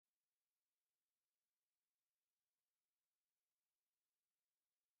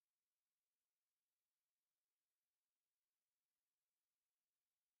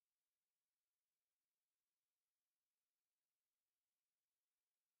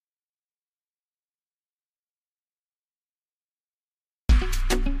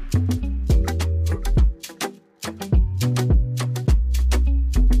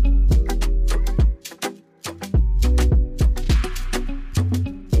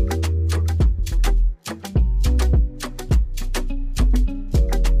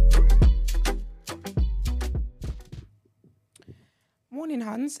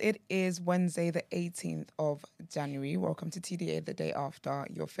friends. It is Wednesday, the 18th of January. Welcome to TDA the day after,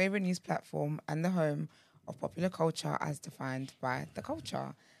 your favorite news platform and the home of popular culture as defined by the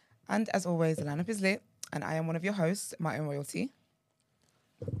culture. And as always, the lineup is lit, and I am one of your hosts, my own royalty.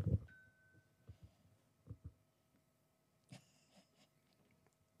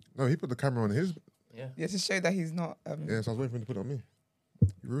 No, he put the camera on his. Yeah, to show that he's not. Yeah, so I was waiting for him to put it on me.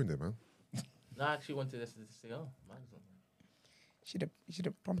 You ruined it, man. No, I actually wanted us to say, oh, mine's on. You should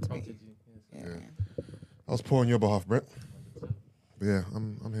have prompted me. Prompted you. Yes. Yeah. I was poor on your behalf, Brett. But yeah,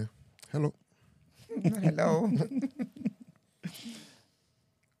 I'm here. Hello. Hello.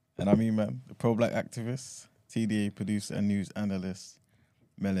 And I'm Iman, the pro-black activist, TDA producer and news analyst,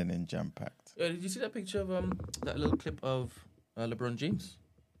 Melanin Jam-Packed. Did you see that picture of that little clip of LeBron James?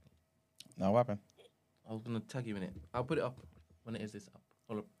 Now what happened? I was going to tag you in it. I'll put it up when it is this up.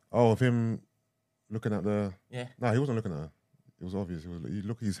 Hold up. Oh, of him looking at the... Yeah. No, he wasn't looking at her. It was obvious. You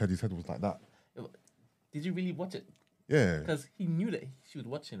look at his head was like that. Did you really watch it? Yeah. Because he knew that she was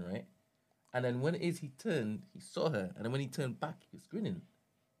watching, right? And then when it is he turned, he saw her. And then when he turned back, he was grinning.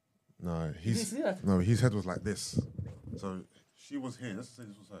 No, Did you see that? No, his head was like this. So she was here. Let's say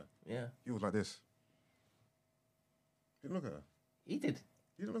this was her. Yeah. He was like this. He didn't look at her. He did.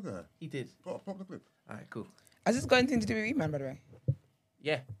 He didn't look at her. He did. Pop the clip. All right, cool. Has this got anything to do with Iman, by the way?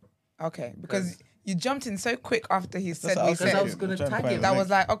 Yeah. Okay, because you jumped in so quick after he said what I we was said. Because I saying. was going to Jump tag right him. That was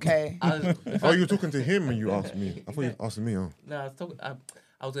like, okay. Oh, you were talking to him when you asked me. I thought you were asking me. Oh. No,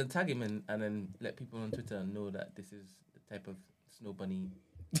 I was going to tag him and then let people on Twitter know that this is the type of snow bunny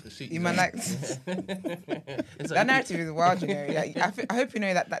pursuit. Iman likes... That narrative is wild, you know. Like, I hope you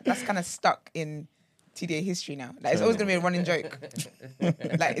know that's kind of stuck in TDA history now. Like, it's always going to be a running joke.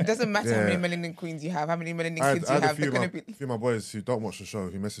 Like, it doesn't matter how many melanin queens you have, how many melanin kids I you had a have. few They're of going to be... my of my boys who don't watch the show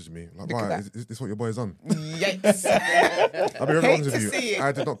who messaged me like, Look at "Why that. is this what your boy's on?" Yikes. I'll be very Hate honest to with see you. it.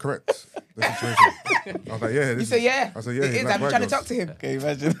 I did not correct the situation. I was like, "Yeah." You say, yeah. I said, "Yeah." It is. I'm trying to talk to him. Can you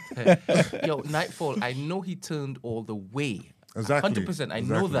imagine? Yo, Nightfall, I know he turned all the way. Exactly. 100%, I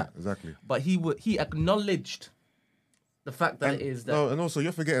know that. Exactly. But he acknowledged the fact that it is that. No, and also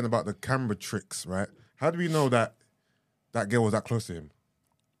you're forgetting about the camera tricks, right? How do we know that girl was that close to him?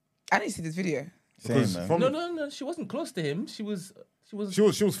 I didn't see this video. Because man. from No, she wasn't close to him. She was. she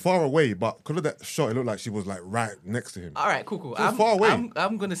was far away, but because of that shot, it looked like she was like right next to him. All right, cool. She was far away.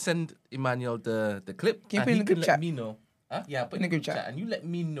 I'm gonna send Emmanuel the clip. Can you and put it in he the group can chat? Let me know. Huh? Yeah, put it in the group chat, and you let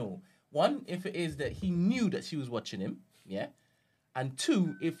me know. One, if it is that he knew that she was watching him, yeah, and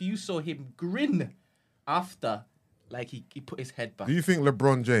two, if you saw him grin after, like he put his head back. Do you think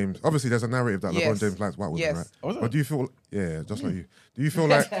LeBron James? Obviously, there's a narrative that Yes. LeBron James likes white women, Yes. right? Oh, is it? But do you feel? Yeah, just like you. Do you feel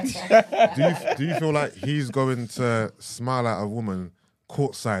like? do you feel like he's going to smile at a woman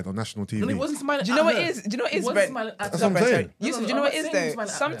courtside on national TV? No, he wasn't smiling. Do you know at what her. it is? Do you know what it He is, wasn't Brett? smiling at That's her. what I'm saying. Yusuf, No, do you know I'm what not it is saying he though? smiled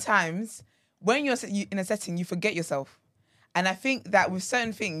at her. Sometimes when you're in a setting, you forget yourself, and I think that with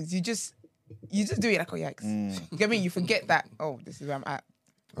certain things, you just do it like, oh yikes. You get what I mean? You forget that. Oh, this is where I'm at.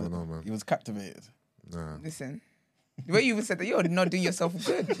 I don't know, man. He was captivated. Nah. Listen, the way you even said that, you're not doing yourself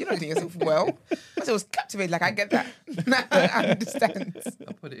good. You're not doing yourself well. I was captivated. Like I get that. I understand.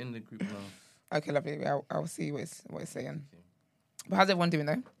 I'll put it in the group now. Okay, lovely. I'll see what it's saying. But how's everyone doing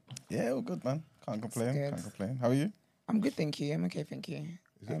though? Yeah, all good, man. Can't complain. good. Can't complain. How are you? I'm good, thank you. I'm okay, thank you.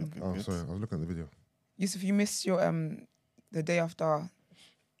 Oh, sorry. I was looking at the video. Yusuf, you missed your the day after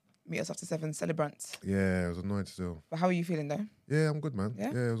Meet Us After 7 celebrants. Yeah, it was annoying still. But how are you feeling though? Yeah, I'm good, man.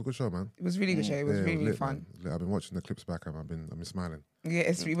 Yeah? Yeah, it was a good show, man. It was really good show. It was Yeah, really, really lit, fun. man. Lit. I've been watching the clips back and I've been smiling. Yeah,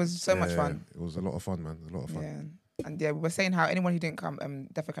 it was so much Yeah, fun. It was a lot of fun, man. A lot of fun. Yeah. And yeah, we were saying how anyone who didn't come,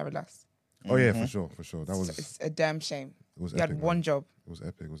 definitely carried last. Oh yeah, for sure. That was It's a damn shame. it was You epic. had man. one job. It was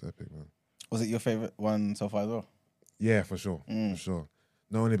epic, man. Was it your favorite one so far as well? Yeah, for sure. For sure.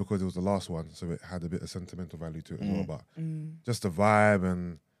 Not only because it was the last one, so it had a bit of sentimental value to it as well, but just the vibe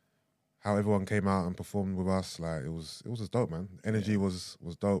and how everyone came out and performed with us, like it was just dope, man. Energy was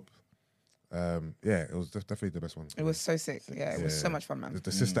dope. Yeah, it was definitely the best one. It was so sick. Yeah, it was so much fun, man.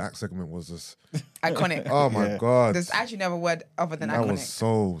 The sister act segment was just Iconic. oh my Yeah. god. There's actually never a word other than that iconic. was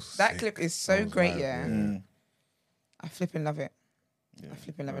so That sick. clip is so That was great, live, yeah. I flipping love it. I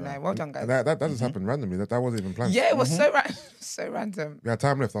flipping love it. No, well done, guys. And that just happened randomly. That wasn't even planned. Yeah, it was so random. We had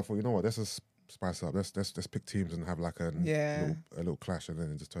time left. I thought, you know what? Let's just spice it up. Let's pick teams and have like a little clash, and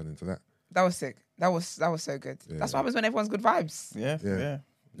then it just turned into that. That was sick. That was so good. That's what happens when everyone's good vibes. Yeah. Yeah.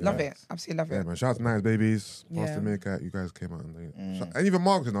 Love it. Absolutely love Yeah, it. man. Shout out to Nice Babies, Yeah. Pastor Meerkat. You guys came out and even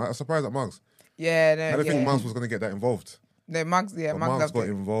Margs, you know. I was surprised at Margs. Yeah, no, I didn't think Margs was gonna get that involved. No, Mugs, But Mugs Margs loved got it.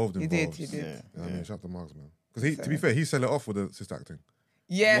 involved. He did. Yeah. You know what I mean, shout out to Margs, man. Because to be fair, he set it off with the sister acting.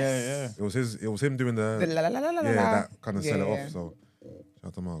 Yes. It was him doing The la la la la la yeah, la. that kind of set it Yeah. off. So Shout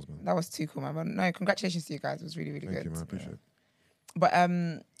out to Miles, man. That was too cool, man. But no, congratulations to you guys. It was really, really Thank good. you, man. I appreciate it. But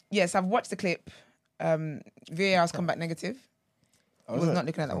yes, I've watched the clip. VAR has come back negative. He was not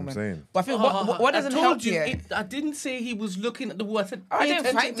looking at that I'm woman. saying. But I feel what doesn't help you? I didn't say he was looking at the word. I said, Oh, pay don't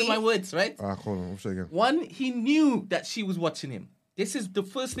attention fight to me. my words, right? Ah, hold on. I'll show you again. One, he knew that she was watching him. This is the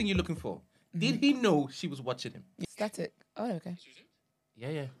first thing you're looking for. Did he know she was watching him? Static. Oh, okay. Yeah.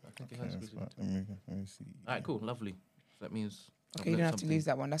 I think it has. Let me see. All right, cool, lovely. So that means. I've Okay, you don't learned have to something. lose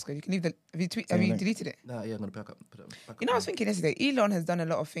that one. That's good. You can leave the. Have you deleted it? Nah, yeah, I'm gonna put it back You know, I was up. thinking yesterday. Elon has done a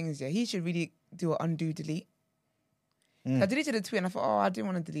lot of things. Yeah, he should really do an undo delete. I deleted a tweet and I thought, I didn't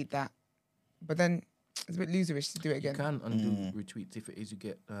want to delete that, but then it's a bit loserish to do it You again. can undo retweets if it is you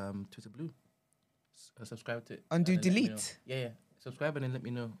get Twitter Blue. Subscribe to it. Undo and then let me know. delete. Yeah. Subscribe and then let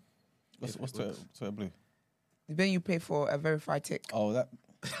me know. What's if it Twitter works. Blue? Then you pay for a verified tick. Oh, that.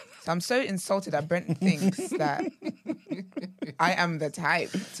 So I'm so insulted that Brent thinks that I am the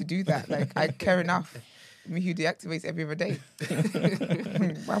type to do that. Like, I care enough. Me who deactivates every other day.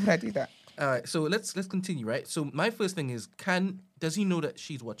 Why would I do that? All right, so let's continue, right? So my first thing is, does he know that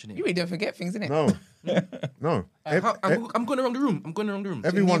she's watching him? You really don't forget things, innit? No. I'm going around the room.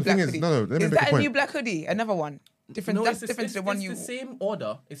 Everyone New thing black is hoodie. no. Let me Is make a that a point. new black hoodie? Another one? Different. No, That's it's different to the one you. the same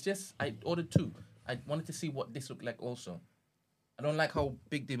order. It's just I ordered two. I wanted to see what this looked like also. I don't like how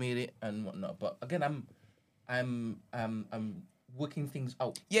big they made it and whatnot. But again, I'm working things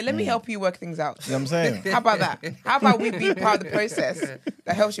out. Yeah, let me help you work things out. You know what I'm saying? How about that? How about we be part of the process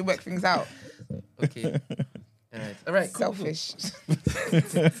that helps you work things out? Okay. All right. Cool, Selfish.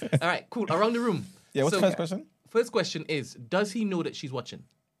 Cool. All right. Cool. Around the room. Yeah, what's So, the first question? First question is, does he know that she's watching?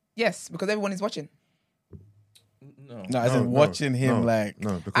 Yes, because everyone is watching. No. No, as in watching him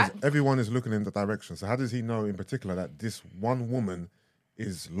because everyone is looking in the direction. So how does he know in particular that this one woman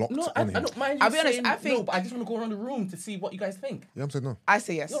is locked No, I on him? don't mind you I'll be honest, saying I think- no, but I just want to go around the room to see what you guys think. Yeah, I'm saying no. I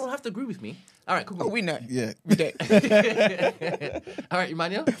say yes. You don't have to agree with me. All right, cool. Oh, we know. Yeah. We don't. All right,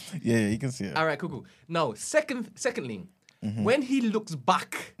 Emmanuel. Yeah, you can see it. All right, cool. Now, secondly, when he looks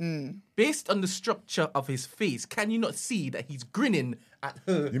back, based on the structure of his face, can you not see that he's grinning at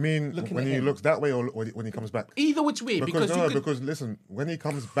her? You mean looking when at he him? looks that way or when he comes back? Either which way, because you could... because listen, when he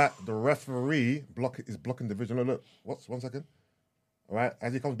comes back, the referee is blocking the vision. Look, what's 1 second? All right,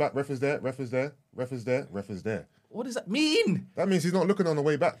 as he comes back, ref is there. Ref is there. What does that mean? That means he's not looking on the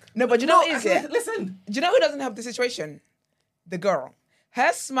way back. No, but you know what it is, yeah? Listen. Do you know who doesn't help the situation? The girl.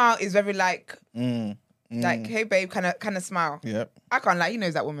 Her smile is very like, hey babe, kind of smile. Yep. I can't lie. He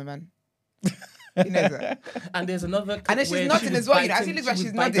knows that woman, man. He knows that. And there's another clip And then she's where nodding she was as well, you know. I biting- see looks like she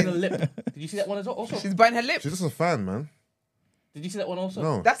she's was biting nodding. her lip. Did you see that one as well? Also, She's biting her lip. She's just a fan, man. did you see that one also?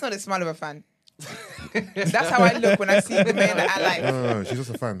 No. That's not the smile of a fan. That's how I look when I see the man that I like. No, she's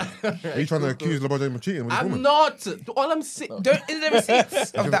just a fan. Are you trying to accuse LeBron James of cheating with this I'm woman? not. All I'm saying. Is there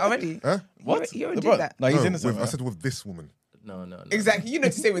receipts of that already? Huh? What? You already LeBron? did that. No, he's No, innocent. I said with this woman. No. Exactly. You know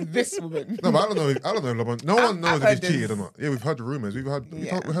to say with this woman. No, but I don't know. I don't know if LeBron. No one knows I've if he's heard cheated this. or not. Yeah, we've heard the rumors. We've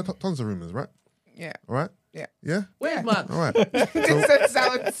heard tons of rumors, right? Yeah. All right. Yeah. Yeah. Where's Yeah. Mark? All right. This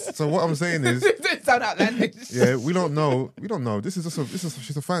sounds. So what I'm saying is, This sound outlandish. yeah, we don't know. We don't know. This is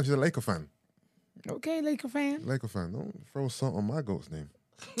she's a fan. She's a Laker fan. Okay, Laker fan. Laker fan. Don't throw salt on my goat's name.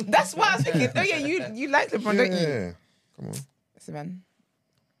 That's what I was thinking. Oh yeah, you like LeBron, don't you? Yeah. Come on. Listen, man.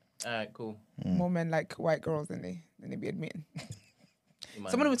 All right, cool. More men like white girls than they be admitting. Emmanuel.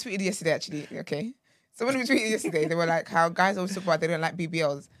 Someone who tweeted yesterday, actually. Okay. Someone who tweeted yesterday, they were like, how guys always talk about they don't like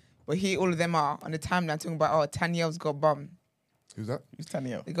BBLs, but here all of them are on the timeline talking about, Tanyel's got bum. Who's that? Who's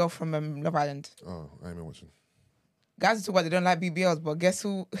Tanya? The girl from Love Island. Oh, I ain't been watching. Guys talk about they don't like BBLs, but guess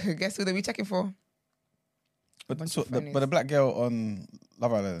who? Guess who they be checking for? But Bunch so of the funnies. black girl on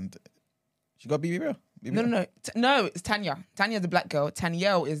Love Island, she got BBL? No. No, it's Tanya. Tanya's the black girl.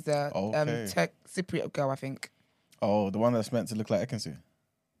 Tanyel is the Okay. Turk Cypriot girl, I think. Oh, the one that's meant to look like Ekansu.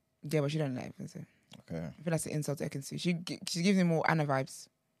 Yeah, but she don't like Ekansu. Okay. I feel that's an insult to Ekansu. She gives me more Anna vibes.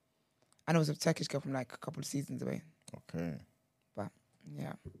 Anna was a Turkish girl from like a couple of seasons away. Okay. But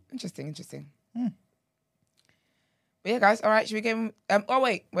yeah, interesting. But yeah, guys. All right, should we get?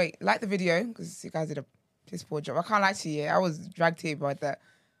 Wait. Like the video because you guys did a piss poor job. I can't lie to you. I was dragged here by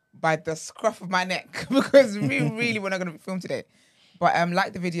the scruff of my neck because we really were not going to film today. But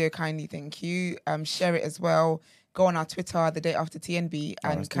like the video, kindly, thank you. Share it as well. Go on our Twitter the day after TNB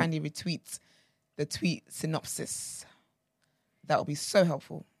and kindly retweet the tweet synopsis. That will be so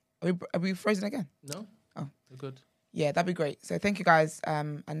helpful. Are we frozen again? No. Oh. We're good. Yeah, that'd be great. So thank you guys.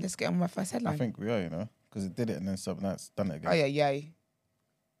 And let's get on with my first headline. I think we are, because it did it and then something that's done it again. Oh yeah, yay.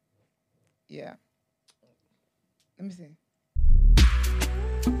 Yeah. Let me see.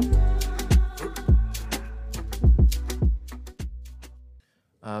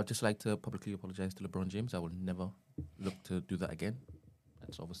 I'd just like to publicly apologize to LeBron James. I will never look to do that again.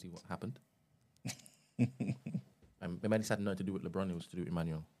 That's obviously what happened. The man had nothing to do with LeBron. It was to do with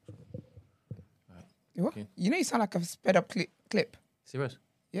Emmanuel. What? Okay. You know, you sound like a sped up clip. Serious?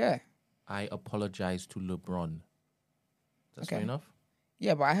 Yeah. I apologize to LeBron. That's Okay. fair enough?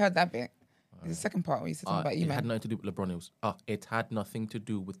 Yeah, but I heard that bit. The second part where you said something about It had Eman. nothing to do with LeBron. It had nothing to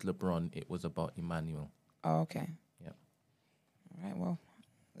do with LeBron. It was about Emmanuel. Oh, okay. Yeah. All right, well,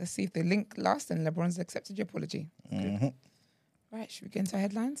 let's see if the link lasts and LeBron's accepted your apology. Good. Right, should we get into our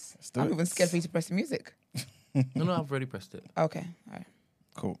headlines? do I'm it. even scared for you to press the music. No, I've already pressed it. Okay, all right.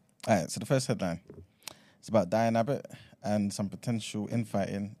 Cool. All right, so the first headline. It's about Diane Abbott and some potential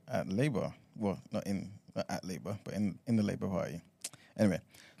infighting at Labour. Well, not at Labour, but in the Labour Party. Anyway,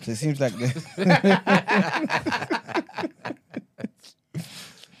 so it seems like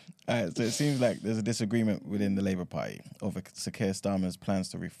there's a disagreement within the Labour Party over Sir Keir Starmer's plans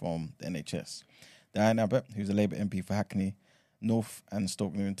to reform the NHS. Diane Abbott, who's a Labour MP for Hackney, North and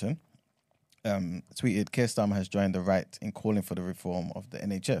Stoke Newington, tweeted, Keir Starmer has joined the right in calling for the reform of the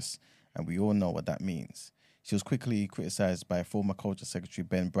NHS, and we all know what that means. She was quickly criticised by former Culture Secretary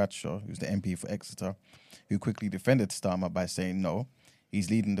Ben Bradshaw, who's the MP for Exeter, who quickly defended Starmer by saying no.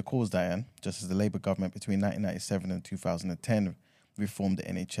 He's leading the cause, Diane, just as the Labour government between 1997 and 2010 reformed the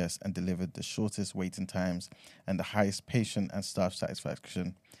NHS and delivered the shortest waiting times and the highest patient and staff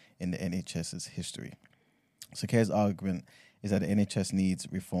satisfaction in the NHS's history. So Keir's argument is that the NHS needs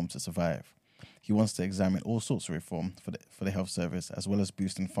reform to survive. He wants to examine all sorts of reform for the health service, as well as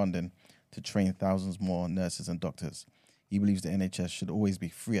boosting funding to train thousands more nurses and doctors. He believes the NHS should always be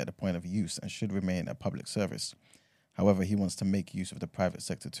free at the point of use and should remain a public service. However, he wants to make use of the private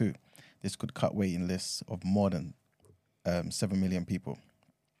sector too. This could cut waiting lists of more than 7 million people.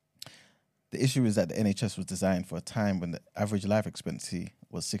 The issue is that the NHS was designed for a time when the average life expectancy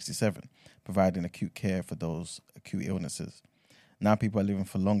was 67, providing acute care for those acute illnesses. Now people are living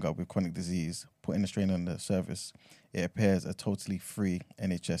for longer with chronic disease, putting a strain on the service. It appears a totally free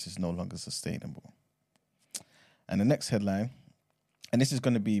NHS is no longer sustainable. And the next headline, and this is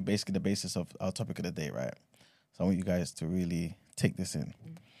going to be basically the basis of our topic of the day, right? So I want you guys to really take this in.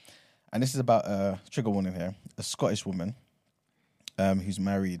 And this is about a trigger warning here, a Scottish woman who's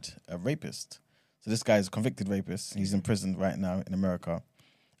married a rapist. So this guy is a convicted rapist. He's in prison right now in America.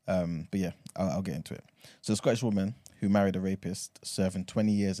 But yeah, I'll get into it. So a Scottish woman who married a rapist, serving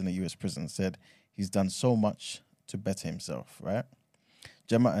 20 years in a US prison, said he's done so much to better himself, right?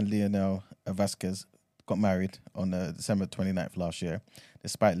 Gemma and Lionel Vasquez got married on December 29th last year,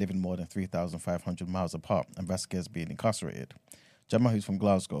 despite living more than 3,500 miles apart and Vasquez being incarcerated. Gemma, who's from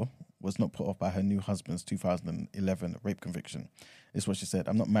Glasgow, was not put off by her new husband's 2011 rape conviction. This is what she said,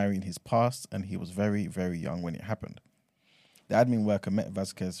 I'm not marrying his past, and he was very, very young when it happened. The admin worker met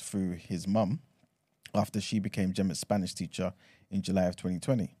Vasquez through his mum after she became Gemma's Spanish teacher in July of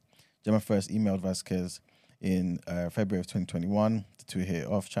 2020. Gemma first emailed Vasquez in February of 2021 to hit it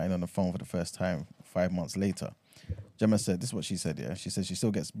off, chatting on the phone for the first time 5 months later. Gemma said, this is what she said, yeah? She said she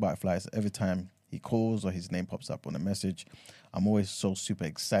still gets butterflies every time he calls or his name pops up on a message. I'm always so super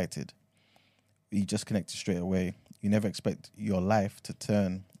excited. We just connected straight away. You never expect your life to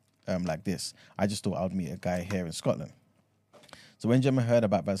turn like this. I just thought I would meet a guy here in Scotland. So when Gemma heard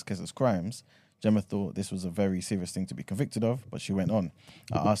about Vasquez's crimes, Gemma thought this was a very serious thing to be convicted of, but she went on.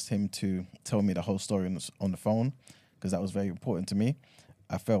 I asked him to tell me the whole story on the phone because that was very important to me.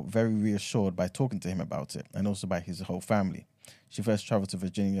 I felt very reassured by talking to him about it and also by his whole family. She first traveled to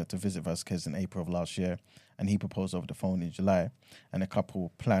Virginia to visit Vasquez in April of last year, and he proposed over the phone in July, and the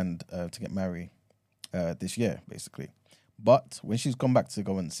couple planned to get married this year, basically. But when she's gone back to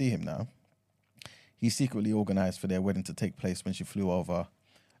go and see him now, he secretly organised for their wedding to take place when she flew over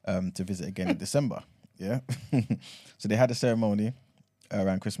to visit again in December. Yeah. So they had a ceremony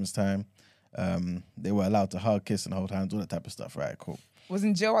around Christmas time. They were allowed to hug, kiss, and hold hands, all that type of stuff. Right, cool. Was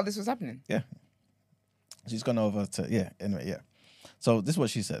in jail while this was happening? Yeah. She's gone over to, anyway, yeah. So this is what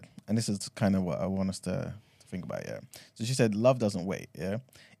she said, and this is kind of what I want us to think about, yeah. So she said, love doesn't wait, yeah.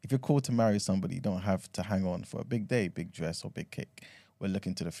 If you're called to marry somebody, you don't have to hang on for a big day, big dress, or big cake. We're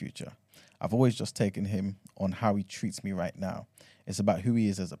looking to the future. I've always just taken him on how he treats me right now. It's about who he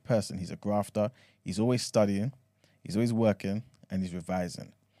is as a person. He's a grafter. He's always studying. He's always working, and he's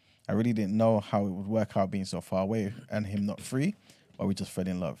revising. I really didn't know how it would work out being so far away and him not free, but we just fell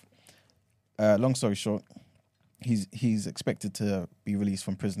in love. Long story short, he's expected to be released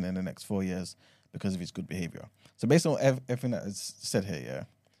from prison in the next 4 years because of his good behavior. So based on everything that is said here, yeah,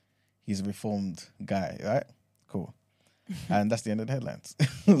 he's a reformed guy, right? Cool. And that's the end of the headlines.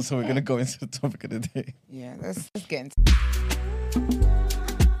 So we're going to go into the topic of the day. Yeah, let's get into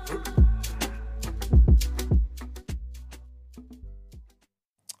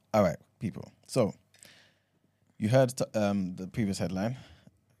All right, people. So you heard the previous headline.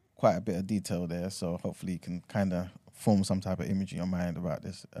 Quite a bit of detail there, so hopefully you can kind of form some type of image in your mind about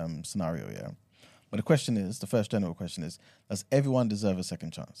this scenario, yeah? But the first general question is, does everyone deserve a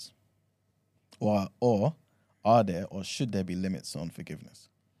second chance? Or are there or should there be limits on forgiveness?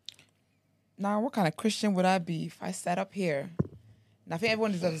 Now, what kind of Christian would I be if I sat up here? Now, I think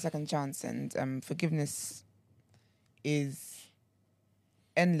everyone deserves a second chance, and forgiveness is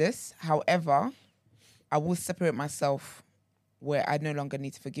endless. However, I will separate myself where I no longer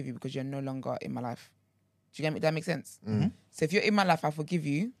need to forgive you because you're no longer in my life. Do you get me? That makes sense? Mm-hmm. So if you're in my life, I forgive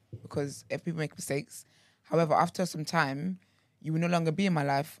you because if people make mistakes. However, after some time, you will no longer be in my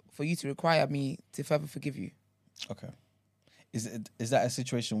life for you to require me to further forgive you. Okay. Is that a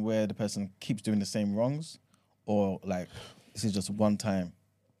situation where the person keeps doing the same wrongs, or like this is just one time?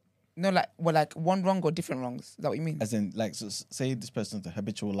 No, like one wrong or different wrongs. Is that what you mean? As in, like, so say this person's a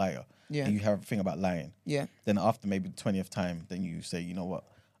habitual liar, yeah, and you have a thing about lying. Yeah. Then after maybe the 20th time, then you say, you know what,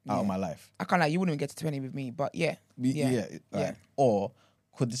 out of my life. I can't lie, you wouldn't even get to 20 with me, but yeah. Right. Or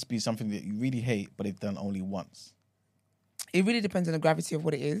could this be something that you really hate, but they've done only once? It really depends on the gravity of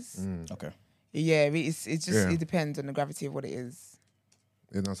what it is. Okay. Yeah, it depends on the gravity of what it is.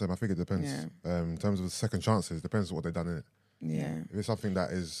 Yeah, no, I think it depends. Yeah. In terms of second chances, it depends on what they've done in it. Yeah. If it's something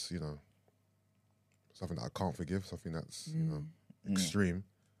that is, something that I can't forgive, something that's, extreme,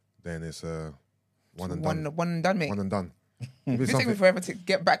 then it's one and done. One and done, mate. One and done. If it's taking me forever to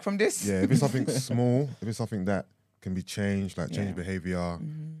get back from this. Yeah, if it's something small, if it's something that can be changed, like change behavior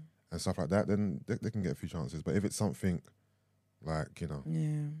and stuff like that, then they can get a few chances. But if it's something like,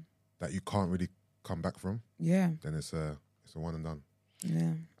 that you can't really come back from, then it's a one and done.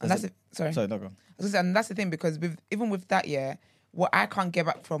 Yeah. And that's it. Sorry, no, go on. And that's the thing, because even with that, what I can't get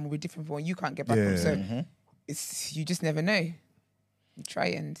back from will be different from what you can't get back from. So it's, you just never know. You try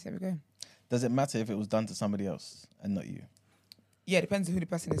it and there we go. Does it matter if it was done to somebody else and not you? Yeah, it depends on who the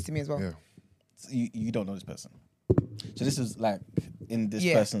person is to me as well. Yeah. So you don't know this person. So this is like in this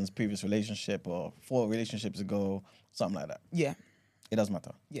person's previous relationship or 4 relationships ago, something like that. Yeah. It doesn't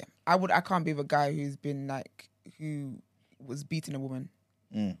matter. Yeah. I can't be with a guy who was beating a woman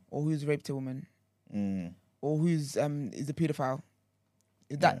or who's raped a woman or who's is a paedophile.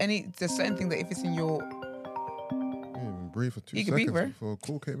 Is that there's certain thing that if it's in your... breathe for 2 seconds before a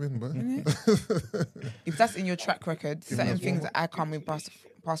call came in, but if that's in your track record, certain things that I can't move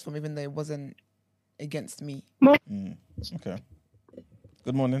past from, even though it wasn't against me. Okay.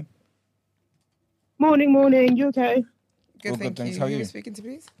 Good morning. Morning. You okay? Good, thank you. How are you? Who are you speaking to,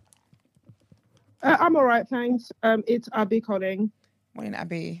 please? I'm all right, thanks. It's Abby calling. Morning,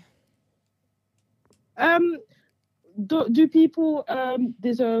 Abby. Do people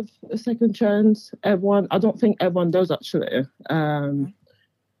deserve a second chance? Everyone? I don't think everyone does, actually.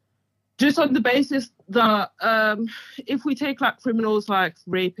 Just on the basis that if we take like criminals like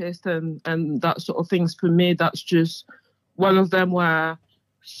rapists and that sort of things, for me, that's just one of them where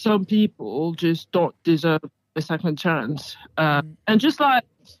some people just don't deserve a second chance. And just like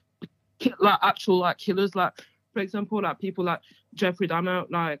actual like killers, like for example, like people like Jeffrey Dahmer,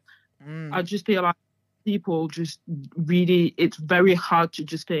 like I just feel like people just really, it's very hard to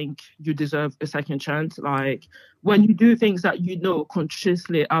just think you deserve a second chance. Like when you do things that you know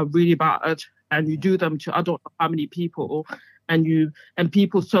consciously are really bad and you do them to I don't know how many people, and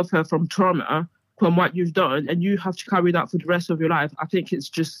people suffer from trauma from what you've done, and you have to carry that for the rest of your life. I think it's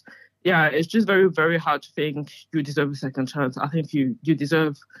just very, very hard to think you deserve a second chance. I think you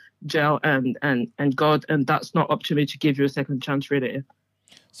deserve jail and God, and that's not up to me to give you a second chance, really.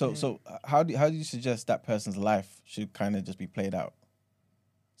 So how do you suggest that person's life should kind of just be played out?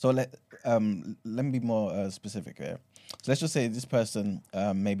 So let me be more specific here. So let's just say this person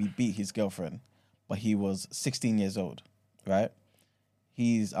maybe beat his girlfriend, but he was 16 years old, right?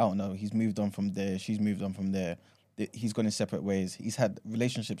 He's moved on from there. She's moved on from there. He's gone in separate ways. He's had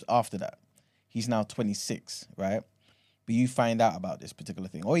relationships after that. He's now 26, right? But you find out about this particular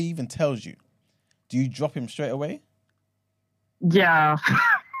thing, or he even tells you. Do you drop him straight away? Yeah.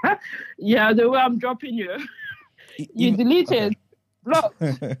 Yeah, the way I'm dropping you. You deleted. Block.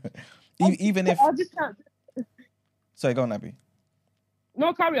 Even if... I just can't. Sorry, go on, Abby.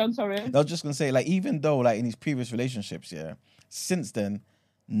 No, carry on, sorry. I was just going to say, like, even though, like, in his previous relationships, since then,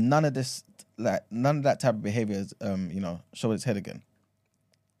 none of that type of behavior has, showed its head again.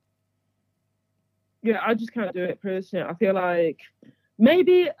 Yeah, I just can't do it personally. I feel like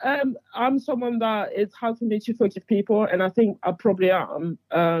maybe I'm someone that it's hard for me to forgive people, and I think I probably am,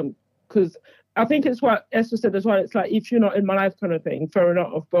 because I think it's what Esther said as well. It's like, if you're not in my life kind of thing, fair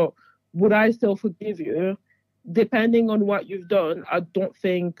enough, but would I still forgive you? depending on what you've done, I don't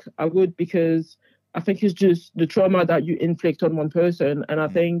think I would, because I think it's just the trauma that you inflict on one person. And I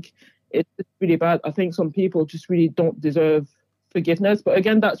think it's really bad. I think some people just really don't deserve forgiveness. But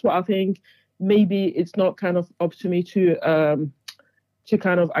again, that's what I think. Maybe it's not kind of up to me to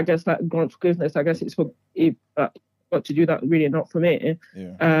kind of, I guess, like grant forgiveness. I guess it's for got to do that, really not for me.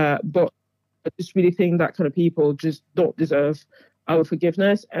 Yeah. But I just really think that kind of people just don't deserve our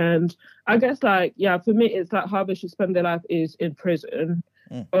forgiveness. And I guess, like, yeah, for me, it's like how they should spend their life is in prison,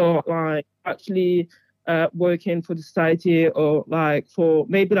 or like actually working for the society, or like for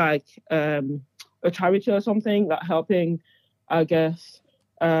maybe like a charity or something, like helping, I guess,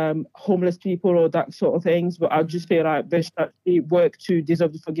 homeless people or that sort of things. But I just feel like they should actually work to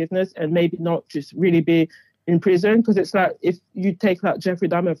deserve the forgiveness, and maybe not just really be in prison. Because it's like, if you take like Jeffrey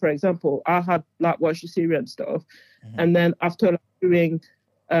Dahmer, for example, I had like watched the series and stuff, and then after like, doing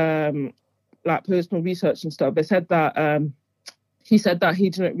like personal research and stuff, they said that he said that he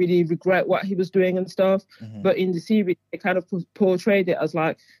didn't really regret what he was doing and stuff, but in the series they kind of portrayed it as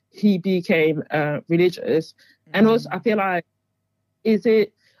like he became religious. And also I feel like,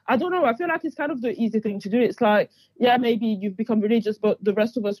 I don't know, I feel like it's kind of the easy thing to do. It's like, yeah, maybe you've become religious, but the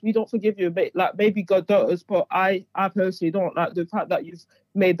rest of us, we don't forgive you. But like, maybe God does, but I personally don't. Like, the fact that you've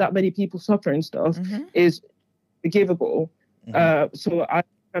made that many people suffer and stuff is forgivable. So I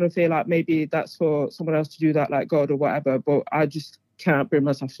kind of feel like maybe that's for someone else to do that, like God or whatever, but I just can't bring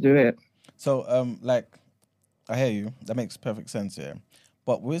myself to do it. So, like, I hear you. That makes perfect sense, yeah.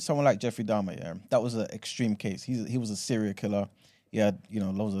 But with someone like Jeffrey Dahmer, yeah, that was an extreme case. He was a serial killer. He had,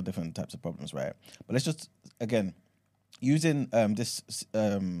 loads of different types of problems, right? But let's just, again, using this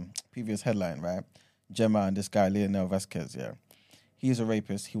previous headline, right? Gemma and this guy, Leonel Vasquez, yeah. He is a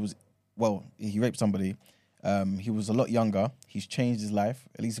rapist. He raped somebody. He was a lot younger. He's changed his life,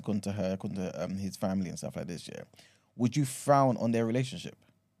 at least according to her, according to his family and stuff like this, yeah. Would you frown on their relationship?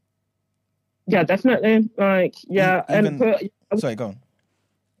 Yeah, definitely. Like, yeah. Sorry, go on.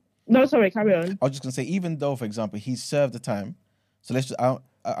 No, sorry, carry on. I was just going to say, even though, for example, he served the time, so let's just,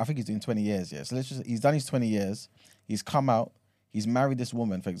 I think he's doing 20 years, yeah. So he's done his 20 years, he's come out, he's married this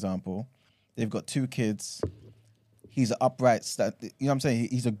woman, for example, they've got 2 kids, he's an upright, you know what I'm saying?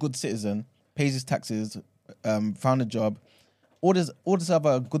 He's a good citizen, pays his taxes, found a job, all this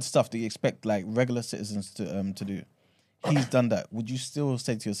other good stuff that you expect like regular citizens to do. He's done that. Would you still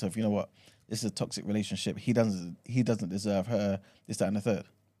say to yourself, you know what, this is a toxic relationship, he doesn't deserve her, this, that, and the third?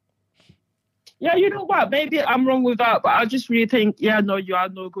 Yeah, you know what? Maybe I'm wrong with that, but I just really think, yeah, no, you are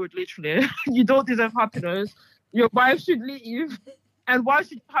no good, literally. You don't deserve happiness. Your wife should leave. And why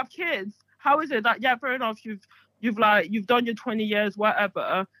should you have kids? How is it that, yeah, fair enough, you've done your 20 years,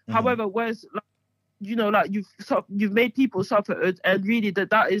 whatever. However, where's, like, you've made people suffer, and really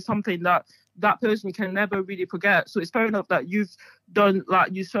that is something that person can never really forget. So it's fair enough that you've done,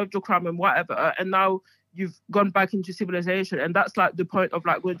 like, you served your crime and whatever, and now you've gone back into civilization, and that's like the point of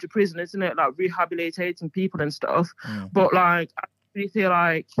like going to prison, isn't it? Like rehabilitating people and stuff. But like, I really feel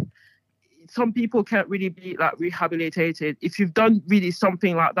like some people can't really be like rehabilitated if you've done really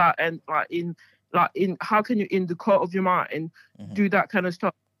something like that, and in how can you, in the court of your mind, do that kind of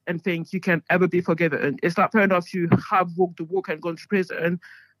stuff and think you can ever be forgiven? It's like, fair enough, you have walked the walk and gone to prison,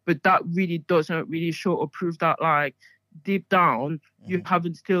 but that really doesn't really show or prove that, like, deep down you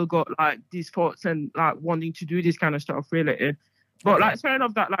haven't still got like these thoughts and like wanting to do this kind of stuff, really. But like, it's fair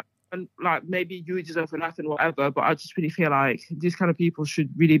enough that like maybe you deserve a life and whatever, but I just really feel like these kind of people should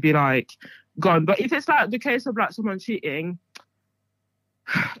really be like gone. But if it's like the case of like someone cheating,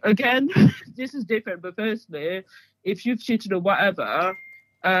 again, this is different. But firstly, if you've cheated or whatever,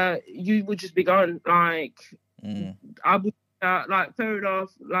 you would just be gone. Like, I would like, fair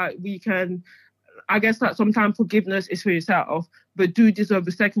enough, like, we can, I guess that sometimes forgiveness is for yourself, but do you deserve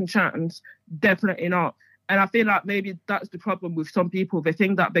a second chance? Definitely not. And I feel like maybe that's the problem with some people. They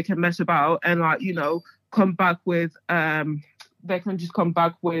think that they can mess about and, like, come back with, they can just come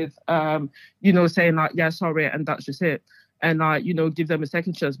back with, saying like, yeah, sorry, and that's just it. And like, give them a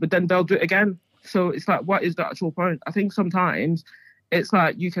second chance, but then they'll do it again. So it's like, what is the actual point? I think sometimes it's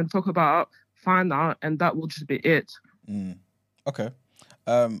like you can talk about, find out, and that will just be it. Okay.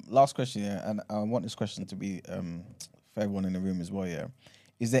 Last question, yeah, and I want this question to be for everyone in the room as well, yeah.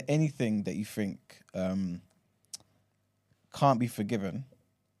 Is there anything that you think can't be forgiven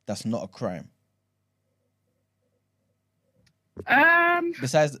that's not a crime?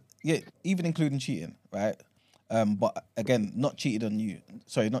 Besides, yeah, even including cheating, right? But again, not cheating on you.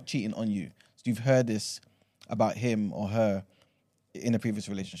 So you've heard this about him or her in a previous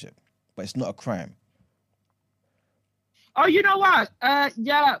relationship, but it's not a crime. Oh, you know what?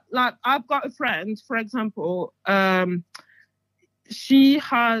 Yeah, like I've got a friend, for example, she's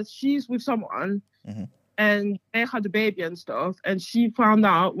with someone and they had a baby and stuff, and she found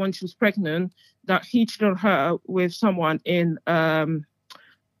out when she was pregnant that he cheated on her with someone in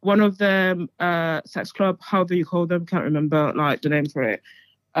one of them sex club, however you call them, can't remember like the name for it.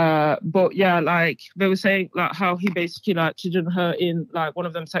 But yeah, like they were saying like how he basically like cheated on her in like one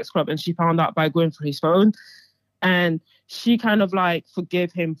of them sex club, and she found out by going through his phone. And she kind of like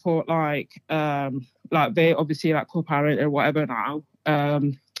forgave him for like they obviously like co-parent or whatever now.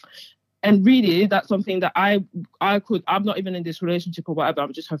 And really that's something that I'm not even in this relationship or whatever,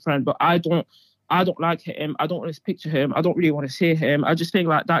 I'm just her friend, but I don't like him. I don't want to speak to him. I don't really want to see him. I just think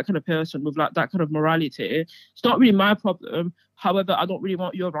like that kind of person with like that kind of morality, it's not really my problem. However, I don't really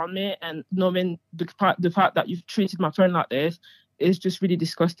want you around me, and knowing the fact that you've treated my friend like this is just really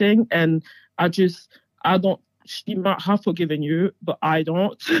disgusting. And I don't, she might have forgiven you, but I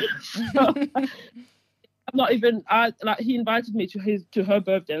don't. I'm not even, he invited me to her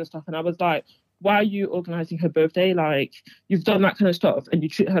birthday and stuff, and I was like, why are you organising her birthday? Like, you've done that kind of stuff and you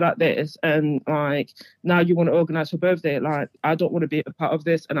treat her like this, and like now you want to organise her birthday. Like, I don't want to be a part of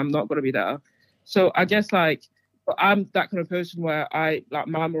this, and I'm not going to be there. So I guess like I'm that kind of person where I like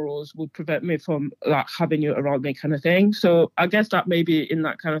my morals would prevent me from like having you around me kind of thing. So I guess that may be in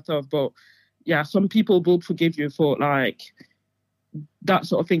that kind of stuff, but yeah, some people will forgive you for like that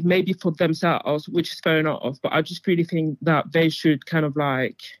sort of thing, maybe for themselves, which is fair enough. But I just really think that they should kind of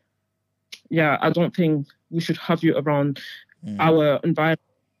like, yeah, I don't think we should have you around our environment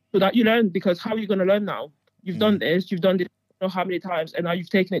so that you learn, because how are you going to learn now? You've done this, I don't know how many times, and now you've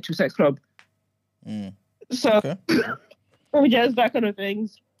taken it to a sex club. So, Okay. oh yes, that kind of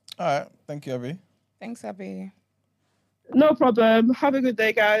things. All right. Thank you, Abby. Thanks, Abby. No problem. Have a good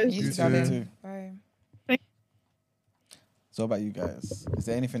day, guys. You You too, darling. too. Bye. So, how about you guys? Is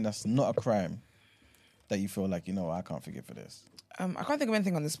there anything that's not a crime that you feel like, you know, I can't forgive for this? I can't think of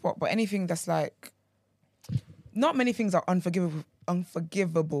anything on the spot, but anything that's like, not many things are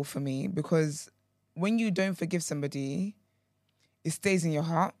unforgivable for me, because when you don't forgive somebody, it stays in your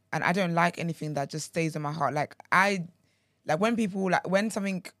heart, and I don't like anything that just stays in my heart. Like when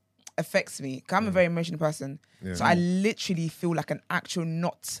something affects me, 'cause I'm a very emotional person, so I literally feel like an actual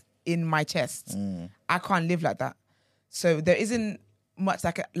knot in my chest. I can't live like that. So there isn't much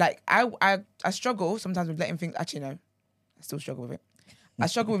I struggle sometimes with letting things. Actually, no, I still struggle with it. I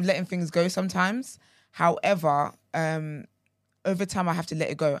struggle with letting things go sometimes. However, over time I have to let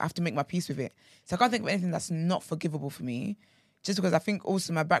it go. I have to make my peace with it. So I can't think of anything that's not forgivable for me. Just because I think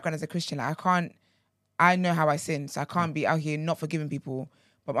also my background as a Christian, like I know how I sin, so I can't be out here not forgiving people,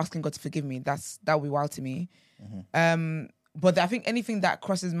 but I'm asking God to forgive me. That would be wild to me. But I think anything that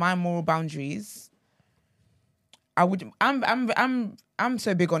crosses my moral boundaries, I'm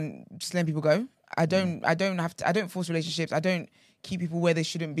so big on just letting people go. I don't force relationships. I don't keep people where they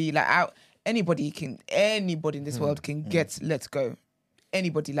shouldn't be. Like anybody in this world can get let go.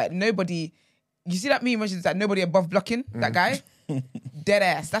 Anybody, like nobody. You see that meme, that nobody above blocking that guy. Dead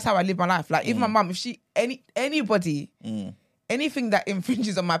ass. That's how I live my life. Like even my mum, if she anybody, anything that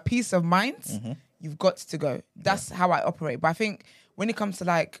infringes on my peace of mind, you've got to go. That's how I operate. But I think when it comes to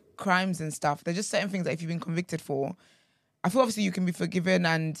like crimes and stuff, there's just certain things that if you've been convicted for, I feel obviously you can be forgiven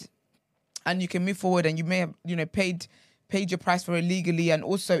and you can move forward, and you may have paid your price for it legally, and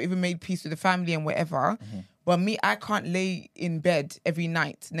also even made peace with the family and whatever. But me, I can't lay in bed every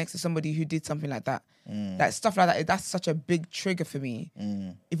night next to somebody who did something like that. Like stuff like that, that's such a big trigger for me.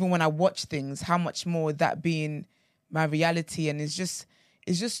 Even when I watch things, how much more that being my reality, and it's just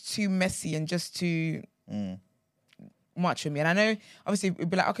too messy and just too much for me. And I know obviously it'd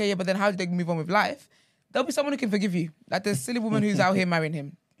be like, okay, yeah, but then how do they move on with life? There'll be someone who can forgive you. Like the silly woman who's out here marrying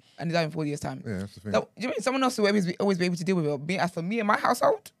him and he's out in 4 years' time. Yeah, that's the thing. So, do you mean someone else will always be able to deal with it? As for me and my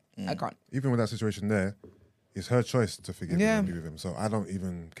household, I can't. Even with that situation there, it's her choice to forgive him and be with him. So I don't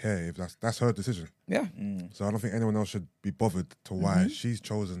even care if that's her decision. Yeah. So I don't think anyone else should be bothered to why she's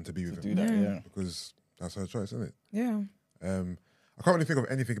chosen to be with him. Do that, yeah. Because that's her choice, isn't it? Yeah. I can't really think of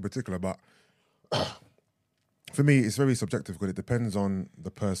anything in particular, but for me, it's very subjective because it depends on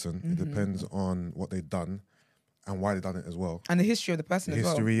the person. It depends on what they've done and why they've done it as well. And the history of the person as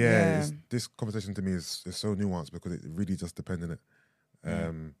well. History, yeah. This conversation to me is so nuanced because it really just depends on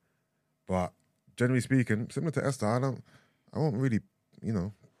it. But generally speaking, similar to Esther, I won't really,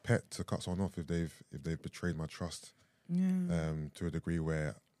 pet to cut someone off if they've betrayed my trust to a degree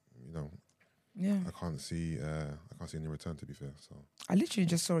where, I can't see any return, to be fair. So I literally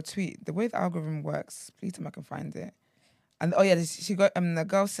just saw a tweet. The way the algorithm works, please tell me I can find it. And the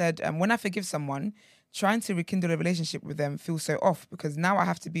girl said, when I forgive someone, trying to rekindle a relationship with them feels so off because now I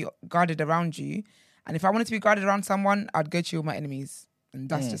have to be guarded around you. And if I wanted to be guarded around someone, I'd go chill with my enemies. And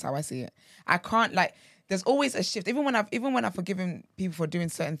that's just how I see it. I can't like, there's always a shift. Even when I've forgiven people for doing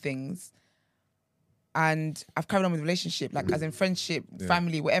certain things and I've carried on with relationship, like as in friendship,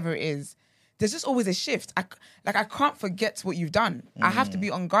 family, whatever it is, there's just always a shift. I can't forget what you've done. I have to be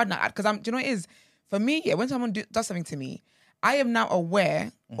on guard now. Because do you know what it is? For me, when someone does something to me, I am now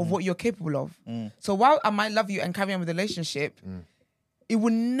aware of what you're capable of. So while I might love you and carry on with the relationship, it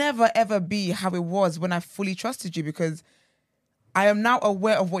will never ever be how it was when I fully trusted you because I am now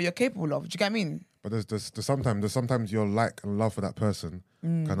aware of what you're capable of. Do you get what I mean? But there's sometimes your like and love for that person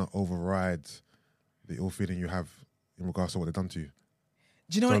kind of overrides the ill feeling you have in regards to what they've done to you.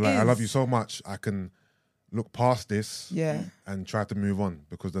 Do you know So what like, it is? I love you so much, I can look past this Yeah. and try to move on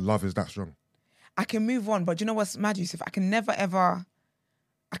because the love is that strong. I can move on, but do you know what's mad, Yusuf? I can never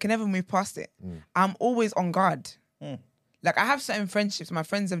move past it. I'm always on guard. Like I have certain friendships. My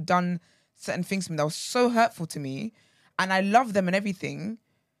friends have done certain things to me that was so hurtful to me, and I love them and everything.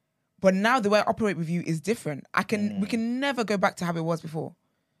 But now the way I operate with you is different. We can never go back to how it was before,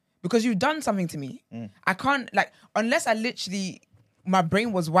 because you've done something to me. I can't unless my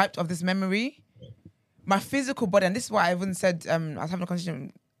brain was wiped of this memory. My physical body, and this is why I even said I was having a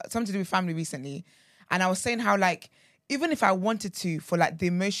conversation, something to do with family recently, and I was saying how even if I wanted to, for the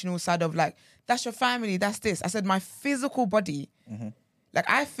emotional side of that's your family, that's this. I said my physical body,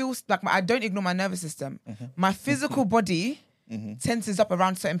 I feel I don't ignore my nervous system. My physical body tenses up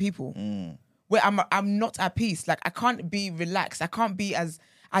around certain people where I'm not at peace. I can't be relaxed. I can't be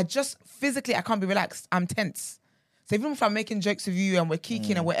I can't be relaxed. I'm tense. So even if I'm making jokes with you and we're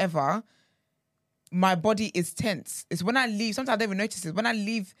kicking and whatever, my body is tense. It's when I leave, sometimes I don't even notice it. When I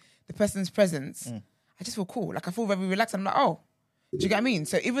leave the person's presence, I just feel cool. I feel very relaxed. I'm like, oh, do you get what I mean?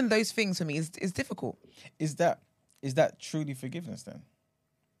 So even those things for me is difficult. Is that truly forgiveness then?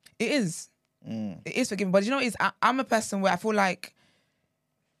 It is. It is forgiving. But you know what it is? I'm a person where I feel I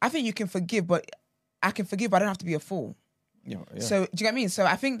think you can forgive, but I can forgive, but I don't have to be a fool. Yeah. So do you get what I mean? So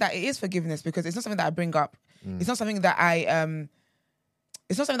I think that it is forgiveness because it's not something that I bring up. It's not something that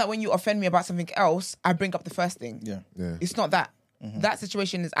it's not something that when you offend me about something else, I bring up the first thing. Yeah. It's not that. That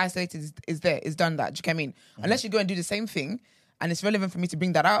situation is isolated, is there, is done that. Do you get what I mean? Unless you go and do the same thing and it's relevant for me to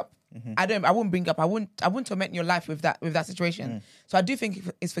bring that up, I wouldn't bring up, I wouldn't torment your life with that situation. So I do think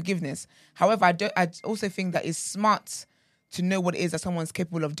it's forgiveness. However, I also think that it's smart to know what it is that someone's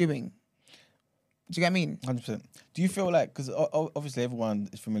capable of doing. Do you get what I mean? 100%. Do you feel because obviously everyone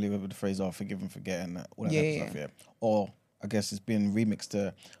is familiar with the phrase, forgive and forget and all that type of stuff, yeah? Or I guess it's been remixed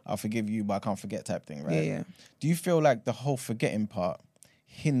to, I'll forgive you, but I can't forget type thing, right? Yeah. Do you feel like the whole forgetting part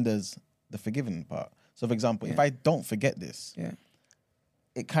hinders the forgiving part? So for example, if I don't forget this,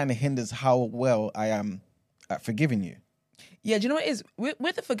 it kind of hinders how well I am at forgiving you. Yeah, do you know what it is?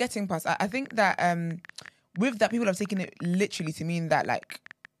 With the forgetting part, I think that with that, people have taken it literally to mean that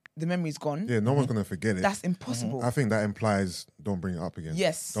the memory's gone. Yeah, no one's going to forget it. That's impossible. I think that implies don't bring it up again.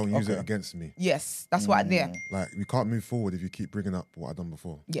 Yes. Don't use it against me. Yes, that's what I did. We can't move forward if you keep bringing up what I've done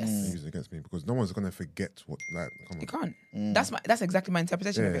before. Yes. And use it against me because no one's going to forget what, come on. You can't. That's exactly my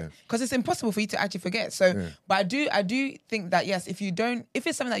interpretation of it. Because it's impossible for you to actually forget. So, but I do think that, yes, if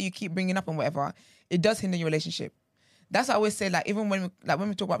it's something that you keep bringing up and whatever, it does hinder your relationship. That's what I always say, even when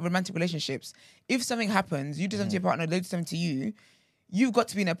we talk about romantic relationships, if something happens, you do something to your partner, they do something to you, you've got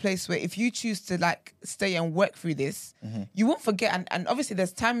to be in a place where if you choose to stay and work through this, you won't forget. And obviously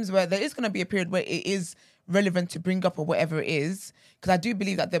there's times where there is going to be a period where it is relevant to bring up or whatever it is. Because I do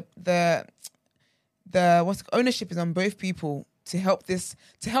believe that the ownership is on both people to help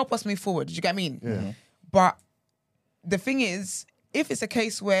us move forward. Do you get what I mean? Yeah. But the thing is, if it's a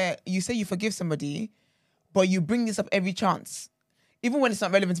case where you say you forgive somebody, but you bring this up every chance, even when it's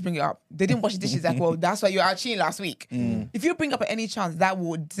not relevant to bring it up, they didn't wash the dishes. Well, that's why you were out cheating last week. If you bring up at any chance, that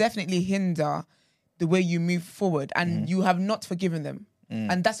will definitely hinder the way you move forward, and you have not forgiven them.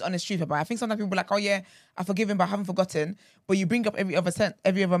 And that's the honest truth about it. I think sometimes people are like, oh yeah, I've forgiven, but I haven't forgotten. But you bring up every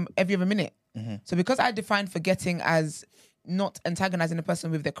other minute. So because I define forgetting as not antagonizing the person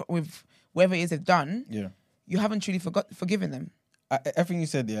with whatever it is they've done, you haven't truly forgiven them. Everything you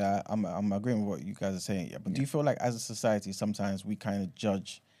said, I'm agreeing with what you guys are saying. But do you feel like as a society, sometimes we kind of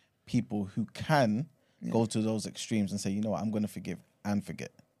judge people who can go to those extremes and say, you know what, I'm going to forgive and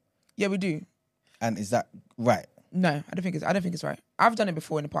forget? Yeah, we do. And is that right? No, I don't think it's right. I've done it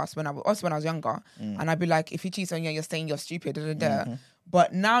before in the past when I was younger, and I'd be like, if you cheat on you, you're saying you're stupid.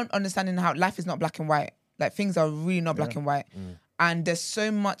 But now understanding how life is not black and white, things are really not black and white, and there's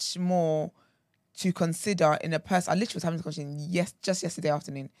so much more to consider in a person. I literally was having this conversation just yesterday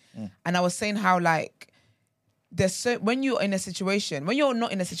afternoon, and I was saying how when you're in a situation, when you're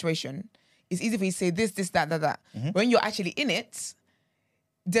not in a situation, it's easy for you to say this, that. When you're actually in it,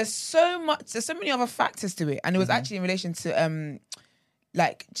 there's so many other factors to it. And it was actually in relation to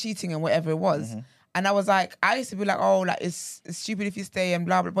like cheating and whatever it was. And I was like, I used to be like, oh, like it's stupid if you stay and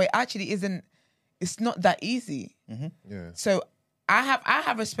blah blah, but it actually isn't. It's not that easy. Yeah. So I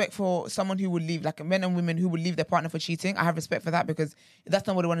have respect for someone who would leave, like men and women who would leave their partner for cheating. I have respect for that because if that's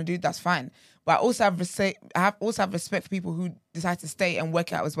not what they want to do, that's fine. But I also have respect for people who decide to stay and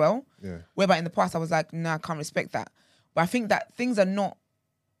work out as well. Yeah. Whereby in the past I was like, no, I can't respect that. But I think that things are not.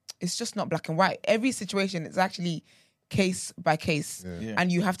 It's just not black and white. Every situation is actually case by case,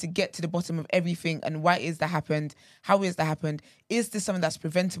 and you have to get to the bottom of everything and why is that happened, how is that happened, is this something that's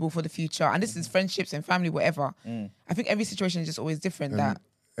preventable for the future, and this is friendships and family, whatever. I think every situation is just always different. And that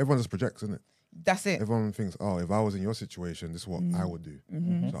everyone just projects, isn't it? That's it. Everyone thinks, oh, if I was in your situation, this is what I would do.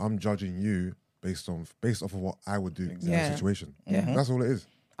 So I'm judging you based off of what I would do in that situation. That's all it is.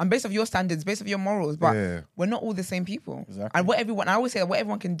 And based off your standards, based off your morals, but we're not all the same people. Exactly. And I always say that what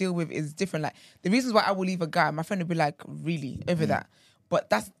everyone can deal with is different. Like the reasons why I will leave a guy, my friend would be like, really, over that.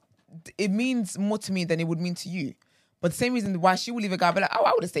 But it means more to me than it would mean to you. But the same reason why she will leave a guy, I'll be like, oh,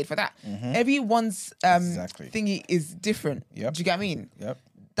 I would have stayed for that. Everyone's thingy is different. Do you get what I mean? Yep.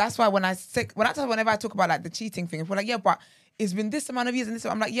 That's why whenever I talk about like the cheating thing, people are like, yeah, but it's been this amount of years and this.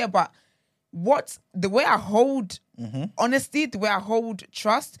 I'm like, yeah, but the way I hold honesty, the way I hold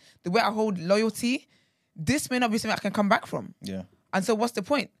trust, the way I hold loyalty, this may not be something I can come back from. Yeah. And so what's the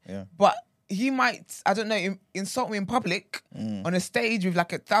point? Yeah. But he might, I don't know, insult me in public on a stage with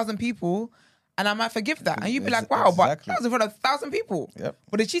like 1,000 people, and I might forgive that. And you'd be like, wow, but that was in front of 1,000 people. Yep.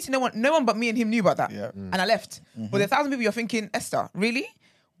 But the cheating, no one but me and him knew about that. Yep. And I left. But the 1,000 people, you're thinking, Esther, really?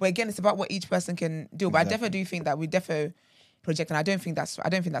 But again, it's about what each person can do. But I definitely do think that we definitely project, and I don't think that's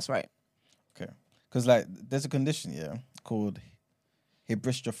right. Okay. Because like there's a condition, called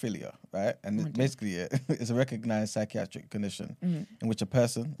hybristophilia, right? And basically, it's a recognized psychiatric condition in which a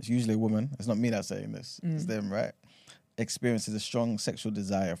person, it's usually a woman, it's not me that's saying this, it's them, right? Experiences a strong sexual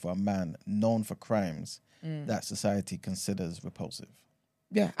desire for a man known for crimes that society considers repulsive.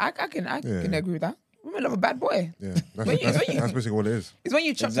 Yeah, I can agree with that. Women love a bad boy. Yeah, that's basically what it is. It's when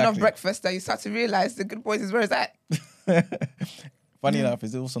you chopped enough breakfast that you start to realize the good boys is where it's at. Funny enough,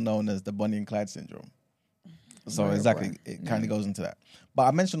 it's also known as the Bonnie and Clyde syndrome. So it kind of goes into that. But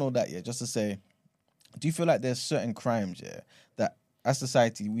I mentioned all that, just to say, do you feel like there's certain crimes, that as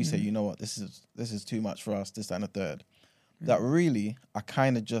society we say, you know what, this is too much for us, this, that, and the third, that really are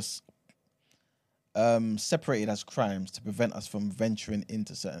kind of just separated as crimes to prevent us from venturing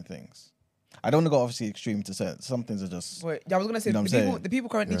into certain things? I don't want to go obviously extreme to certain. Some things are just. Wait, I was gonna say the people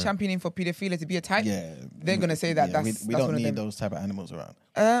currently championing for paedophilia to be a type. Yeah, they're gonna say that. We don't need those type of animals around.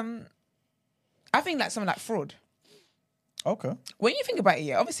 I think like something like fraud. Okay. When you think about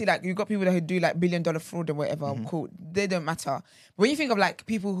it, obviously like you've got people that who do like $1 billion fraud or whatever. Cool, they don't matter. But when you think of like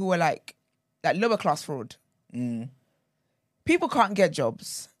people who are like lower class fraud, people can't get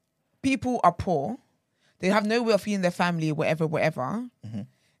jobs. People are poor. They have no way of feeding their family, whatever.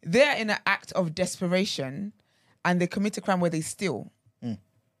 They're in an act of desperation and they commit a crime where they steal. Do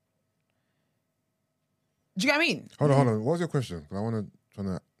you get what I mean? Hold on. What was your question? I want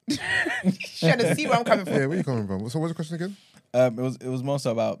to trying to see where I'm coming from. Yeah, where you coming from? So what's the question again? It was more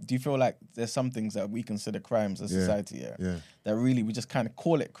so about, do you feel like there's some things that we consider crimes as society, that really we just kind of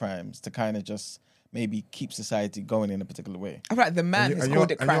call it crimes to kind of just maybe keep society going in a particular way? I feel like the man has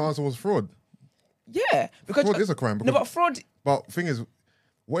called it crime. And your answer was fraud. Yeah. Because fraud is a crime. No, but fraud... But the thing is,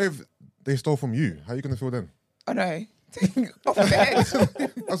 what if they stole from you? How are you going to feel then? I know. Off the head.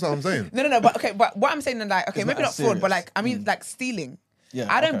 That's what I'm saying. No. But okay, but what I'm saying is like, okay, maybe not fraud, but like, I mean, like stealing. Yeah,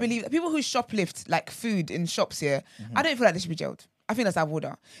 I don't believe people who shoplift like food in shops here. I don't feel like they should be jailed. I think that's out of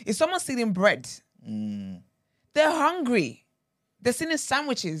order. If someone's stealing bread, they're hungry. They're stealing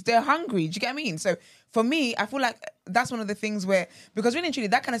sandwiches. They're hungry. Do you get what I mean? So for me, I feel like that's one of the things where, because really and truly,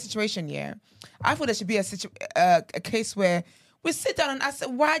 that kind of situation, I feel there should be a case where we sit down and ask,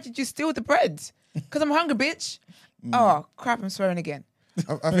 why did you steal the bread? Because I'm hungry, bitch. Oh, crap, I'm swearing again.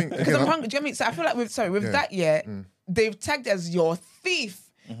 I think... Because I'm hungry. Do you know what I mean? So I feel like with that, they've tagged as your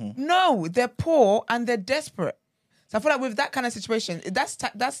thief. No, they're poor and they're desperate. So I feel like with that kind of situation,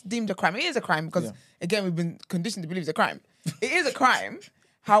 that's deemed a crime. It is a crime because, again, we've been conditioned to believe it's a crime. It is a crime.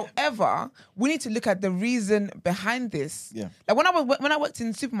 However, we need to look at the reason behind this. Yeah. Like when I worked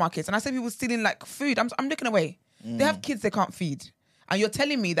in supermarkets and I said people stealing like food, I'm looking away. They have kids they can't feed. And you're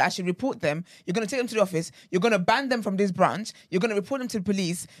telling me that I should report them. You're going to take them to the office. You're going to ban them from this branch. You're going to report them to the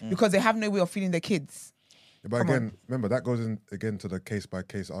police because they have no way of feeding their kids. Yeah, but again, remember, that goes in again to the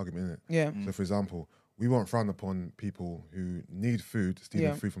case-by-case argument, isn't it? Yeah. So, for example, we won't frown upon people who need food, stealing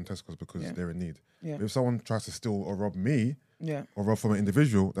Yeah. food from Tesco's because Yeah. they're in need. Yeah. But if someone tries to steal or rob me Yeah. or rob from an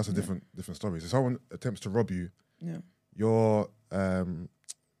individual, that's a different story. So if someone attempts to rob you, Yeah. your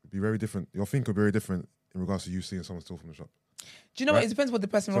be very different. Your think will be very different in regards to you seeing someone steal from the shop. Do you know Right. what? It depends what the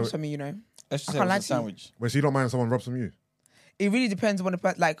person robs So- from me, you know? Let's just I say can't it lie was a to you. sandwich. Wait, so you don't mind if someone robs from you? It really depends on the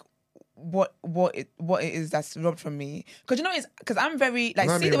person, like what it is that's robbed from me. Because you know, it's because I'm very like When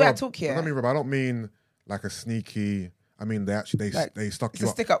I see mean the way I rob- talk when here. I mean rob, I don't mean like a sneaky. I mean they actually Like, they stuck It's you a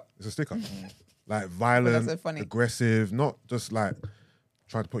up. stick up. It's a stick up. Like violent, so funny. aggressive, not just like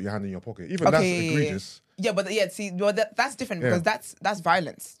trying to put your hand in your pocket. Even Okay, that's yeah, yeah, yeah. egregious. Yeah, but see, well, that's different Yeah. because that's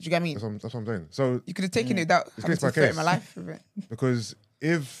violence. Do you get what I mean? That's what I'm saying. So You could have taken it without It's having case by to threaten case. my life with it. because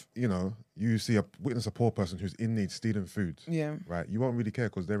if you see witness a poor person who's in need stealing food, Yeah, right? You won't really care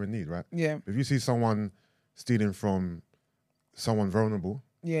because they're in need, right? yeah, If you see someone stealing from someone vulnerable,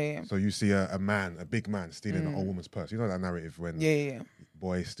 yeah. so you see a man, a big man stealing an old woman's purse. You know that narrative when Yeah.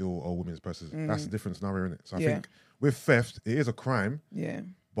 boys steal old women's purses. That's a different scenario, isn't it? So I Yeah. think with theft, it is a crime, Yeah.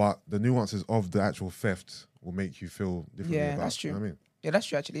 but the nuances of the actual theft will make you feel differently. Yeah, about, that's you know true. what I mean? Yeah, that's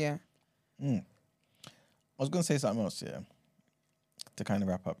true actually, yeah. I was going to say something else, yeah, to kind of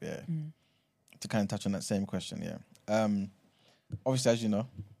wrap up, yeah, to kind of touch on that same question, yeah. Obviously, as you know,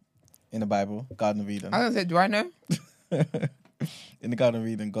 in the Bible, Garden of Eden, I was gonna say, do I know? in the Garden of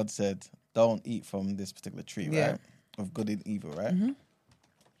Eden, God said, "Don't eat from this particular tree, Yeah. right, of good and evil, right."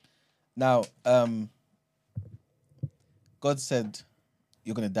 Now, God said,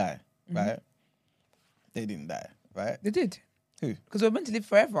 "You're gonna die," right? They didn't die, right? They did. Who? Because we're meant to live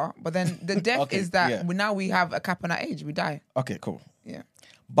forever, but then the death Okay, is that yeah. now we have a cap on our age. We die. Okay, cool. Yeah.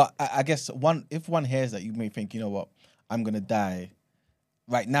 But I guess if one hears that, you may think, you know what, I'm gonna die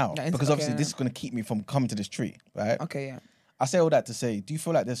right now Yeah, it's- because obviously okay, this yeah. is gonna keep me from coming to this tree, right? Okay, yeah. I say all that to say, do you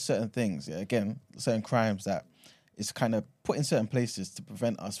feel like there's certain things, yeah, again, certain crimes that is kind of put in certain places to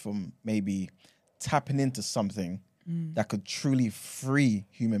prevent us from maybe tapping into something that could truly free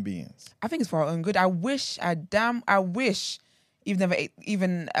human beings? I think it's for our own good. I wish Eve never ate,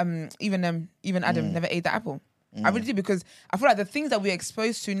 even Adam never ate the apple. I really do, because I feel like the things that we're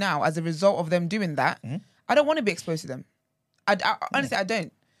exposed to now as a result of them doing that, I don't want to be exposed to them. I honestly, I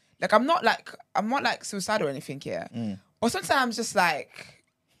don't. Like, I'm not like suicidal or anything here. But sometimes just like,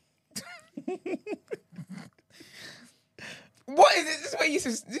 what is it? This way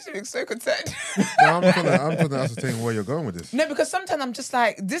you look so concerned. No, I'm trying to ascertain where you're going with this. No, because sometimes I'm just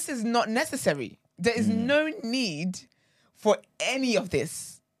like, this is not necessary. There is no need for any of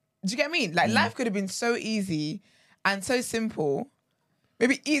this. Do you get what I mean? Like, life could have been so easy and so simple.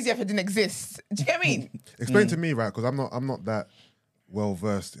 Maybe easier if it didn't exist. Do you get what I mean? Explain to me, right? Because I'm not that well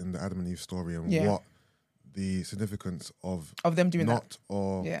versed in the Adam and Eve story and Yeah. what the significance of Of them doing that. not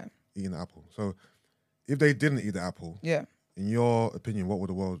or Yeah. eating the apple. So, if they didn't eat the apple, Yeah. in your opinion, what would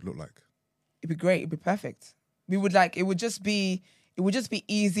the world look like? It'd be great. It'd be perfect. We would like, it would just be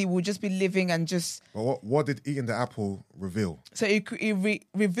easy. We would just be living and just, But what did eating the apple reveal? so it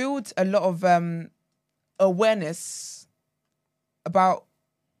revealed a lot of awareness about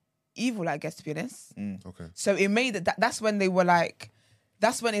evil, I guess, to be honest. Okay. So it made that's when they were like,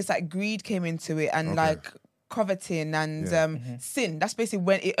 that's when it's like greed came into it and Okay. like coveting and Yeah. sin. That's basically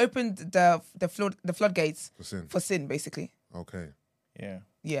when it opened the floodgates For sin. basically. Okay. Yeah.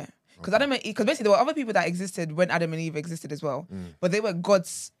 Yeah. Because basically there were other people that existed when Adam and Eve existed as well, but they were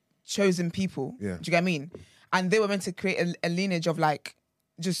God's chosen people. Yeah. Do you get what I mean? And they were meant to create a lineage of like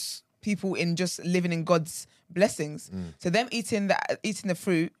just people in just living in God's blessings. So them eating the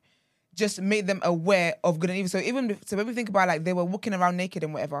fruit just made them aware of good and evil. So when we think about like they were walking around naked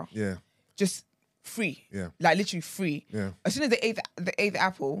and whatever, Yeah. just free. Yeah. Like literally free. Yeah. As soon as they ate the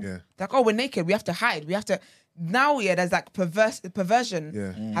apple, Yeah. they're like, oh, we're naked. We have to hide. We have to. Now, yeah, there's like perversion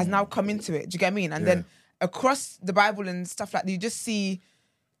Yeah. has now come into it. Do you get what I mean? And Yeah. then across the Bible and stuff like that, you just see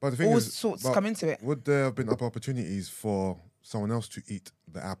But the thing all is, sorts but come into it. Would there have been opportunities for someone else to eat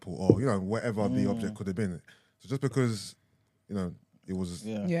the apple or, whatever the object could have been? So just because, it was...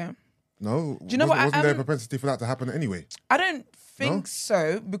 Yeah. Yeah. No? Do you know what? Wasn't there a propensity for that to happen anyway? I don't think No?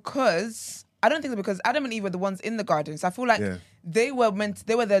 so because Adam and Eve were the ones in the garden. So I feel like Yeah. they were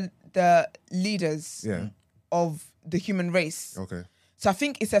the leaders Yeah. of the human race. Okay. So I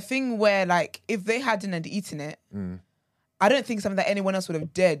think it's a thing where like if they hadn't had eaten it, I don't think something that anyone else would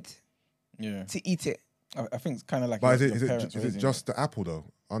have dared Yeah. to eat it. I think it's kind of like. But your is parents it raising just the apple though?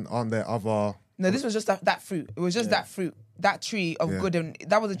 Aren't there other... No, this was just that fruit. It was just that fruit, that tree of Yeah. good and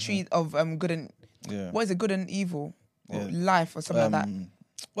that was a tree of good and you? Yeah. what is it? Good and evil, or Yeah. life or something like that.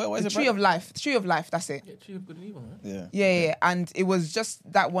 What is The it? tree of life. The tree of life. That's it. Yeah, tree of good and evil, man. Yeah. Yeah. And it was just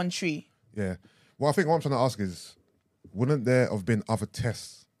that one tree. Yeah. Well, I think what I'm trying to ask is, wouldn't there have been other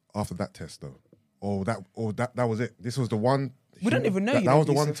tests after that test though, or that was it? This was the one. We don't even know. That was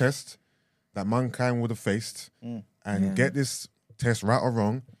the one test that mankind would have faced, and get this test right or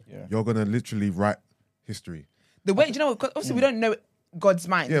wrong, you're gonna literally write history. The way, do you know, because obviously we don't know God's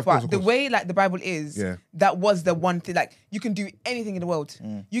mind, of but course. the way like the Bible is, that was the one thing. Like you can do anything in the world.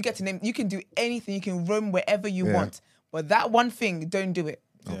 You get to name. You can do anything. You can roam wherever you want. But that one thing, don't do it.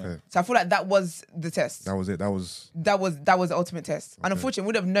 Okay. So I feel like that was the test. That was it. That was the ultimate test. And unfortunately, we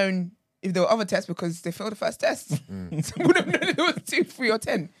would have known if there were other tests because they failed the first test. So we would have known if it was 2, 3, or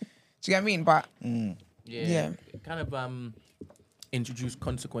 10. Do you get what I mean? But it kind of introduced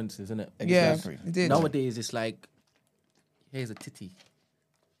consequences, isn't it? Exactly. Yeah, it did. Nowadays, it's like, here's a titty.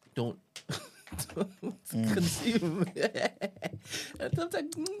 Don't consume. And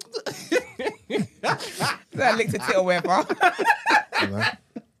sometimes, I licked a tit or whatever.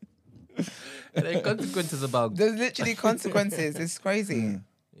 and then consequences about. There's literally consequences. It's crazy.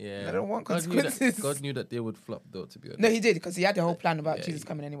 Yeah, I don't want consequences. God knew that they would flop, though. To be honest, no, he did because he had the whole plan about Jesus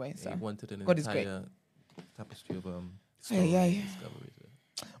coming anyway. So he wanted an God is great. entire tapestry of yeah. discoveries.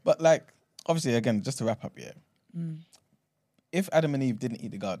 But like, obviously, again, just to wrap up, if Adam and Eve didn't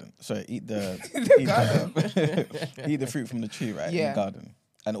eat the garden, eat the eat the fruit from the tree, right? In the garden,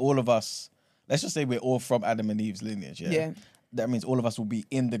 and all of us, let's just say we're all from Adam and Eve's lineage, yeah. That means all of us will be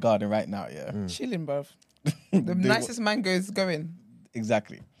in the garden right now, chilling, bruv. The nicest mangoes going.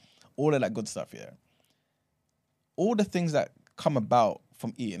 Exactly, all of that good stuff, all the things that come about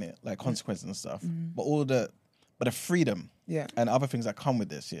from eating it, like consequences and stuff, but the freedom, and other things that come with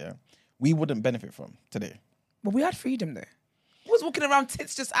this, we wouldn't benefit from today. But we had freedom though. I was walking around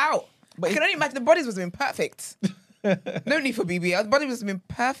tits just out. But I can only imagine the bodies was been perfect. No need for BB. The body was been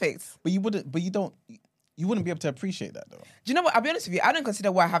perfect. But you wouldn't be able to appreciate that though. Do you know what? I'll be honest with you. I don't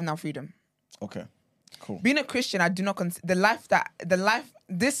consider what I have now freedom. Okay, cool. Being a Christian, I do not consider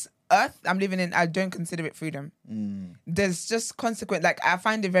this earth I'm living in. I don't consider it freedom. There's just consequence. Like I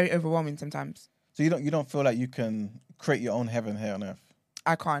find it very overwhelming sometimes. So you don't feel like you can create your own heaven here on earth?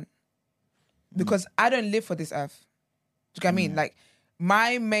 I can't because I don't live for this earth. Do you get what I mean? Like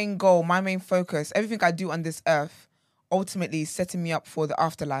my main goal, my main focus, everything I do on this earth, ultimately is setting me up for the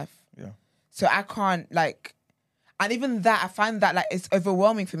afterlife. Yeah. So I can't and even that I find that like it's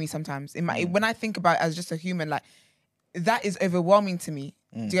overwhelming for me sometimes. When I think about it as just a human, like that is overwhelming to me.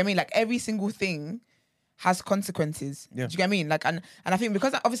 Do you get what I mean? Like every single thing has consequences. Yeah. Do you get what I mean? Like and I think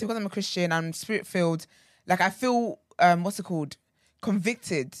because I'm a Christian, I'm spirit filled. Like I feel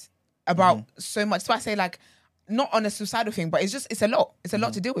convicted about so much. So I say like. Not on a suicidal thing, but it's a lot. It's a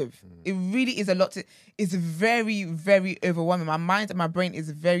lot to deal with. It really is a lot it's very, very overwhelming. My mind and my brain is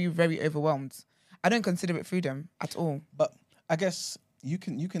very, very overwhelmed. I don't consider it freedom at all. But I guess you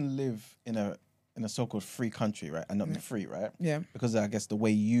can live in a so-called free country, right? And not be free, right? Yeah. Because I guess the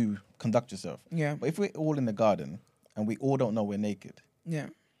way you conduct yourself. Yeah. But if we're all in the garden and we all don't know we're naked, yeah.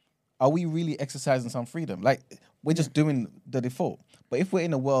 Are we really exercising some freedom? Like we're just doing the default. But if we're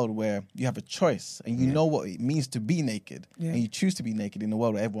in a world where you have a choice and you know what it means to be naked and you choose to be naked in a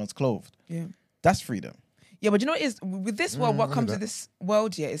world where everyone's clothed, that's freedom. Yeah, but you know what is with this world, what comes to this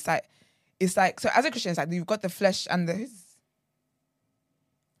world, it's like so as a Christian, it's like you've got the flesh and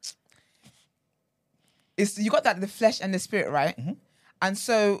you got the flesh and the spirit, right? And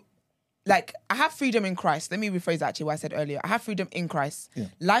so like I have freedom in Christ. Let me rephrase actually what I said earlier. I have freedom in Christ. Yeah.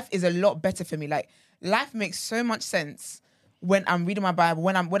 Life is a lot better for me. Like life makes so much sense when I'm reading my Bible,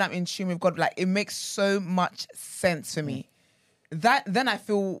 when I'm in tune with God. Like it makes so much sense for me. Then I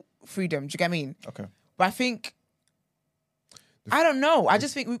feel freedom. Do you get what I mean? Okay. But I think I don't know. I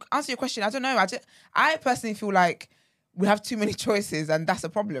just think we answer your question. I don't know. I personally feel like we have too many choices, and that's a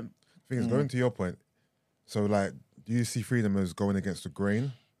problem. I think it's going to your point. So like, do you see freedom as going against the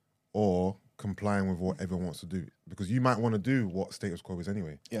grain? Or complying with what everyone wants to do, because you might want to do what status quo is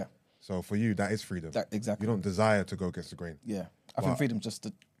anyway. Yeah. So for you, that is freedom. Exactly. You don't desire to go against the grain. Yeah. I think freedom's just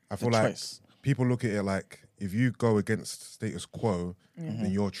I feel like choice. People look at it like if you go against status quo,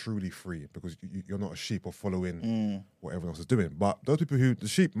 then you're truly free because you're not a sheep or following what everyone else is doing. But those people the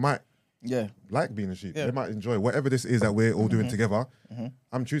sheep might like being a sheep. Yeah. They might enjoy whatever this is that we're all doing together.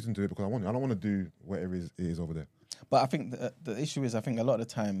 I'm choosing to do it because I want it. I don't want to do whatever it is over there. But I think the issue is, I think a lot of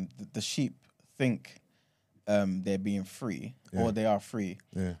the time the sheep think they're being free or they are free,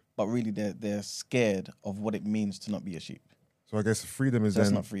 but really they're scared of what it means to not be a sheep. So I guess freedom is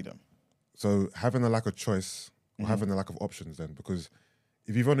that's not freedom. So having a lack of choice or having a lack of options then, because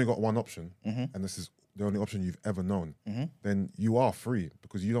if you've only got one option and this is the only option you've ever known, then you are free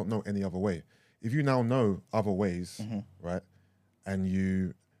because you don't know any other way. If you now know other ways, right, and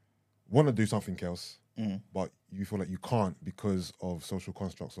you want to do something else, but you feel like you can't because of social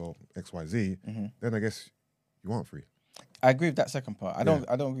constructs or X, Y, Z, then I guess you aren't free. I agree with that second part. I don't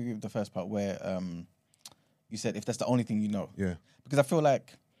agree with the first part where you said if that's the only thing you know. Yeah. Because I feel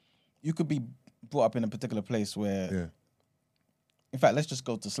like you could be brought up in a particular place where, in fact, let's just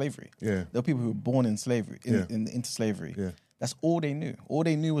go to slavery. Yeah. There were people who were born in slavery, into slavery. Yeah. That's all they knew. All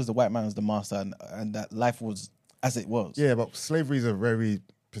they knew was the white man was the master and that life was as it was. Yeah, but slavery is a very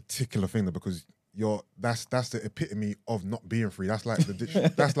particular thing though, because that's the epitome of not being free. That's like the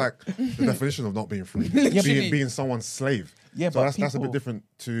definition of not being free. being someone's slave. Yeah, so but that's a bit different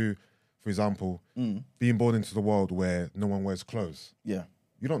to, for example, being born into the world where no one wears clothes. Yeah.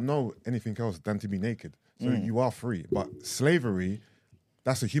 You don't know anything else than to be naked. So you are free. But slavery,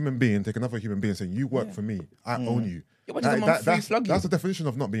 that's a human being, take another human being saying, you work for me, I own you. Yeah, but that's the definition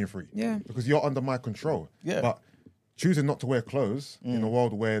of not being free. Yeah. Because you're under my control. Yeah. But choosing not to wear clothes in a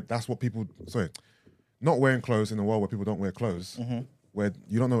world where that's what people... Sorry. Not wearing clothes in a world where people don't wear clothes, where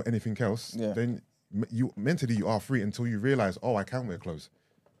you don't know anything else, then you mentally you are free until you realize, oh, I can wear clothes.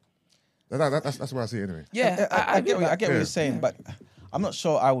 That's where I see it anyway. Yeah, I get what you're saying, but I'm not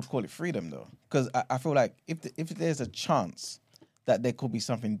sure I would call it freedom though, because I feel like if there's a chance that there could be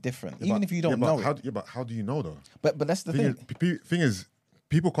something different, even if you don't know it. But how do you know though? But that's the thing. Thing is,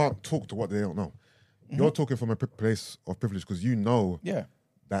 people can't talk to what they don't know. You're talking from a place of privilege because you know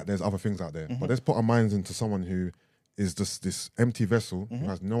that there's other things out there. But let's put our minds into someone who is just this empty vessel who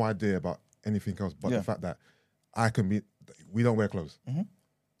has no idea about anything else but the fact that we don't wear clothes.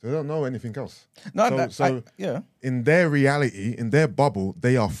 So they don't know anything else. In their reality, in their bubble,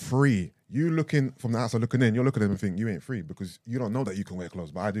 they are free. You looking from the outside looking in, you're looking at them and think you ain't free because you don't know that you can wear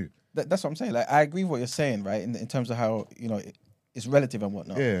clothes, but I do. That's what I'm saying. Like I agree with what you're saying, right? In terms of how, it's relative and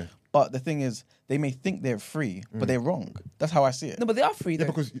whatnot. Yeah. But the thing is, they may think they're free, but they're wrong. That's how I see it. No, but they are free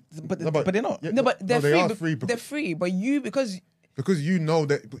though. But they're not. No, but they're free. They are free. They're free, but you because you know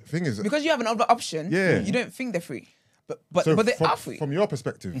that thing is because you have another option. Yeah. You don't think they're free. But they are free. From your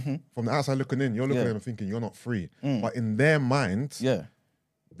perspective, from the outside looking in, you're looking at them and thinking you're not free. But in their mind,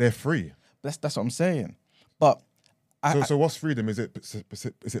 they're free. That's what I'm saying. But so what's freedom? Is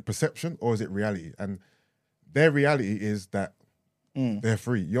it perception or is it reality? And their reality is that they're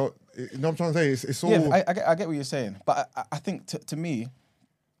free. You know what I'm trying to say? It's all... Yeah, I get what you're saying. But I think to me,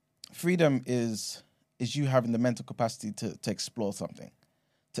 freedom is you having the mental capacity to explore something,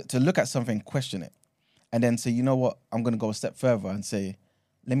 to look at something, question it, and then say, you know what, I'm going to go a step further and say,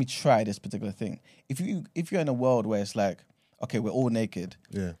 let me try this particular thing. If you're in a world where it's like, okay, we're all naked,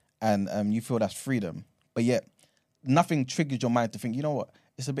 and you feel that's freedom, but yet nothing triggers your mind to think, you know what,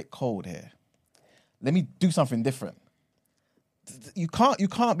 it's a bit cold here. Let me do something different. You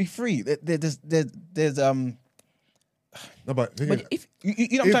can't be free. There's No, but if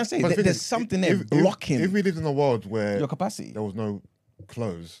you know what I'm trying to say, there's something there blocking. If we lived in a world where your capacity, there was no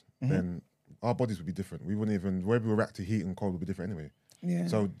clothes, then our bodies would be different. We wouldn't even where we were react to heat and cold would be different anyway. Yeah.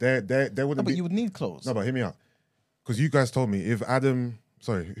 So there wouldn't no, be. But you would need clothes. No, but hear me out. Because you guys told me if Adam,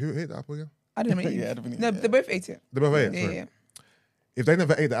 sorry, who ate the apple again? Adam and Eve. Yeah, Adam and Eve, No, they both ate it. They both ate it. Yeah, sorry. yeah. If they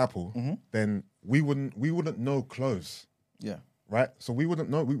never ate the apple, then we wouldn't know clothes. Yeah. Right, so we wouldn't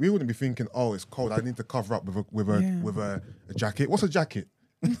know. We wouldn't be thinking, "Oh, it's cold. I need to cover up with a jacket." What's a jacket?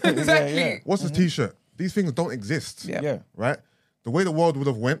 Exactly. Yeah. What's a t-shirt? These things don't exist. Yeah. Right. The way the world would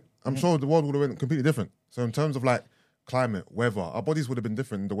have went, I'm sure the world would have went completely different. So in terms of like climate, weather, our bodies would have been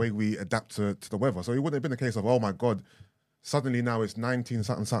different in the way we adapt to the weather. So it wouldn't have been a case of, oh my God, suddenly now it's 19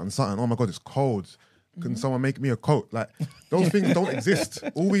 something. Oh my God, it's cold. Can someone make me a coat? Like those things don't exist.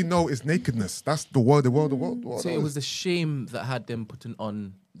 All we know is nakedness. That's the world. So it was the shame that had them putting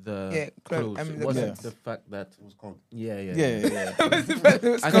on the clothes. I mean, It wasn't the fact that It was cold. Yeah. It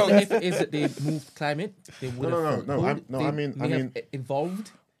was I cold. think if it is that they moved climate, they would have. No, I mean- have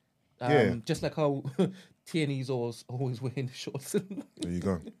evolved. Yeah. Just like how TNE's always wearing shorts. There you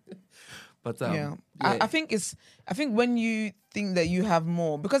go. But I think when you think that you have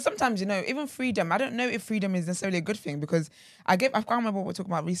more, because sometimes even freedom. I don't know if freedom is necessarily a good thing because I can't remember what we were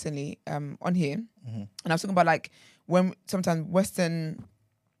talking about recently on here, and I was talking about like when sometimes Western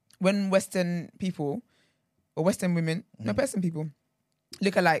people or Western women, no Western people,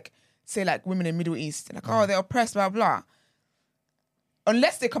 look at like say like women in Middle East, like oh they're oppressed, blah blah.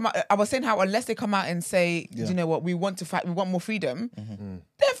 Unless they come out, I was saying how unless they come out and say, you know what, we want to fight, we want more freedom,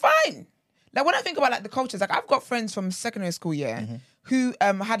 they're fine. Like when I think about like the cultures, like I've got friends from secondary school, who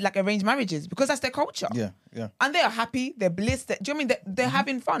had like arranged marriages because that's their culture. Yeah. And they are happy, they're blissed. Do you know what I mean? They're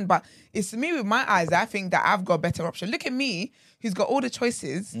having fun. But it's me with my eyes, I think that I've got a better option. Look at me, who's got all the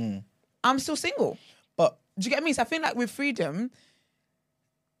choices. I'm still single. But do you get me? So I feel like with freedom,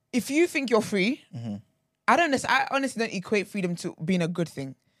 if you think you're free, I honestly don't equate freedom to being a good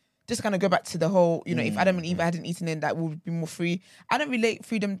thing. Just kind of go back to the whole, if Adam and Eve hadn't eaten it, that would be more free. I don't relate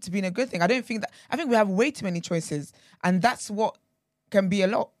freedom to being a good thing. I think we have way too many choices, and that's what can be a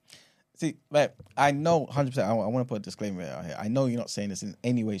lot. See, like, I know 100%. I want to put a disclaimer out here. I know you're not saying this in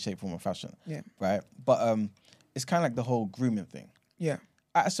any way, shape, form, or fashion. Yeah. Right. But it's kind of like the whole grooming thing. Yeah.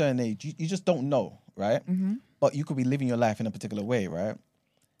 At a certain age, you just don't know, right? Mm-hmm. But you could be living your life in a particular way, right?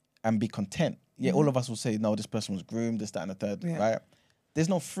 And be content. Yeah, all of us will say, no, this person was groomed, this, that, and the third, right? There's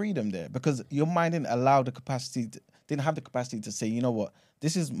no freedom there because your mind didn't allow the capacity, didn't have the capacity to say, you know what,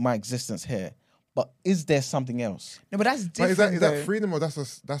 this is my existence here. But is there something else? No, but that's different. But is that freedom or that's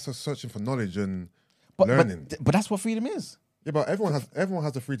a searching for knowledge and But learning? But that's what freedom is. Yeah, but everyone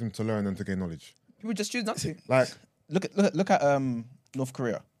has the freedom to learn and to gain knowledge. People just choose not to. Like, Look at North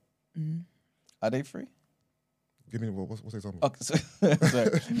Korea. Are they free? give me what's the example? Okay, so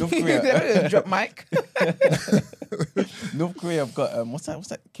North Korea. Drop mic. North Korea have got what's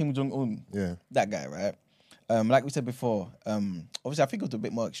that? Kim Jong Un. Yeah. That guy, right? Like we said before, obviously I think it was a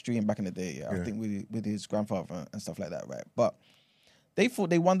bit more extreme back in the day. I think with his grandfather and stuff like that, right? But they thought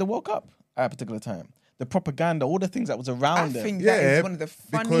they won the World Cup at a particular time. The propaganda, all the things that was around I them. think that is one of the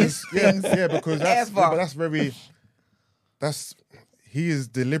funniest things because that's ever. but that's very he is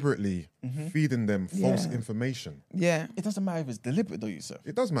deliberately feeding them false information. Yeah. It doesn't matter if it's deliberate, though, Yusuf.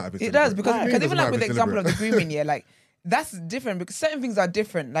 It does matter if it's It does, deliberate. because What do you mean it even doesn't like matter with the if it's example of the deliberate? grooming, yeah, like that's different because certain things are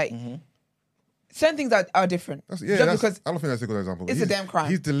different. Like certain things are different. Because because I don't think that's a good example. it's a damn crime.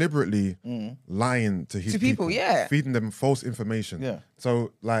 He's deliberately lying to his people, yeah. feeding them false information. Yeah.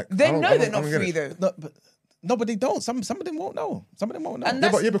 So like they I don't- know I they're don't- I not don't get free it. though. No, but they don't. Some of them won't know. Some of them won't know. And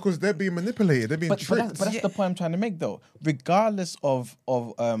Yeah, because they're being manipulated. They're being but tricked. that's the point I'm trying to make, though. Regardless of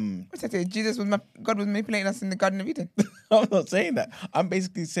What's that say? God was manipulating us in the Garden of Eden. I'm not saying that. I'm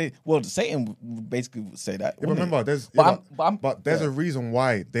basically saying, well, Satan would basically say that. Yeah, but wouldn't remember, he? there's a reason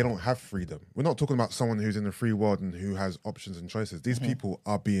why they don't have freedom. We're not talking about someone who's in the free world and who has options and choices. These people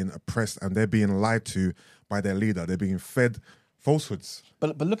are being oppressed and they're being lied to by their leader. They're being fed falsehoods.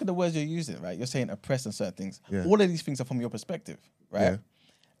 But look at the words you're using, right? You're saying oppressed and certain things. Yeah. All of these things are from your perspective, right?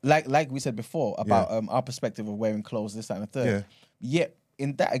 Like we said before about our perspective of wearing clothes, this, that, and the third. Yeah. Yet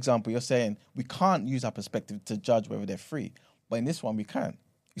in that example, you're saying we can't use our perspective to judge whether they're free. But in this one, we can.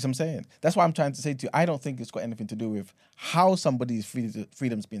 You see what I'm saying? That's why I'm trying to say to you, I don't think it's got anything to do with how somebody's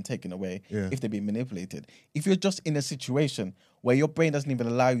freedom's being taken away if they're being manipulated. If you're just in a situation where your brain doesn't even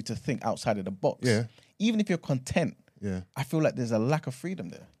allow you to think outside of the box, even if you're content, I feel like there's a lack of freedom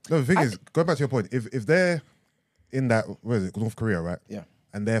there. No, the thing is, going back to your point, if they're in that, where is it, North Korea, right? Yeah.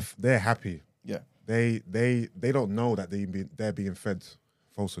 And they're happy. Yeah. They don't know that they're being fed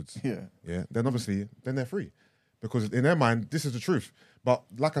falsehoods. Yeah. Yeah. Then obviously, then they're free. Because in their mind, this is the truth. But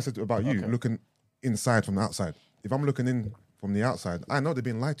like I said about you, looking inside from the outside. If I'm looking in from the outside, I know they're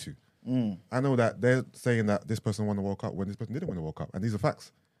being lied to. I know that they're saying that this person won the World Cup when this person didn't win the World Cup. And these are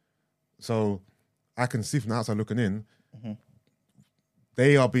facts. So I can see from the outside looking in,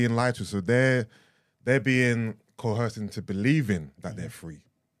 they are being lied to. So they're being coerced into believing that they're free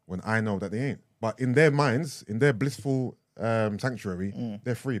when I know that they ain't. But in their minds, in their blissful sanctuary,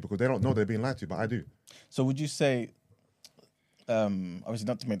 they're free because they don't know they're being lied to, but I do. So would you say, obviously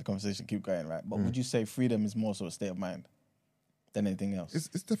not to make the conversation keep going, right? But would you say freedom is more sort of state of mind than anything else? It's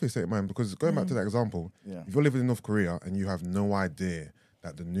definitely a state of mind because going back to that example, if you're living in North Korea and you have no idea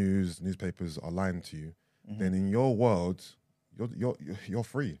that the newspapers are lying to you, then in your world, you're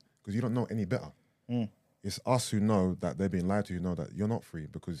free because you don't know any better. It's us who know that they're being lied to, who know that you're not free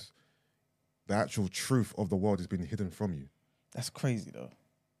because the actual truth of the world is being hidden from you. That's crazy, though.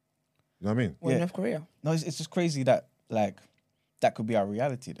 You know what I mean? Well, North Korea. No, it's just crazy that that could be our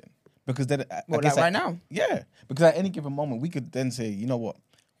reality then. Because then, right now. Yeah, because at any given moment we could then say, you know what,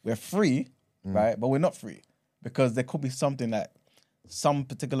 we're free, right? But we're not free because there could be something that some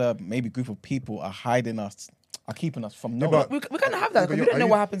particular maybe group of people are hiding us, are keeping us from knowing. but- We kind of have that because we but don't know are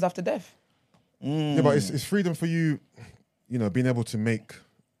what you- happens after death. Yeah, but it's freedom for you, being able to make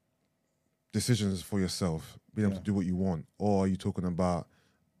decisions for yourself, being able to do what you want, or are you talking about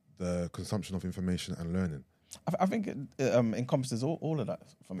the consumption of information and learning? I think it encompasses all of that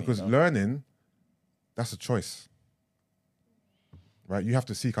for me. Because learning, that's a choice, right? You have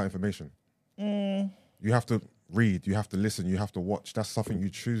to seek out information. You have to read, you have to listen, you have to watch. That's something you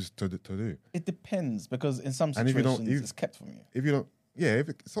choose to do. It depends because in some And if you situations don't- it's kept from you. If you don't,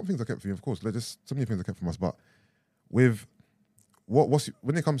 some things are kept from you, of course. So many things are kept from us. But with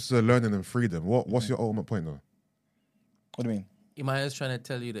when it comes to learning and freedom, what's your ultimate point though? What do you mean? Imaya's trying to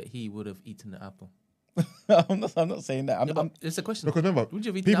tell you that he would have eaten the apple. I'm not saying that. No, but it's a question. Because remember, Would you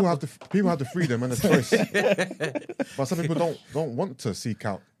have eaten people apple? have the freedom and the choice, but some people don't want to seek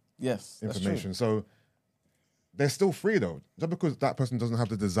out Yes, that's true. information. So they're still free though. Just because that person doesn't have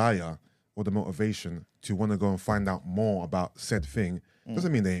the desire or the motivation to want to go and find out more about said thing,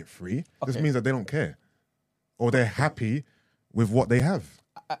 doesn't mean they ain't free. It just Okay. means that they don't care, or they're happy with what they have,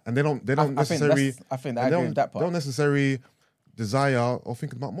 and they don't necessarily. I think I agree with that They part. don't necessarily desire or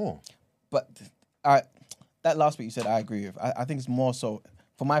think about more. But that last bit you said, I agree with. I think it's more so,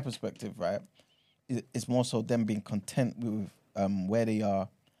 from my perspective, right? It's more so them being content with where they are,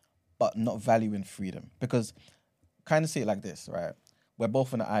 but not valuing freedom. Because, kind of see it like this, right? We're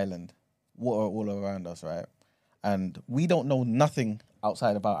both on an island, water all around us, right? And we don't know nothing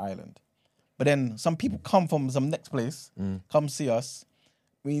outside of our island. But then some people come from some next place, come see us,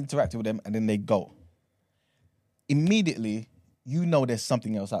 we interact with them, and then they go. Immediately, you know there's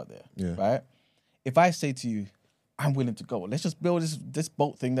something else out there, Yeah. right? If I say to you, I'm willing to go, let's just build this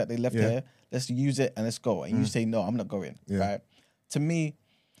boat thing that they left Yeah. here, let's use it and let's go. And you say, no, I'm not going, Yeah. right? To me,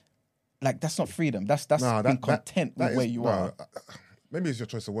 like, that's not freedom. That's Nah, being content with where you are. Maybe it's your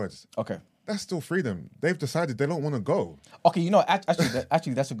choice of words. Okay. That's still freedom. They've decided they don't want to go. Okay, you know,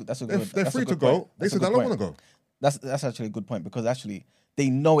 actually, that's a good. They're that's free a to good go. point. They That's a said, I good don't point. want to go. That's actually a good point, because actually they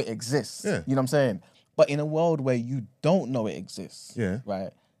know it exists. Yeah. You know what I'm saying? But in a world where you don't know it exists, Yeah.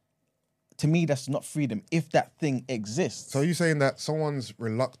 right? To me, that's not freedom if that thing exists. So are you saying that someone's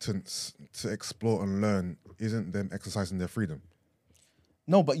reluctance to explore and learn isn't them exercising their freedom?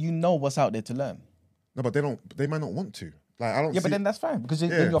 No, but you know what's out there to learn. No, but they might not want to. Like, I don't Yeah, see... but then that's fine, because then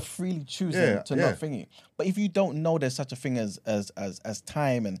Yeah. you're freely choosing Yeah, to yeah. not thingy. But if you don't know there's such a thing as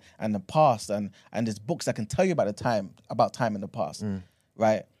time and the past, and there's books that can tell you about time in the past,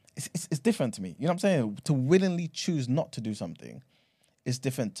 right? It's different to me. You know what I'm saying? To willingly choose not to do something is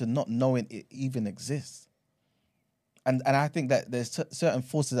different to not knowing it even exists. And I think that there's certain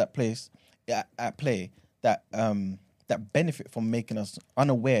forces at play that that benefit from making us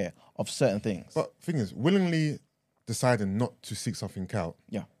unaware of certain things. But thing is, willingly deciding not to seek something out,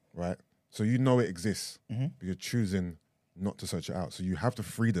 Yeah. right? So you know it exists, Mm-hmm. but you're choosing not to search it out. So you have the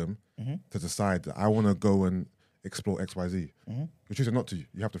freedom Mm-hmm. to decide that I want to go and explore XYZ. You're choosing not to.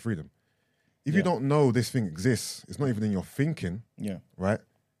 You have the freedom. If you Yeah. don't know this thing exists, it's not even in your thinking, Yeah. right?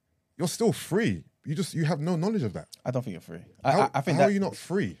 You're still free. You have no knowledge of that. I don't think you're free. How, I think how that are you not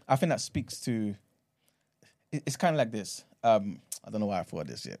free? I think that speaks to. It's kind of like this. I don't know why I thought of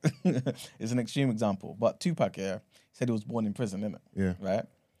this yet. It's an extreme example, but Tupac, said he was born in prison, innit? Yeah. Right.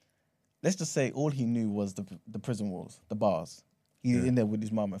 Let's just say all he knew was the prison walls, the bars. He's in there with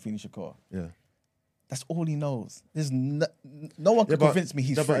his mum, Afeni Shakur. Yeah. That's all he knows. There's no one can convince me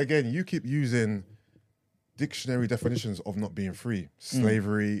he's yeah, free. But again, you keep using dictionary definitions of not being free.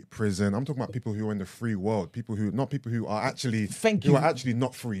 Slavery, prison. I'm talking about people who are in the free world. People who are actually Thank who you. are actually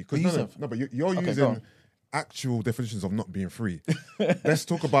not free. 'Cause Yusuf. but you're Okay, go using on. actual definitions of not being free. Let's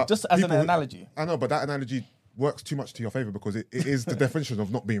talk about Just as an people who- analogy. I know, but that analogy works too much to your favor because it is the definition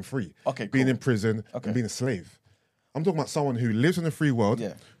of not being free. Okay, being cool. in prison Okay. and being a slave. I'm talking about someone who lives in the free world,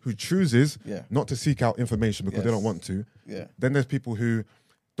 Yeah. who chooses Yeah. not to seek out information because they Yes. don't want to. Yeah. Then there's people who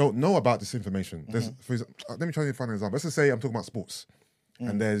don't know about this information. There's, Mm-hmm. for example, let me try to find an example. Let's just say I'm talking about sports,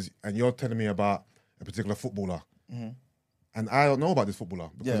 Mm. and you're telling me about a particular footballer, and I don't know about this footballer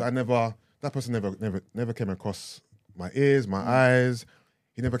because Mm-hmm. Yeah. that person never came across my ears, my Mm. eyes.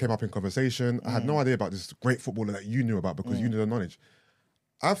 He never came up in conversation. I had no idea about this great footballer that you knew about because Mm. you knew the knowledge.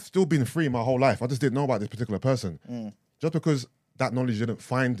 I've still been free my whole life. I just didn't know about this particular person. Mm. Just because that knowledge didn't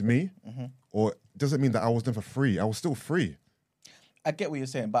find me, Mm-hmm. or doesn't mean that I was never free. I was still free. I get what you're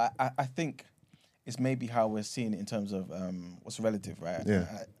saying, but I think it's maybe how we're seeing it in terms of what's relative, right?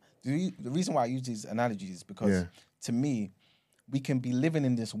 Yeah. The reason why I use these analogies is because Yeah. to me, we can be living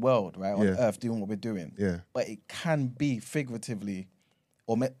in this world, right, on Yeah. Earth, doing what we're doing, Yeah. but it can be figuratively,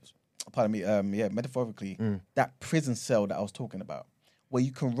 or metaphorically, Mm. that prison cell that I was talking about, where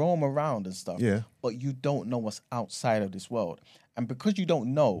you can roam around and stuff, Yeah. but you don't know what's outside of this world, and because you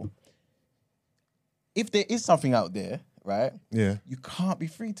don't know, if there is something out there, right, Yeah. you can't be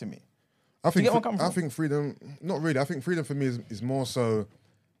free to me. I think get where I'm coming I from? think freedom, not really. I think freedom for me is more so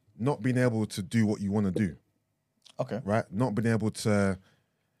not being able to do what you want to do, Okay. right? Not being able to,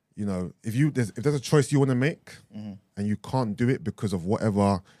 if there's a choice you want to make Mm-hmm. and you can't do it because of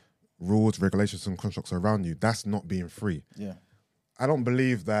whatever rules, regulations, and constructs around you, that's not being free. Yeah. I don't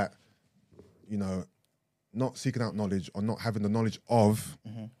believe that, not seeking out knowledge or not having the knowledge of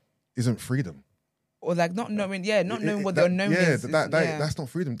Mm-hmm. isn't freedom. Or like not knowing, not knowing what that, the unknown is. That's not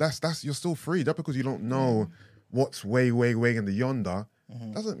freedom. That's you're still free. Just because you don't know what's way in the yonder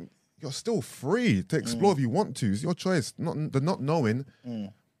doesn't. you're still free to explore if you want to. It's your choice. The not knowing.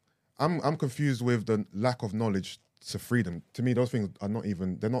 I'm confused with the lack of knowledge to freedom. To me, those things are not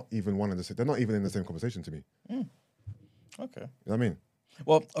even. They're not even one and the same. They're not even in the same conversation to me. Okay. You know what I mean?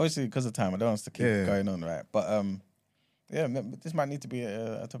 Well, obviously, because of time, I don't want us to keep going on, right? But yeah, this might need to be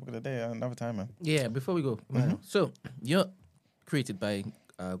a topic of the day another time, man. Yeah, before we go, so you're created by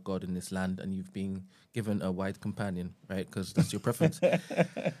God in this land, and you've been given a white companion, right? Because that's your preference.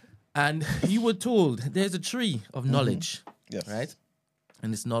 And you were told there's a tree of knowledge, Yes. right?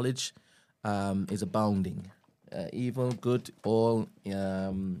 And this knowledge is abounding. Evil, good, all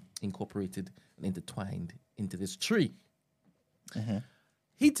incorporated and intertwined into this tree.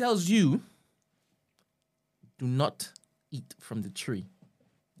 He tells you, do not eat from the tree.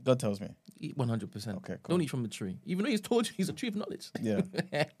 God tells me. Eat 100%. Okay, cool. Don't eat from the tree. Even though he's told you he's a tree of knowledge. Yeah.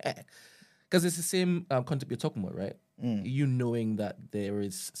 Because it's the same concept you're talking about, right? You knowing that there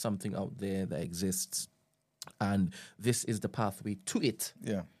is something out there that exists and this is the pathway to it.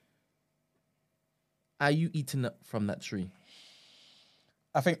 Yeah. Are you eating from that tree?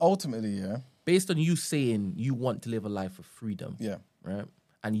 I think ultimately, yeah. Based on you saying you want to live a life of freedom. Yeah. Right?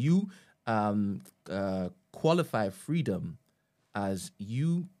 And you qualify freedom as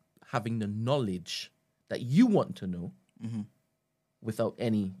you having the knowledge that you want to know without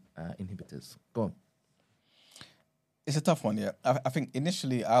any inhibitors. Go on. It's a tough one, yeah. I think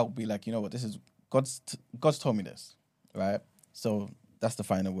initially I'll be like, you know what, this is God's told me this, right? So that's the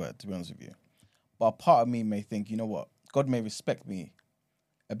final word, to be honest with you. But a part of me may think, you know what, God may respect me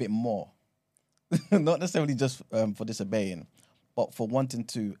a bit more. Not necessarily just for disobeying, but for wanting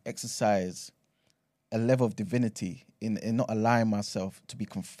to exercise a level of divinity in not allowing myself to be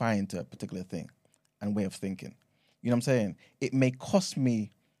confined to a particular thing and way of thinking. You know what I'm saying? It may cost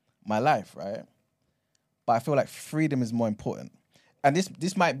me my life, right? But I feel like freedom is more important. And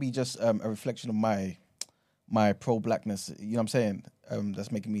this might be just a reflection of my pro-blackness, you know what I'm saying?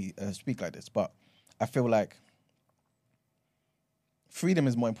 That's making me speak like this. But I feel like freedom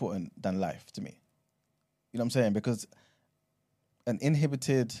is more important than life to me. You know what I'm saying? Because an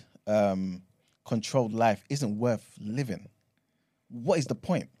inhibited, controlled life isn't worth living. What is the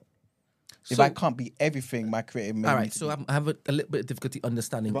point? If I can't be everything my creator made all me right, to so be. I have a little bit of difficulty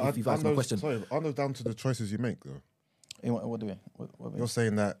understanding if you've asked my question. Sorry, aren't those down to the choices you make, though? What do we? What You're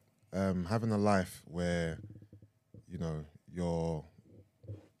saying that having a life where, you know, you're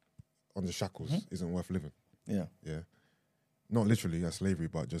on the shackles isn't worth living. Yeah. Yeah. Not literally as slavery,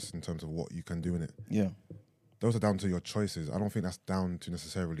 but just in terms of what you can do in it. Yeah. Those are down to your choices. I don't think that's down to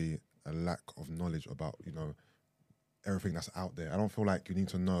necessarily a lack of knowledge about, you know, everything that's out there. I don't feel like you need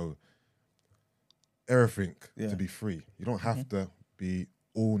to know everything to be free. You don't have to be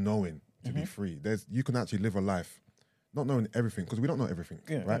all-knowing to be free. You can actually live a life not knowing everything, because we don't know everything,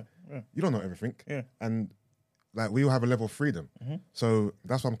 right? Yeah. You don't know everything. Yeah. And like we all have a level of freedom. So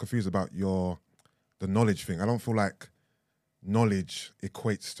that's why I'm confused about the knowledge thing. I don't feel like knowledge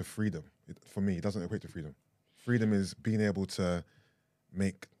equates to freedom. For me, it doesn't equate to freedom. Freedom is being able to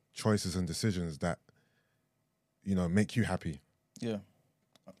make choices and decisions that, you know, make you happy. Yeah.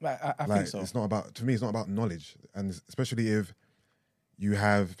 I Like, think so. it's not about, to me, it's not about knowledge. And especially if you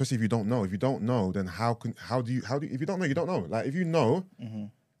have, especially if you don't know. If you don't know, then if you don't know, you don't know. Like, if you know and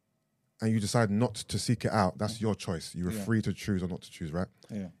you decide not to seek it out, that's your choice. You're free to choose or not to choose, right?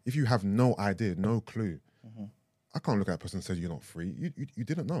 Yeah. If you have no idea, no clue, I can't look at a person and say you're not free. You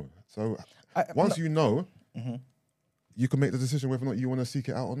didn't know. So once you know, you can make the decision whether or not you want to seek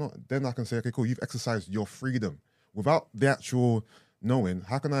it out or not. Then I can say, okay, cool, you've exercised your freedom. Without the actual knowing,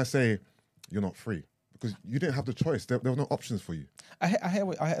 how can I say you're not free? Because you didn't have the choice. There were no options for you. I hear.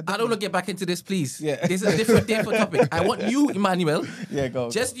 I don't want to get back into this, please. Yeah. This is a different topic. I want you, Emmanuel. Yeah,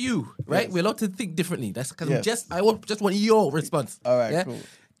 go. Just you, right? Yes. We're allowed to think differently. That's because Yes. I just want your response. All right, cool.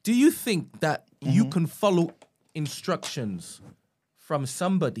 Do you think that you can follow instructions from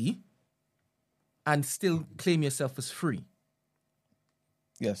somebody and still claim yourself as free?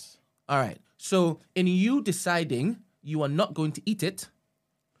 Yes. All right. So in you deciding you are not going to eat it,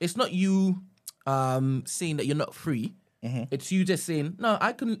 it's not you saying that you're not free. It's you just saying, no,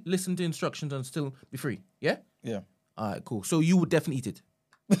 I can listen to instructions and still be free. Yeah? Yeah. All right, cool. So you would definitely eat it.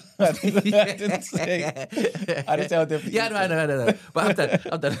 I didn't say I'll definitely. Yeah, I know. But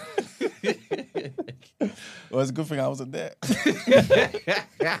I'm done. Well, it's a good thing I wasn't there.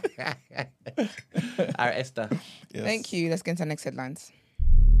 All right, Esther. Yes. Thank you. Let's get into our next headlines.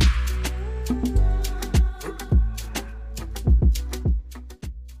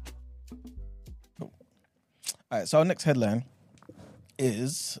 All right, so our next headline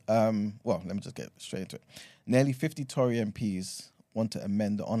is, well, let me just get straight into it. Nearly 50 Tory MPs want to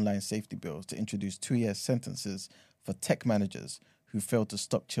amend the online safety bills to introduce 2-year sentences for tech managers who fail to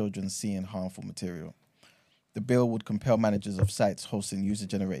stop children seeing harmful material. The bill would compel managers of sites hosting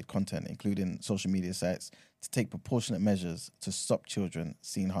user-generated content, including social media sites, to take proportionate measures to stop children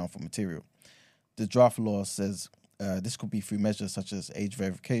seeing harmful material. The draft law says this could be through measures such as age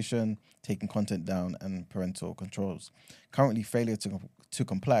verification, taking content down, and parental controls. Currently, failure to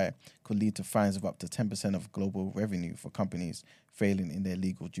comply could lead to fines of up to 10% of global revenue for companies failing in their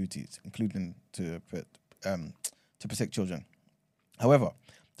legal duties, including to protect children. However,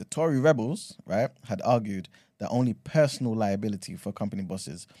 the Tory rebels, right, had argued that only personal liability for company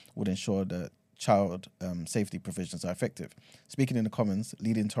bosses would ensure that child safety provisions are effective. Speaking in the Commons,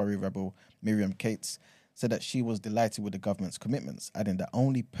 leading Tory rebel Miriam Cates said that she was delighted with the government's commitments, adding that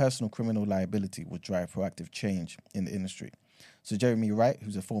only personal criminal liability would drive proactive change in the industry. So Jeremy Wright,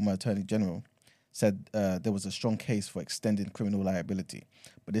 who's a former Attorney General, said there was a strong case for extending criminal liability,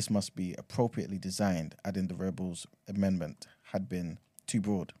 but this must be appropriately designed, adding the rebels' amendment had been too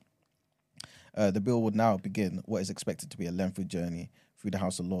broad. The bill would now begin what is expected to be a lengthy journey through the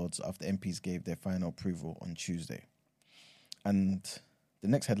House of Lords after MPs gave their final approval on Tuesday. And the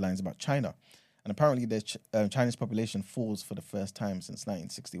next headline is about China. And apparently the Chinese population falls for the first time since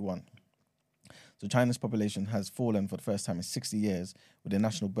 1961. So China's population has fallen for the first time in 60 years, with the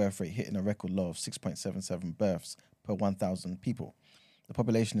national birth rate hitting a record low of 6.77 births per 1,000 people. The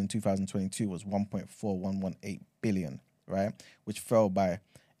population in 2022 was 1.4118 billion, right, which fell by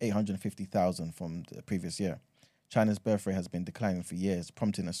 850,000 from the previous year. China's birth rate has been declining for years,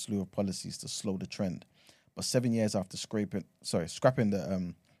 prompting a slew of policies to slow the trend. But 7 years after scrapping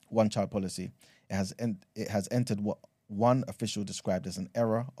the one-child policy, it has entered what one official described as an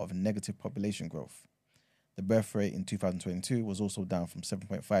era of negative population growth. The birth rate in 2022 was also down from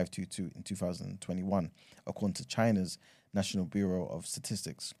 7.522 in 2021, according to China's National Bureau of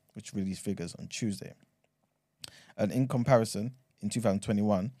Statistics, which released figures on Tuesday. And in comparison, in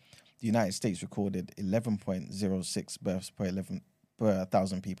 2021, the United States recorded 11.06 births per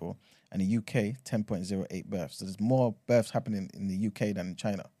 1,000 people, and the UK 10.08 births. So there's more births happening in the UK than in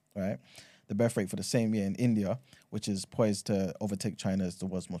China, right? The birth rate for the same year in India, which is poised to overtake China as the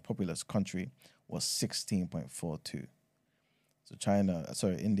world's most populous country, was 16.42. So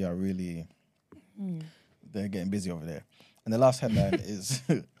India really, they're getting busy over there. And the last headline is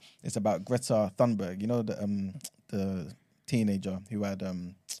it's about Greta Thunberg. You know, the teenager who had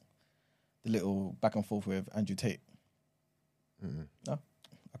the little back and forth with Andrew Tate. Mm-hmm. No?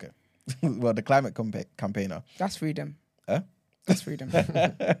 Okay. Well, the climate campaigner. That's freedom. Huh? That's freedom.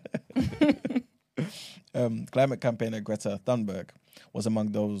 Climate campaigner Greta Thunberg was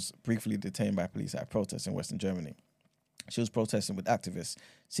among those briefly detained by police at a protest in Western Germany. She was protesting with activists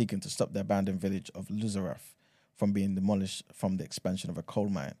seeking to stop the abandoned village of Lützerath from being demolished from the expansion of a coal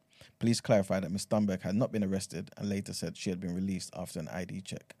mine. Police clarified that Ms. Thunberg had not been arrested and later said she had been released after an ID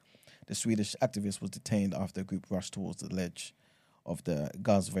check. The Swedish activist was detained after a group rushed towards the ledge of the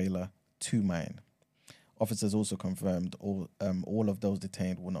Gasvela 2 mine. Officers also confirmed all of those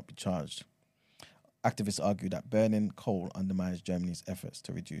detained will not be charged. Activists argue that burning coal undermines Germany's efforts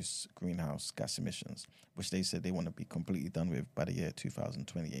to reduce greenhouse gas emissions, which they said they want to be completely done with by the year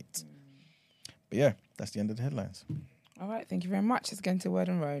 2028. But yeah, that's the end of the headlines. All right, thank you very much. Let's get into Word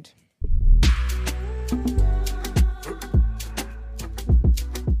on Road.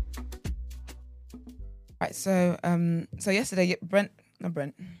 Right, so yesterday,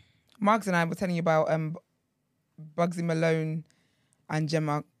 Marks and I were telling you about Bugsy Malone and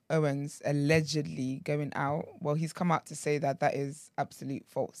Gemma Owens allegedly going out. Well, he's come out to say that is absolute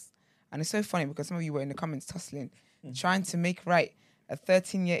false. And it's so funny because some of you were in the comments tussling, trying to make right a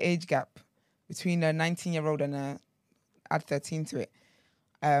 13-year age gap between a 19-year-old and add 13 to it.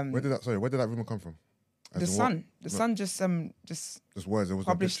 Where did that rumor come from? The Sun. The Sun just words. There was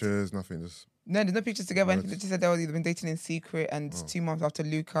no pictures, nothing. No, there's no pictures together. They just said they've been dating in secret, and 2 months after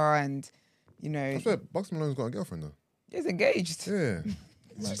Luca, and I swear, Bugsy Malone's got a girlfriend though. He's engaged. Yeah.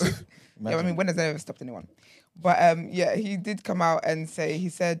 Yeah, I mean, when has that ever stopped anyone? But he did come out and say, he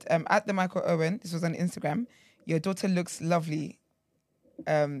said, at the Michael Owen, this was on Instagram, your daughter looks lovely,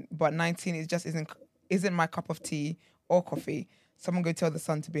 but 19 isn't my cup of tea or coffee. Someone go tell the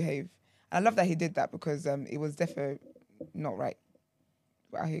Sun to behave. And I love that he did that because it was definitely not right.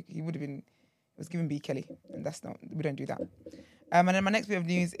 He would have been, it was given B. Kelly, and we don't do that. And then my next bit of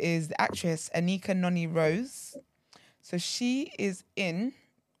news is the actress Anika Noni Rose. So she's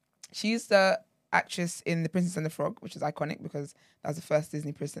the actress in The Princess and the Frog, which is iconic because that was the first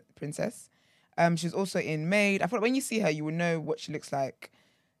Disney princess. She was also in Maid. I thought when you see her, you will know what she looks like.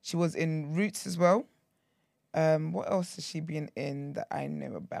 She was in Roots as well. What else has she been in that I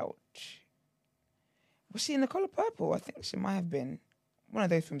know about? Was she in The Colour Purple? I think she might have been. One of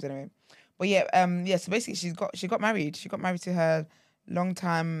those films anyway. But yeah, so basically she got married. She got married to her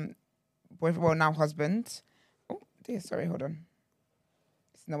longtime boyfriend, well, now husband. Oh dear, sorry, hold on.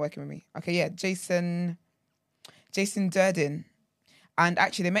 It's not working with me. Okay, yeah, Jason Durden. And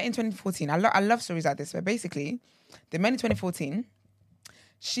actually, they met in 2014. I love stories like this. But basically, they met in 2014.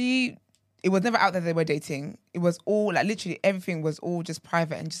 It was never out that they were dating. It was all, like, literally everything was all just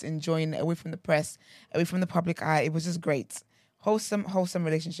private and just enjoying it, away from the press, away from the public eye. It was just great. Wholesome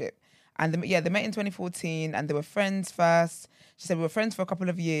relationship. And they met in 2014 and they were friends first. She said we were friends for a couple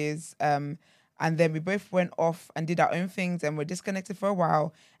of years. And then we both went off and did our own things and were disconnected for a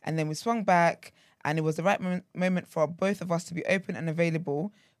while. And then we swung back and it was the right moment for both of us to be open and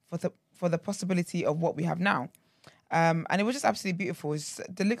available for the possibility of what we have now. And it was just absolutely beautiful.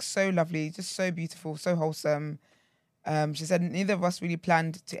 They look so lovely, just so beautiful, so wholesome. She said neither of us really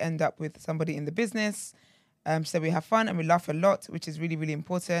planned to end up with somebody in the business. She said we have fun and we laugh a lot, which is really, really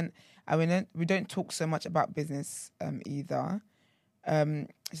important. And we don't talk so much about business either.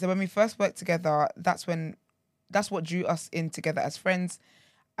 She said when we first worked together, that's what drew us in together as friends.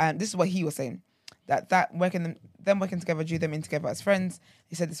 And this is what he was saying. Them working together drew them in together as friends.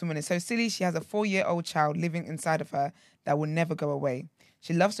 He said this woman is so silly. She has a 4-year-old child living inside of her that will never go away.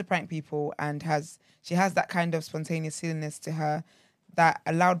 She loves to prank people and she has that kind of spontaneous silliness to her that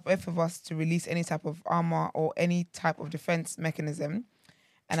allowed both of us to release any type of armor or any type of defense mechanism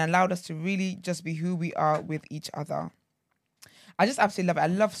and allowed us to really just be who we are with each other. I just absolutely love it. I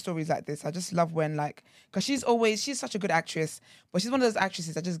love stories like this. I just love when, like, because she's such a good actress, but she's one of those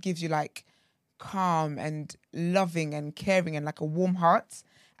actresses that just gives you, like, calm and loving and caring and, like, a warm heart.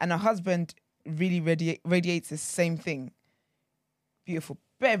 And her husband really radiates the same thing. Beautiful.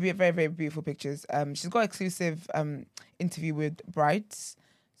 Very, very, very beautiful pictures. She's got exclusive interview with Brides,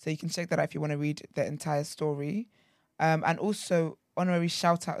 so you can check that out if you want to read the entire story. And also honorary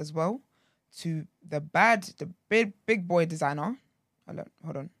shout out as well to the big boy designer.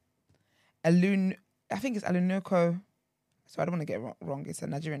 Hold on. I think it's Alunoko. So I don't want to get it wrong. It's a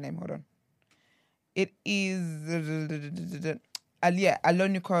Nigerian name. Hold on. It is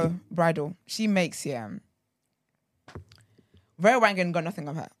Alunoko Bridal. She makes Very Wangan got nothing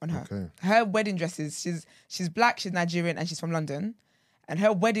on her. Okay. Her wedding dresses, she's black, she's Nigerian, and she's from London. And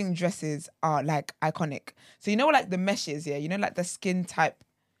her wedding dresses are, like, iconic. So you know, like, the meshes, yeah? You know, like, the skin type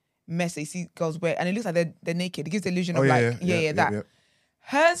mesh that you see girls wear, and it looks like they're naked. It gives the illusion of, that. Yeah.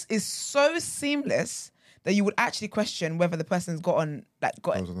 Hers is so seamless that you would actually question whether the person's got it.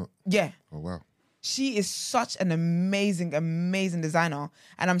 Or not. Yeah. Oh, wow. She is such an amazing, amazing designer.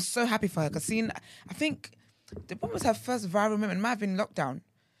 And I'm so happy for her. Because I think what was her first viral moment? It might have been lockdown.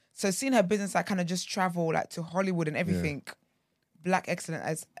 So seeing her business, like, kind of just travel, like, to Hollywood and everything, black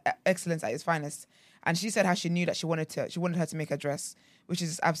excellence at its finest. And she said how she knew that she wanted her to make a dress, which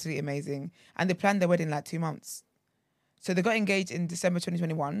is absolutely amazing. And they planned their wedding in, like, 2 months. So they got engaged in December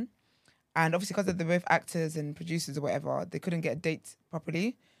 2021. And obviously because they're both actors and producers or whatever, they couldn't get a date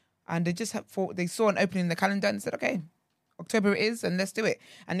properly. And they just they saw an opening in the calendar and said, okay, October it is, and let's do it.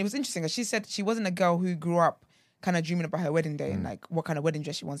 And it was interesting because she said she wasn't a girl who grew up kind of dreaming about her wedding day and, like, what kind of wedding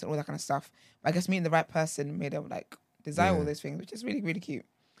dress she wants and all that kind of stuff. But I guess meeting the right person made her, like, desire all those things, which is really, really cute.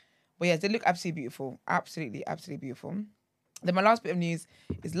 But yeah, they look absolutely beautiful. Absolutely, absolutely beautiful. Then my last bit of news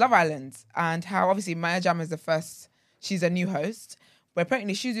is Love Island and how obviously Maya Jama is she's a new host, but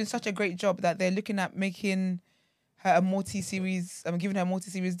apparently she's doing such a great job that they're looking at making her a multi-series, giving her a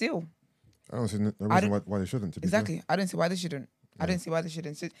multi-series deal. I don't see no reason why they shouldn't. Exactly. I don't see why they shouldn't. I don't see why they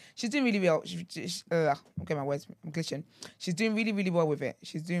shouldn't. She's doing really well. Okay, my words, I'm glitching. She's doing really, really well with it.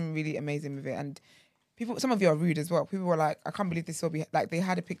 She's doing really amazing with it. And some of you are rude as well. People were like, I can't believe this will be, like, they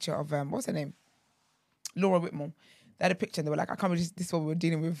had a picture of, what's her name? Laura Whitmore. They had a picture and they were like, I can't believe this is what we were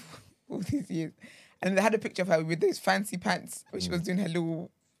dealing with all these years. And they had a picture of her with those fancy pants where she was doing her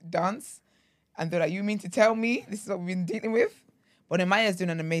little dance. And they're like, you mean to tell me this is what we've been dealing with? But then Maya's doing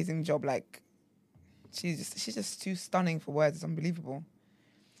an amazing job. Like, she's just too stunning for words. It's unbelievable.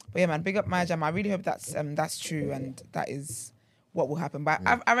 But yeah, man, big up Maya Jama. I really hope that's true and that is what will happen. But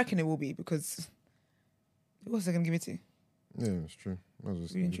I reckon it will be, because who else are going to give it to? Yeah, it's true. Really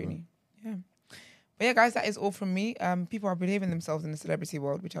and truly. Yeah. But yeah, guys, that is all from me. People are behaving themselves in the celebrity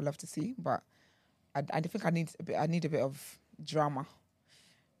world, which I love to see. But I think I need a bit of drama.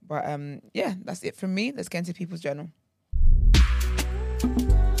 But yeah, that's it from me. Let's get into People's Journal.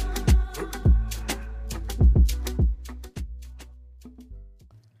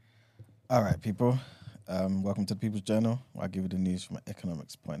 All right, people. Welcome to the People's Journal, where I give you the news from an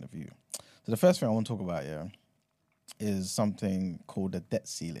economics point of view. So the first thing I want to talk about, is something called the debt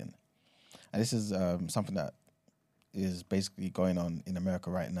ceiling. And this is something that is basically going on in America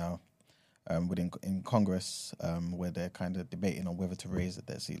right now, in Congress, where they're kind of debating on whether to raise the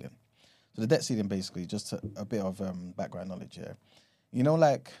debt ceiling. So the debt ceiling, basically, just a bit of background knowledge here. You know,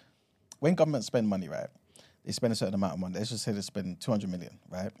 like when governments spend money, right? They spend a certain amount of money. Let's just say they spend 200 million,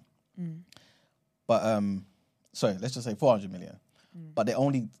 right? But sorry, let's just say 400 million. But they're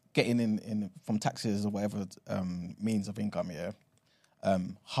only getting in from taxes or whatever means of income,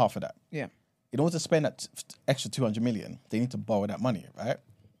 half of that. Yeah. In order to spend that extra 200 million, they need to borrow that money, right?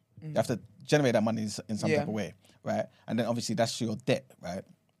 You have to generate that money in some type of way, right? And then obviously that's your debt, right?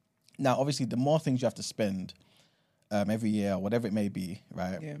 Now, obviously, the more things you have to spend every year or whatever it may be,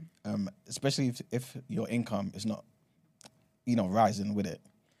 right? Yeah. Especially if your income is not, rising with it,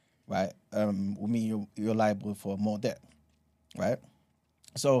 right? Will mean you're liable for more debt, right?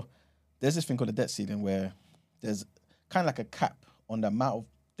 So there's this thing called the debt ceiling where there's kind of like a cap on the amount of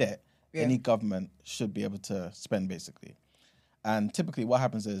debt any government should be able to spend, basically. And typically what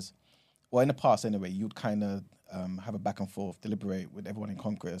happens is, well, in the past anyway, you'd kind of have a back and forth, deliberate with everyone in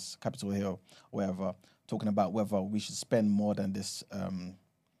Congress, Capitol Hill, wherever, talking about whether we should spend more than this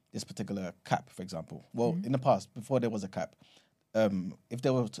this particular cap, for example. Well, in the past, before there was a cap, if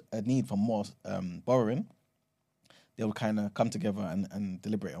there was a need for more borrowing, they would kind of come together and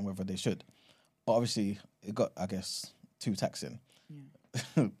deliberate on whether they should. But obviously, it got, I guess, too taxing.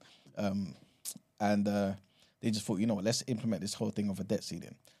 Yeah. And they just thought, you know what, let's implement this whole thing of a debt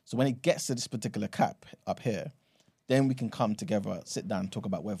ceiling. So when it gets to this particular cap up here, then we can come together, sit down, talk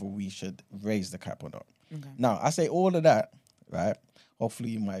about whether we should raise the cap or not. Okay. Now, I say all of that, right?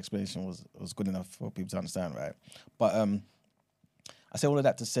 Hopefully my explanation was good enough for people to understand, right? But I say all of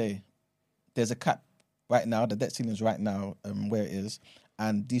that to say there's a cap right now, the debt ceiling is right now where it is,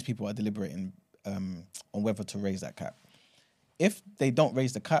 and these people are deliberating on whether to raise that cap. If they don't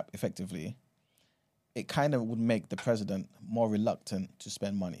raise the cap effectively, it kind of would make the president more reluctant to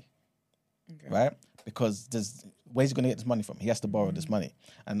spend money, right? Because where's he going to get this money from? He has to borrow this money.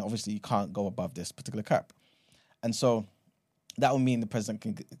 And obviously you can't go above this particular cap. And so that will mean the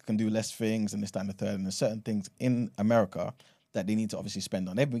president can do less things and this, that, and the third. And there's certain things in America that they need to obviously spend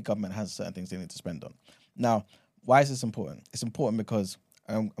on. Every government has certain things they need to spend on. Now, why is this important? It's important because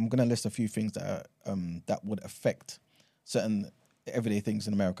I'm going to list a few things that that would affect certain everyday things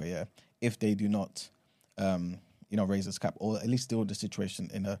in America, if they do not raise this cap, or at least deal with the situation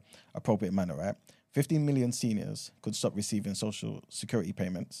in an appropriate manner, right? 15 million seniors could stop receiving social security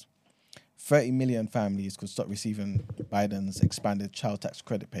payments. 30 million families could stop receiving Biden's expanded child tax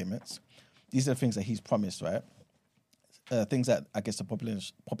credit payments. These are the things that he's promised, right? Things that I guess the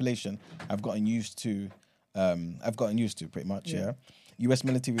population have gotten used to. Pretty much, yeah. U.S.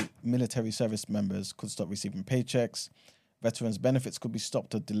 military service members could stop receiving paychecks. Veterans' benefits could be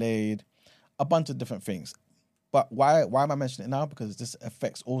stopped or delayed. A bunch of different things. But why am I mentioning it now? Because this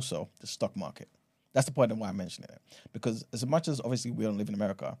affects also the stock market. That's the point of why I'm mentioning it. Because as much as obviously we don't live in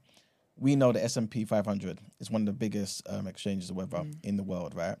America, we know the S&P 500 is one of the biggest exchanges or whatever in the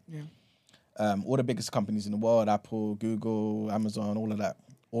world, right? Yeah. All the biggest companies in the world, Apple, Google, Amazon, all of that,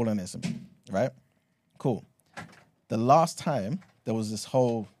 all on S&P, right? Cool. The last time there was this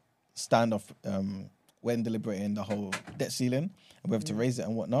whole standoff when deliberating the whole debt ceiling and whether to raise it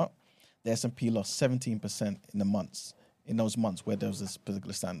and whatnot, the S&P lost 17% in those months where there was this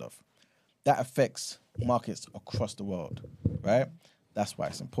particular standoff. That affects markets across the world, right? That's why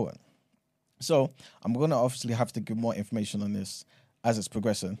it's important. So I'm going to obviously have to give more information on this as it's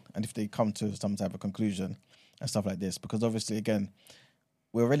progressing and if they come to some type of conclusion and stuff like this. Because obviously, again,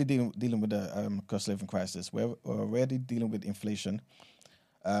 we're already dealing with the cost of living crisis. We're already dealing with inflation.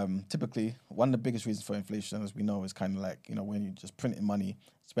 Typically, one of the biggest reasons for inflation, as we know, is kind of like, when you're just printing money,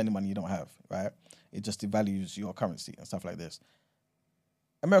 spending money you don't have, right? It just devalues your currency and stuff like this.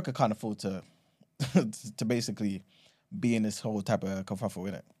 America can't afford to to basically be in this whole type of kerfuffle,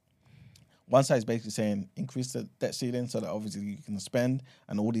 innit? One side is basically saying increase the debt ceiling so that obviously you can spend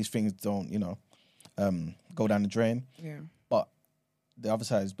and all these things don't, go down the drain. Yeah. But the other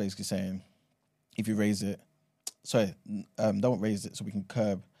side is basically saying if you raise it, don't raise it so we can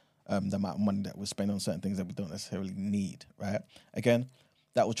curb the amount of money that we spend on certain things that we don't necessarily need, right? Again,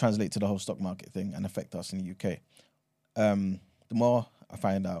 that will translate to the whole stock market thing and affect us in the UK. The more I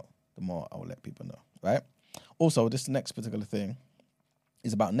find out, the more I will let people know, right? Also, this next particular thing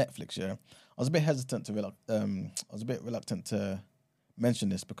is about Netflix, yeah? I was a bit hesitant reluctant to mention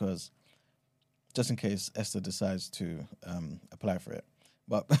this because just in case Esther decides to apply for it.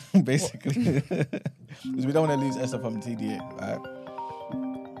 But basically, because we don't want to lose Esther from TDA, right?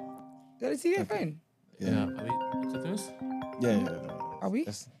 Go to TDA phone. Yeah. Are we accepting this? Yeah. Are we?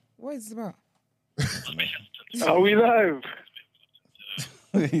 That's- What is this about? Are we live?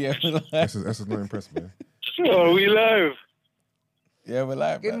 yeah, we're live. Esther's not impressed, man. Are we live? Yeah, we're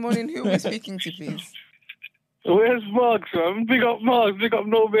live. Good man. morning. Who are we speaking to, please? Where's Marks, fam? Big up Marks, big up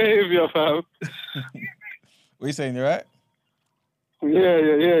no behaviour, fam. What you saying? You right?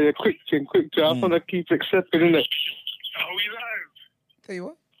 Yeah. Quick thing. I just want to keep accepting, innit? Are we live? Tell you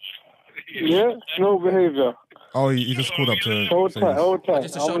what. Yeah, no behaviour. Oh, he just called up to. Hold say tight, this. hold tight.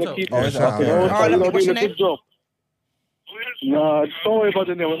 Just a I want to shout-out. keep Oh, it. shout out. Hold tight, Alright, you're what's doing your a good job. Nah, don't worry about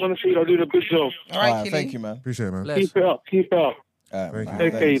the name. I want to see you're doing a good job. All right, Keely. thank you, man. Appreciate it, man. Bless. Keep it up. All right, Thank man. you.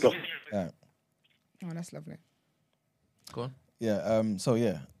 Take care, you Thanks. though. All right. Oh, that's lovely. Go on. Yeah. So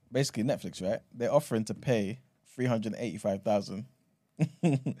yeah, basically Netflix, right? They're offering to pay $385,000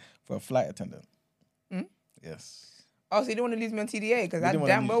 for a flight attendant. Hmm? Yes. Oh, so you don't want to lose me on TDA because We I didn't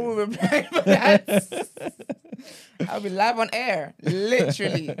wanna damn lose well you. will reply for that. I'll be live on air,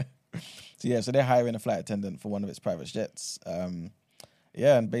 literally. So they're hiring a flight attendant for one of its private jets.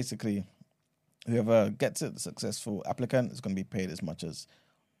 Yeah, and basically, whoever gets it, the successful applicant, is going to be paid as much as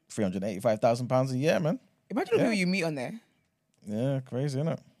 £385,000 a year, man. Imagine who you meet on there. Yeah, crazy, isn't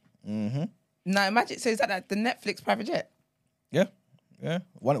it? Mm-hmm. Now imagine. So is that like the Netflix private jet? Yeah.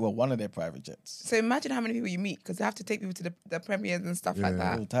 One of their private jets. So imagine how many people you meet because they have to take people to the premieres and stuff like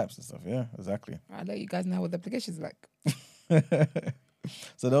that. All types of stuff. Yeah, exactly. I'll let you guys know what the application's like.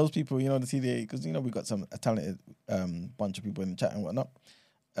 So those people, the TDA, because we got some talented bunch of people in the chat and whatnot.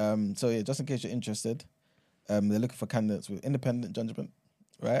 So yeah, just in case you're interested, they're looking for candidates with independent judgment,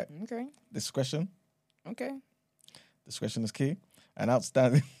 right? Okay. Discretion is key, and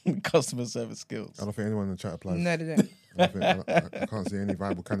outstanding customer service skills. I don't think anyone in the chat applies. No, they don't. I can't see any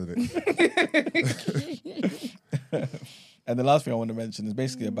viable candidates. And the last thing I want to mention is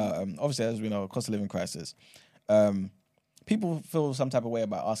basically about obviously, as we know, cost of living crisis. People feel some type of way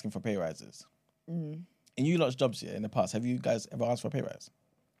about asking for pay rises. In you lot's jobs here in the past, have you guys ever asked for a pay rise?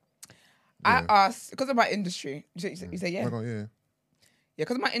 I asked because of my industry. You say yeah. Oh my God, yeah. Yeah,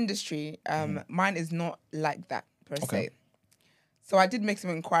 because of my industry, mine is not like that per Okay. se. So I did make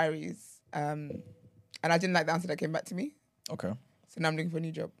some inquiries, and I didn't like the answer that came back to me. Okay. So now I'm looking for a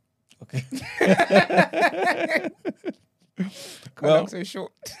new job. Okay. Well, long story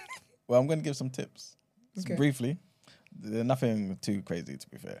short. Well, I'm going to give some tips. Just Okay. briefly. They're nothing too crazy, to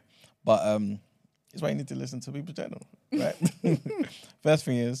be fair. But it's why you need to listen to People's Journal, right? First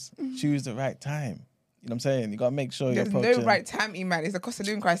thing is, choose the right time. You know what I'm saying? You got to make sure There's you're approaching... no right time, man. It's a cost of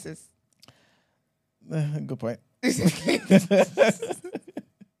living crisis. Good point.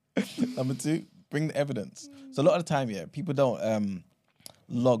 Number 2, bring the evidence. So a lot of the time, yeah, people don't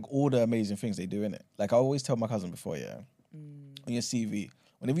log all the amazing things they do in it. Like I always tell my cousin before, yeah, on your CV,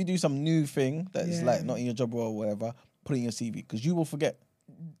 whenever you do some new thing that is like not in your job role or whatever, put it in your CV because you will forget.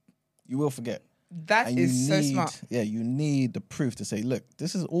 You will forget. That And is so need, smart. Yeah, you need the proof to say, look,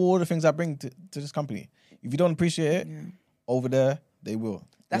 this is all the things I bring to this company. If you don't appreciate it, over there, they will.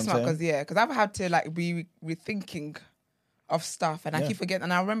 That's you know smart because I've had to like be rethinking of stuff and I keep forgetting.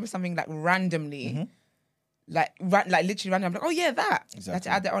 And I remember something like randomly, like literally random. I'm like, oh yeah, that. Exactly. I had to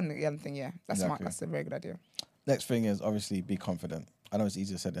add that on the other thing. Yeah, that's smart. Exactly. That's a very good idea. Next thing is obviously be confident. I know it's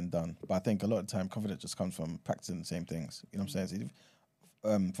easier said than done, but I think a lot of the time confidence just comes from practicing the same things. You know what I'm saying?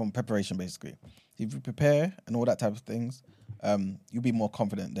 So from preparation, basically. If you prepare and all that type of things, you'll be more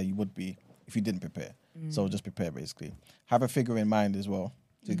confident than you would be if you didn't prepare. So just prepare, basically. Have a figure in mind as well,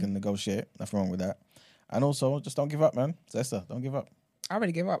 so you can negotiate. Nothing wrong with that. And also, just don't give up, man. Esther, don't give up. I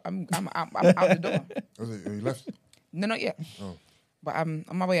already gave up. I'm out the door. Was it, you left? No, not yet. Oh. But I'm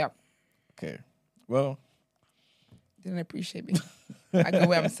on my way up. Okay. Well, Didn't appreciate me. I go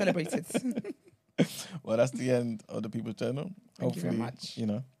where I'm celebrated. that's the end of the People's Journal. Thank you very Hopefully,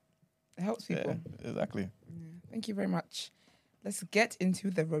 much. It helps people. Yeah, exactly. Thank you very much. Let's get into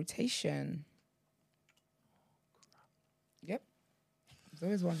the rotation. Yep. There's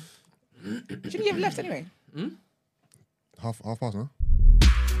always one. Shouldn't you have left anyway? Half past, no?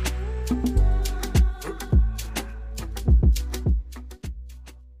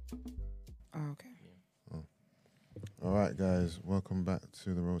 Oh, okay. All right, guys. Welcome back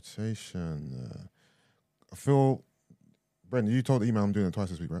to the rotation. I feel... Brendan, you told the email I'm doing it twice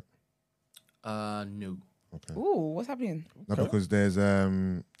this week, right? No. Okay. Ooh, what's happening? No, because there's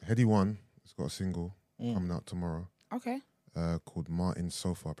Heady One. It's got a single coming out tomorrow Okay. called Martin's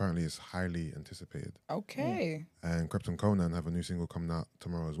Sofa. Apparently, it's highly anticipated. Okay. And Krypton Conan have a new single coming out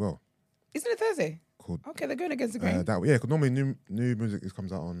tomorrow as well. Isn't it Thursday? Called Okay, they're going against the grain. because normally new music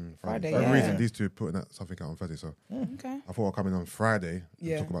comes out on Friday. Friday, For whatever yeah. reason, these two are putting something out on Thursday. So Okay. I thought I'd come in on Friday and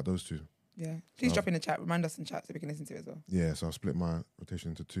Yeah. talk about those two. Yeah. Please drop in the chat. Remind us in chat so we can listen to it as well. Yeah, so I'll split my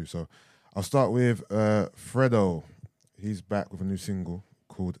rotation into two. So I'll start with Fredo. He's back with a new single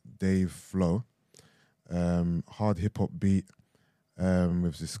called Dave Flow. Hard hip hop beat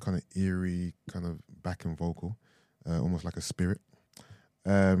with this kind of eerie kind of backing vocal, almost like a spirit.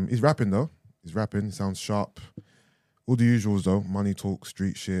 He's rapping though. He's rapping. He sounds sharp. All the usuals though: money talk,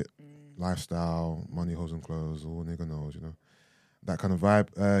 street shit, lifestyle, money, hoes and clothes, all nigga knows, you know, that kind of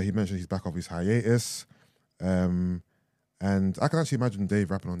vibe. He mentioned he's back off his hiatus, and I can actually imagine Dave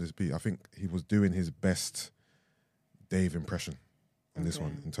rapping on this beat. I think he was doing his best Dave impression on this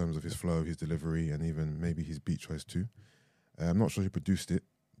one in terms of his flow, his delivery, and even maybe his beat choice too. I'm not sure who produced it.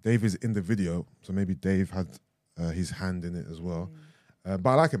 Dave is in the video, so maybe Dave had his hand in it as well. But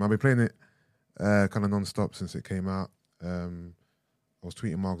I like it, man. I've been playing it kind of non-stop since it came out. I was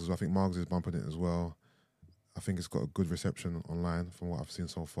tweeting Margs as well. I think Margs is bumping it as well. I think it's got a good reception online from what I've seen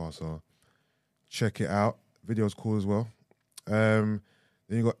so far, so check it out. Video's cool as well. Then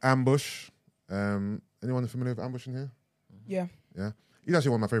you got Ambush. Anyone familiar with Ambush in here? Yeah. Yeah. He's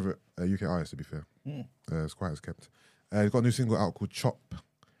actually one of my favourite UK artists, to be fair. It's quite as kept. He's got a new single out called Chop.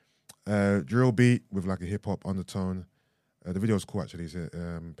 Drill beat with like a hip-hop undertone. The video is cool, actually. It's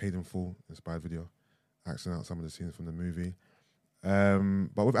a Paid in Full inspired video. Acting out some of the scenes from the movie.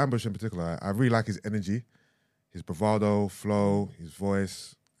 But with Ambush in particular, I really like his energy, his bravado, flow, his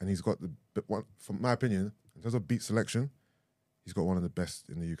voice, and he's got one, from my opinion, in terms of beat selection, he's got one of the best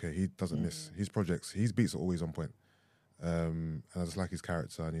in the UK. He doesn't miss his projects. His beats are always on point. And I just like his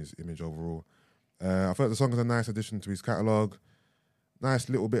character and his image overall. I felt the song is a nice addition to his catalogue. Nice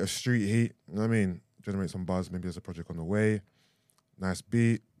little bit of street heat, you know what I mean? Generate some buzz. Maybe there's a project on the way. Nice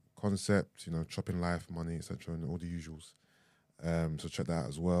beat, concept, you know, chopping life, money, etc., and all the usuals. So check that out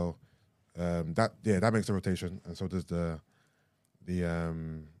as well. That makes the rotation, and so does the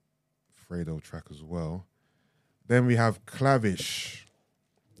Fredo track as well. Then we have Clavish.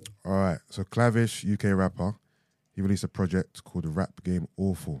 All right, so Clavish, UK rapper. He released a project called Rap Game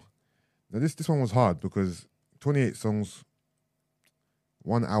Awful. Now this one was hard because 28 songs,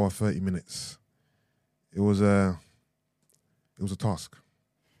 1 hour 30 minutes. It was a task.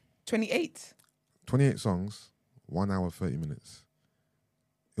 28. 28 songs, 1 hour 30 minutes.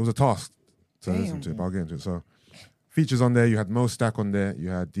 It was a task to listen to it, but I'll get into it. So features on there, you had Mo Stack on there, you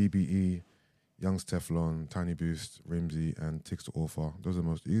had DBE, Young's Teflon, Tiny Boost, Rimsey, and Tix to Author. Those are the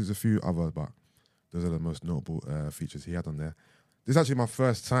most. There's a few others, but those are the most notable features he had on there. This is actually my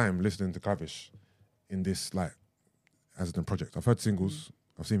first time listening to Clavish in this, like, as a project. I've heard singles,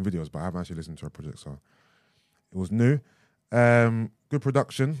 I've seen videos, but I haven't actually listened to a project, so it was new. Good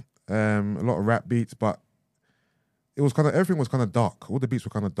production, a lot of rap beats, but it was everything was kind of dark. All the beats were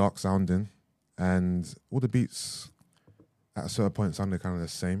kind of dark sounding, and all the beats at a certain point sounded kind of the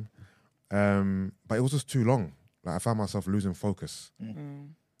same. But it was just too long. Like I found myself losing focus.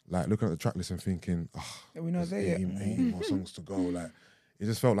 Like looking at the track list and thinking, we know there's 80 more songs to go. Like it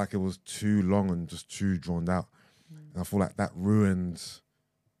just felt like it was too long and just too drawn out. And I feel like that ruined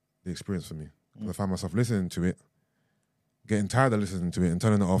the experience for me. I found myself listening to it, getting tired of listening to it and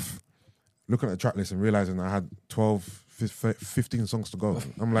turning it off, looking at the track list and realizing I had 12, 15 songs to go.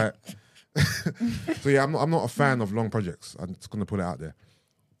 I'm like, so yeah, I'm not a fan of long projects. I'm just gonna put it out there.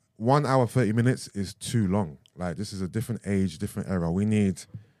 1 hour, 30 minutes is too long. Like this is a different age, different era. We need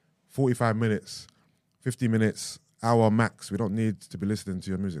 45 minutes, 50 minutes, hour max. We don't need to be listening to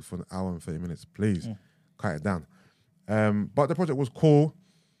your music for an hour and 30 minutes. Please cut it down. But the project was cool.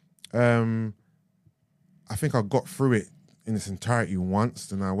 I think I got through it in its entirety once.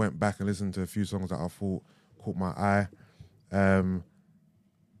 Then I went back and listened to a few songs that I thought caught my eye.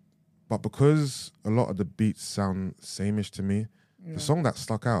 But because a lot of the beats sound sameish to me, the song that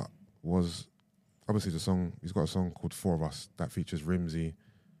stuck out was obviously the song. He's got a song called Four of Us that features Rimsey,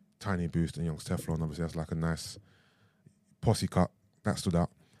 Tiny Boost, and Young's Teflon. Obviously, that's like a nice posse cut that stood out.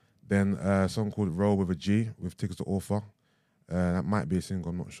 Then a song called Roll with a G with Tickets to Author. That might be a single,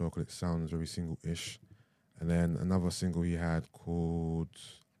 I'm not sure, because it sounds very single-ish. And then another single he had called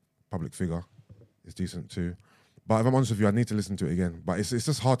Public Figure is decent too. But if I'm honest with you, I need to listen to it again. But it's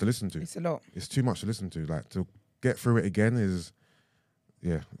just hard to listen to. It's a lot. It's too much to listen to. Like to get through it again is,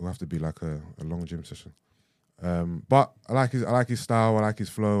 it'll have to be like a long gym session. But I like his style, I like his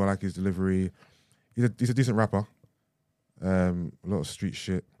flow, I like his delivery. He's a decent rapper. A lot of street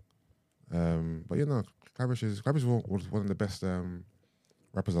shit. But Clavish was one of the best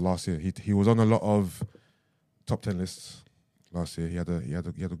rappers of last year. He was on a lot of top 10 lists last year. He had a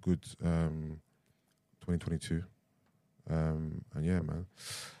good 2022. And yeah, man.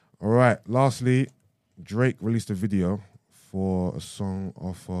 All right. Lastly, Drake released a video for a song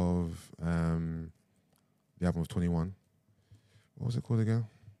off of the album of 21. What was it called again?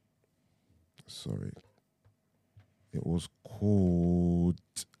 Sorry. It was called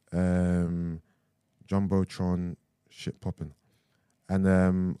Jumbotron Shit Poppin'.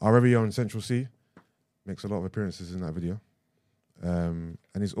 And our very own Central C makes a lot of appearances in that video. And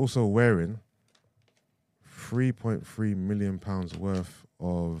he's also wearing £3.3 million worth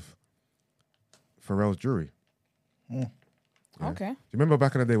of Pharrell's jewelry. Mm. Yeah. Okay. Do you remember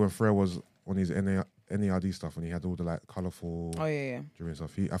back in the day when Pharrell was on his NERD stuff and he had all the like colourful Oh yeah. jewelry and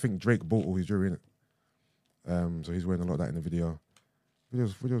stuff? I think Drake bought all his jewelry in it. So he's wearing a lot of that in the video.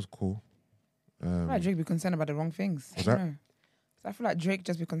 Video's cool. I feel like Drake be concerned about the wrong things. What's I that? don't know. So I feel like Drake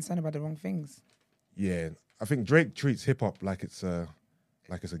just be concerned about the wrong things. Yeah, I think Drake treats hip hop like it's a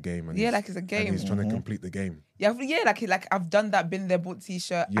game. And Yeah, he's- like it's a game. And he's trying to complete the game. Yeah, like I've done that, been there, bought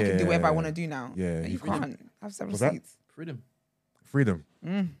t-shirt. I can do whatever I want to do now. Yeah, No, you can't have several What's that? seats. Freedom. Freedom.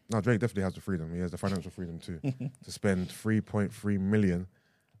 No, Drake definitely has the freedom. He has the financial freedom too to spend 3.3 million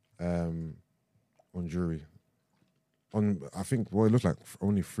on jewelry. On I think what it looks like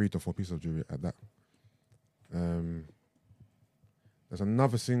only 3 to 4 pieces of jewelry at that. There's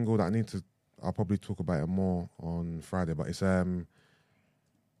another single that I'll probably talk about it more on Friday, but it's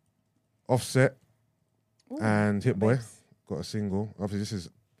Offset and Hit Boy nice. got a single. Obviously, this is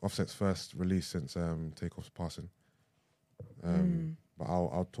Offset's first release since Takeoff's passing. But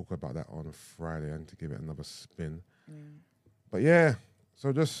I'll talk about that on Friday. I need to give it another spin. But yeah,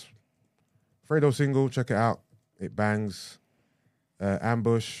 so just Fredo single, check it out. It bangs.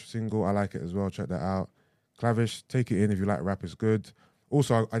 Ambush single, I like it as well. Check that out. Clavish, take it in if you like rap. It's good.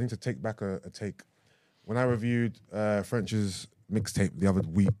 Also, I need to take back a take. When I reviewed French's mixtape the other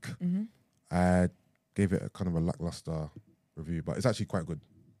week, I gave it a kind of a lackluster review, but it's actually quite good.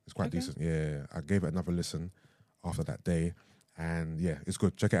 It's quite decent. Yeah, I gave it another listen after that day, and yeah, it's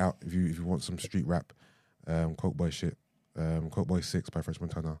good. Check it out if you want some street rap. Coke Boy shit. Coke Boy 6 by French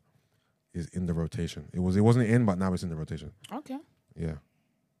Montana is in the rotation. It wasn't in, but now it's in the rotation. Okay. Yeah.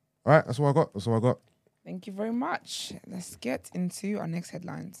 All right, that's all I got. Thank you very much. Let's get into our next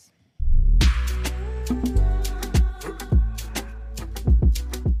headlines.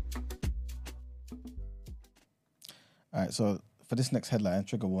 All right, so for this next headline,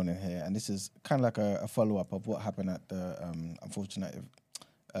 trigger warning here, and this is kind of like a follow-up of what happened at the unfortunate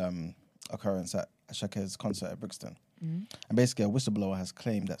occurrence at Shaker's concert at Brixton. And basically, a whistleblower has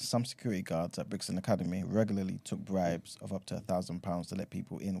claimed that some security guards at Brixton Academy regularly took bribes of up to £1,000 to let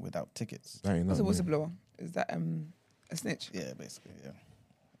people in without tickets. That ain't What's a nothing new. whistleblower? Is that a snitch? Yeah, basically, yeah.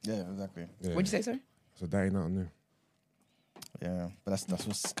 Yeah, exactly. Yeah. What'd you say, sorry? So that ain't nothing new. Yeah, but that's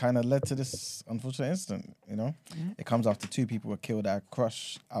what's kind of led to this unfortunate incident, you know? It comes after 2 people were killed at a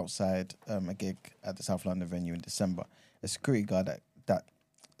crush outside a gig at the South London venue in December. A security guard that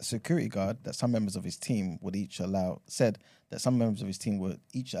some members of his team would each allow said that some members of his team would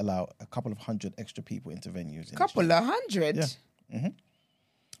each allow a couple of hundred extra people into venues. Couple of hundred? Yeah.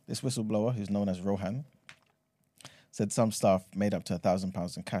 This whistleblower, who's known as Rohan, said some staff made up to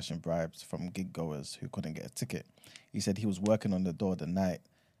 £1,000 in cash and bribes from gig goers who couldn't get a ticket. He said he was working on the door the night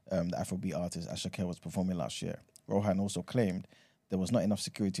the Afrobeat artist Asha was performing last year. Rohan also claimed there was not enough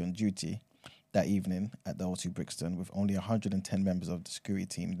security on duty that evening at the O2 Brixton, with only 110 members of the security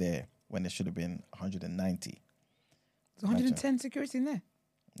team there when there should have been 190. There's 110 security in there.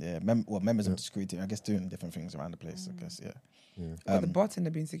 Yeah, members of the security team, I guess, doing different things around the place, I guess, yeah. Got the bartender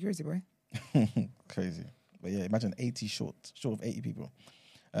being security boy. Crazy. But yeah, imagine 80 short of 80 people.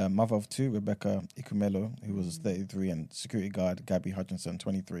 Mother of 2, Rebecca Ikumelo, who was 33, and security guard Gabby Hutchinson,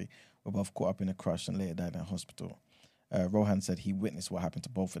 23, were both caught up in a crush and later died in a hospital. Rohan said he witnessed what happened to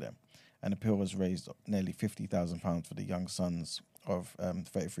both of them. An appeal was raised nearly £50,000 for the young sons of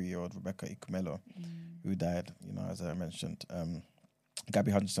 33-year-old Rebecca Ikumelo, who died, as I mentioned.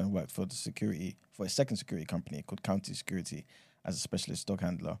 Gabby Hutchinson worked for a second security company called County Security as a specialist dog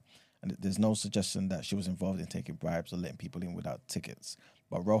handler. And there's no suggestion that she was involved in taking bribes or letting people in without tickets.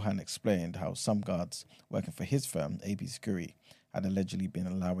 But Rohan explained how some guards working for his firm, AB Security, had allegedly been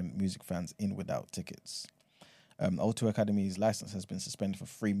allowing music fans in without tickets. O2 Academy's license has been suspended for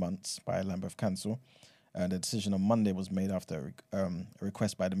 3 months by Lambeth Council. The decision on Monday was made after a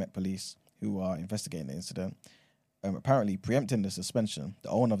request by the Met Police, who are investigating the incident. Apparently, preempting the suspension, the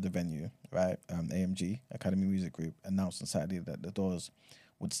owner of the venue, right, AMG, Academy Music Group, announced on Saturday that the doors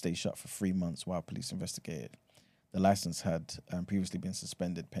would stay shut for 3 months while police investigated. The license had previously been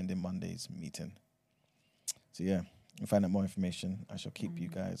suspended pending Monday's meeting. So yeah, if I find out more information, I shall keep you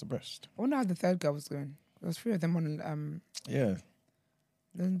guys abreast. I wonder how the third girl was going. There was 3 of them on. Yeah.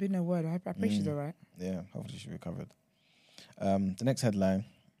 There's been no word. I pray she's all right. Yeah, hopefully she recovered. The next headline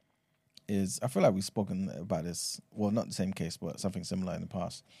is, I feel like we've spoken about this, well, not the same case, but something similar in the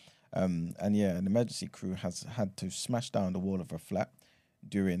past. And yeah, an emergency crew has had to smash down the wall of a flat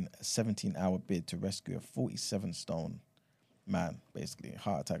during a 17-hour bid to rescue a 47-stone man, basically,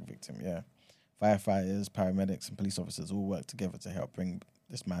 heart attack victim, yeah. Firefighters, paramedics, and police officers all worked together to help bring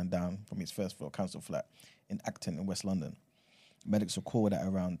this man down from his first floor council flat in Acton in West London. Medics were called at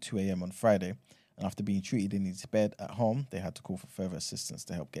around 2 a.m. on Friday, and after being treated in his bed at home, they had to call for further assistance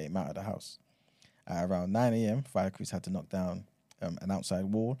to help get him out of the house. At around 9 a.m., fire crews had to knock down an outside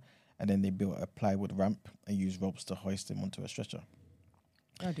wall, and then they built a plywood ramp and used ropes to hoist him onto a stretcher.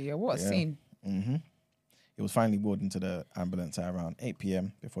 Oh dear, what a scene. Mm-hmm. He was finally wheeled into the ambulance at around 8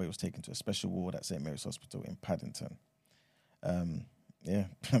 p.m. before he was taken to a special ward at St. Mary's Hospital in Paddington. Yeah,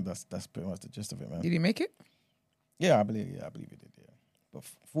 that's pretty much the gist of it, man. Did he make it? Yeah, I believe he did, yeah. But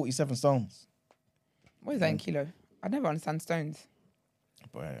 47 stones. What is that in kilo? I never understand stones.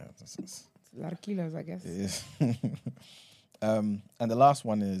 But yeah, it's It's a lot of kilos, I guess. it is. And the last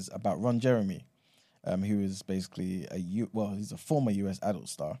one is about Ron Jeremy, who is basically he's a former US adult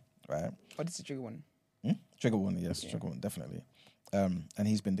star, right? What is the trigger one? Trigger one, yes, Trigger one, definitely. And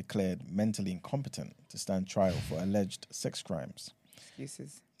he's been declared mentally incompetent to stand trial for alleged sex crimes.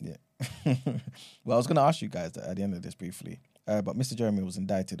 Excuses. Yeah. Well, I was going to ask you guys that at the end of this briefly, but Mr. Jeremy was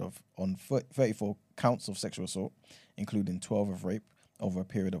indicted on 34 counts of sexual assault, including 12 of rape, over a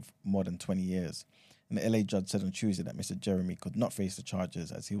period of more than 20 years. And the LA judge said on Tuesday that Mr. Jeremy could not face the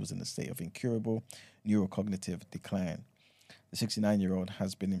charges as he was in a state of incurable neurocognitive decline. The 69-year-old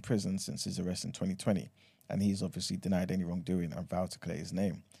has been in prison since his arrest in 2020, and he's obviously denied any wrongdoing and vowed to clear his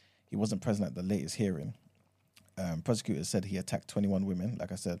name. He wasn't present at the latest hearing. Prosecutors said he attacked 21 women,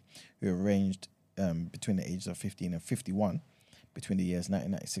 like I said, who were ranged between the ages of 15 and 51 between the years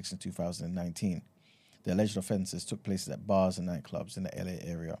 1996 and 2019. The alleged offences took place at bars and nightclubs in the LA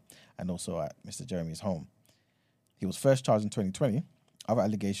area and also at Mr. Jeremy's home. He was first charged in 2020. Other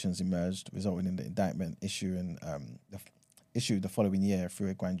allegations emerged, resulting in the indictment issued the following year through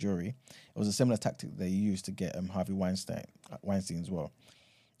a grand jury. It was a similar tactic they used to get Harvey Weinstein as well.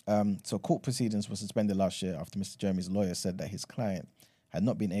 So court proceedings were suspended last year after Mr. Jeremy's lawyer said that his client had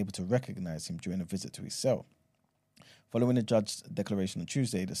not been able to recognize him during a visit to his cell. Following the judge's declaration on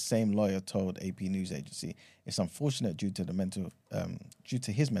Tuesday, the same lawyer told AP News Agency it's unfortunate due to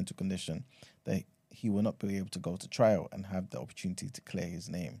his mental condition that he will not be able to go to trial and have the opportunity to clear his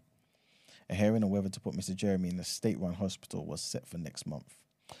name. A hearing on whether to put Mr. Jeremy in a state-run hospital was set for next month.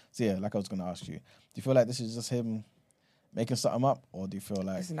 So yeah, like I was going to ask you, do you feel like this is just him making something up, or do you feel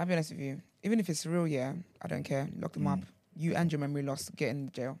like... Listen, I'll be honest with you. Even if it's real, yeah, I don't care. Lock them up. You and your memory loss get in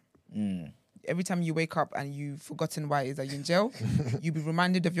jail. Every time you wake up and you've forgotten why it is that you're in jail, you'll be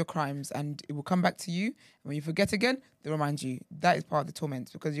reminded of your crimes and it will come back to you. And when you forget again, they'll remind you. That is part of the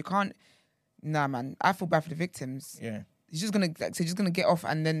torment because you can't... Nah, man. I feel bad for the victims. Yeah. He's just going to get off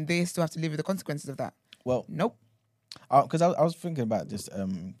and then they still have to live with the consequences of that. Well... Nope. Because I was thinking about just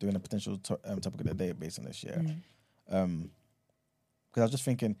doing a potential topic of the day based on this, yeah. Because I was just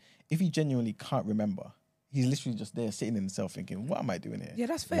thinking, if he genuinely can't remember, he's literally just there sitting in himself thinking, what am I doing here? Yeah,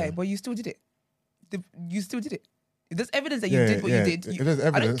 that's fair, but you still did it. You still did it. If there's evidence that you did what you did, if there's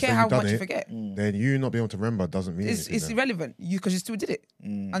evidence I don't care how much you it, forget. then you not being able to remember doesn't mean anything. It's irrelevant because you still did it.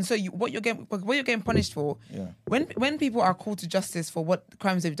 And so what you're getting punished for, Yeah. when people are called to justice for what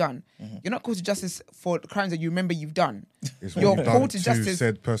crimes they've done, you're not called to justice for the crimes that you remember you've done. It's You're what you've done called to justice.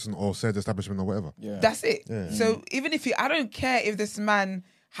 said person or said establishment or whatever. Yeah. That's it. Yeah. So even if I don't care if this man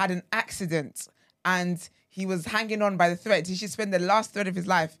had an accident and he was hanging on by the thread, he should spend the last thread of his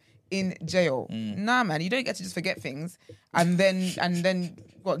life in jail. Nah, man, you don't get to just forget things and then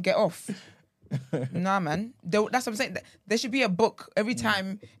what, get off. Nah, man. That's what I'm saying. There should be a book every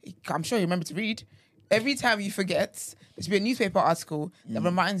time. I'm sure you remember to read. Every time you forget, there should be a newspaper article that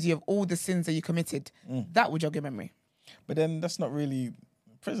reminds you of all the sins that you committed. That would jog your memory. But then that's not really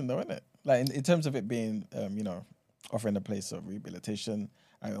prison, though, isn't it? Like in terms of it being, offering a place of rehabilitation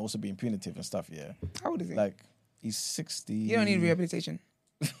and also being punitive and stuff. Yeah. How old is he? Like he's 60. You don't need rehabilitation.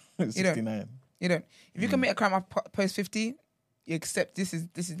 69. You don't. If you commit a crime post 50, you accept this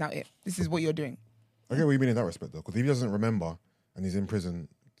is now it. This is what you're doing. I get what you mean in that respect, though, because if he doesn't remember and he's in prison,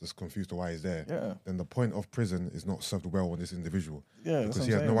 just confused to why he's there, Yeah. then the point of prison is not served well on this individual. Yeah, that's because what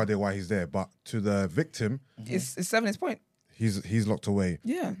he I'm has no saying. idea why he's there. But to the victim, It's serving its point. he's locked away.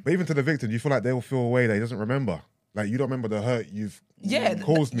 Yeah. But even to the victim, you feel like they will feel a way that he doesn't remember. Like you don't remember the hurt you've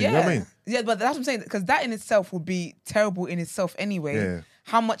caused me. Yeah. You know what I mean? Yeah, but that's what I'm saying. Because that in itself would be terrible in itself anyway. Yeah.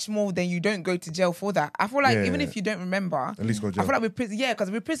 How much more then you don't go to jail for that? I feel like Yeah. even if you don't remember, At least go to jail. I feel like with prison,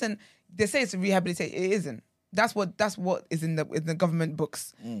 because with prison, they say it's a rehabilitation. It isn't. That's what is in the government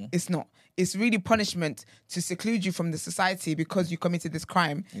books. It's not. It's really punishment to seclude you from the society because you committed this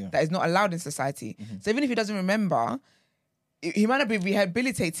crime that is not allowed in society. So even if he doesn't remember, he might not be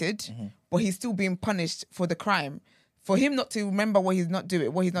rehabilitated, but he's still being punished for the crime. For him not to remember what he's not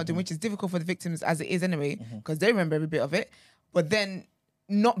doing, which is difficult for the victims as it is anyway, because they remember every bit of it. But then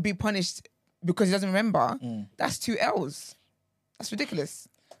not be punished because he doesn't remember, that's 2 L's. That's ridiculous.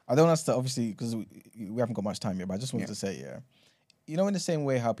 I don't want us to, obviously, because we haven't got much time yet, but I just wanted to say, you know, in the same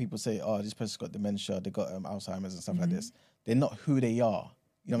way how people say, oh, this person's got dementia, they got Alzheimer's and stuff like this, they're not who they are.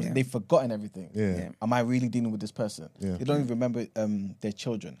 You know what I'm saying? They've forgotten everything. Yeah. Am I really dealing with this person? Yeah. They don't even remember their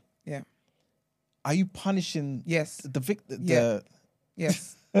children. Yeah. Are you punishing the victim?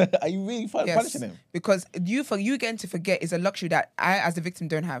 Yes. Are you really punishing him? Because you getting to forget is a luxury that I, as a victim,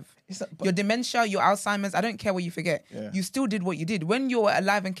 don't have. Your dementia, your Alzheimer's, I don't care what you forget. Yeah. You still did what you did. When you're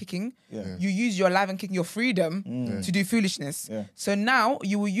alive and kicking, you use your alive and kicking, your freedom to do foolishness. Yeah. So now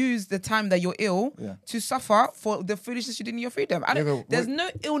you will use the time that you're ill to suffer for the foolishness you did in your freedom. There's no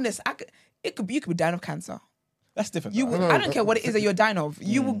illness. You could be dying of cancer. That's different. I don't care what it is that you're dying of.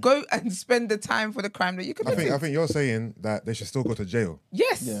 You will go and spend the time for the crime that you committed. I think you're saying that they should still go to jail.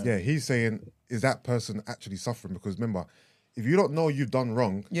 Yes. Yeah, he's saying, is that person actually suffering? Because remember, if you don't know you've done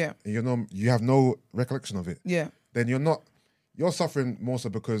wrong, and you have no recollection of it, then you're suffering more so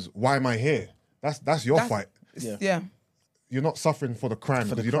because why am I here? That's your fight. Yeah. You're not suffering for the crime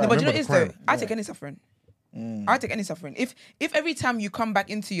because you don't But you remember know the it's crime. though, I take any suffering. I take any suffering. If every time you come back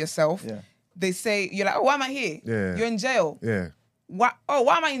into yourself, they say you're like, oh, why am I here? Yeah. You're in jail. Yeah. Why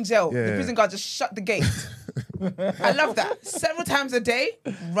am I in jail? Yeah. The prison guard just shut the gate. I love that. Several times a day,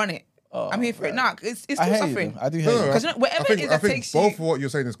 run it. I'm here for it. Nah, it's still suffering. I do hate you. Because wherever it is that takes both you. of what you're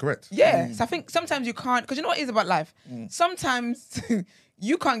saying is correct. Yeah. So I think sometimes you can't, because you know what it is about life? Sometimes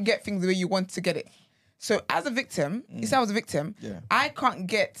you can't get things the way you want to get it. So as a victim, you say I was a victim, I can't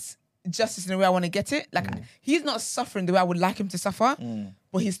get justice in the way I want to get it. Like he's not suffering the way I would like him to suffer,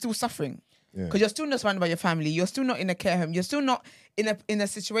 but he's still suffering. Because you're still not surrounded by your family. You're still not in a care home. You're still not in a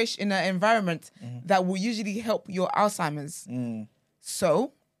situation, in an environment that will usually help your Alzheimer's.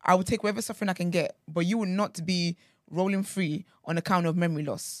 So I will take whatever suffering I can get, but you will not be rolling free on account of memory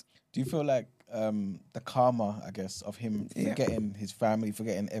loss. Do you feel like the karma, I guess, of him forgetting his family,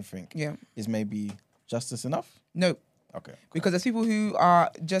 forgetting everything, is maybe justice enough? No. Okay. Because there's people who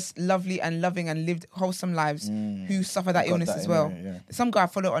are just lovely and loving and lived wholesome lives who suffer that illness as well. Some guy I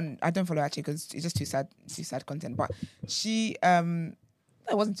follow I don't follow actually because it's just too sad content. But she, it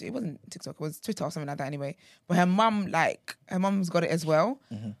wasn't TikTok, it was Twitter or something like that anyway. But her mum's got it as well.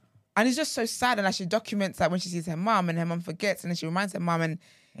 And it's just so sad. And she documents that when she sees her mum and her mum forgets and then she reminds her mum and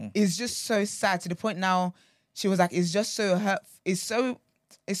it's just so sad to the point now she was like, it's just so hurt. It's so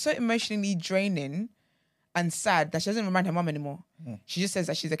emotionally draining and sad that she doesn't remind her mum anymore. She just says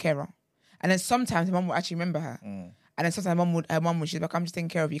that she's a carer. And then sometimes her mum will actually remember her. And then sometimes her mum would, she's like, I'm just taking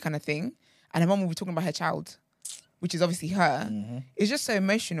care of you kind of thing. And her mum will be talking about her child, which is obviously her. It's just so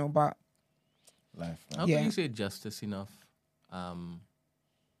emotional, but... Life. How can you say justice enough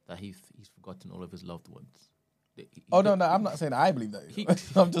that he's forgotten all of his loved ones? No, I'm not saying I believe that.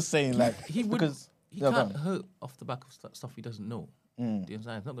 I'm just saying like... He can't hurt off the back of stuff he doesn't know. Do you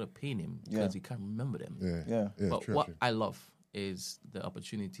understand? It's not going to pain him because he can't remember them. But what I love is the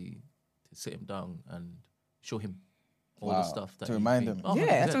opportunity to sit him down and show him all the stuff that to remind him. Oh,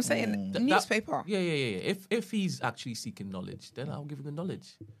 that's what I'm saying. Newspaper. If he's actually seeking knowledge, then I'll give him the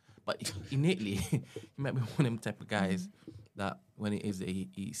knowledge. But innately, he might be one of them type of guys that when it is that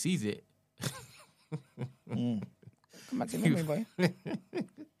he sees it. Come back to memory, boy.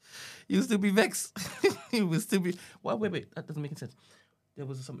 You'll still be vexed. He will still be. Well, wait. That doesn't make any sense. There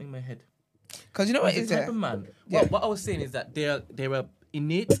was something in my head. Because you know what is the type of man. Well, what I was saying is that they're a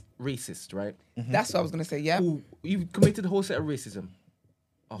innate racist, right? That's what I was gonna say. Yeah. Who, you've committed a whole set of racism,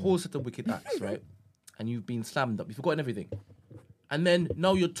 a whole set of wicked acts, right? And you've been slammed up. You've forgotten everything. And then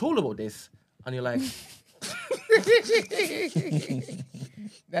now you're told about this, and you're like.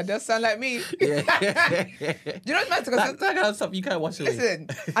 That does sound like me. Yeah. You know what's mad? That kind of stuff you can't watch away. Listen,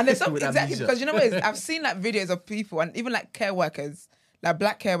 and there's something With exactly amnesia. because you know what it is? I've seen like videos of people and even like care workers, like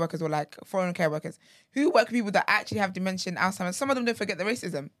black care workers or like foreign care workers who work with people that actually have dementia and Alzheimer's. Some of them don't forget the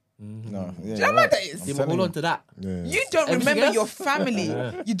racism. No, Do you know how mad that is? Yeah, but hold on to that. Yeah. You don't Everything remember else? your family.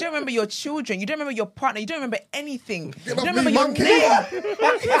 You don't remember your children. You don't remember your partner. You don't remember anything. You don't off remember me, your monkey. name.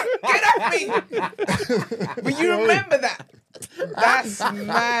 Get off me. But you remember that. That's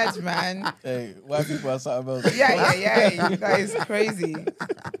mad, man. Hey, white people are something else. Yeah. That is crazy.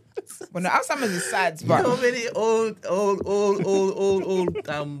 Well, no, Alzheimer's is sad, So but many old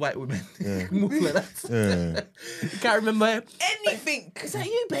white women move like that. Yeah. You can't remember. anything. Is that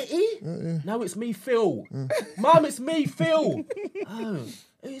you, Betty? No, it's me, Phil. Mum, it's me, Phil. Oh,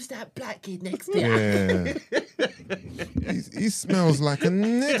 who's that black kid next to you? Yeah. he smells like a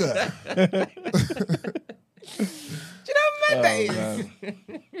nigger. Do you know how mad that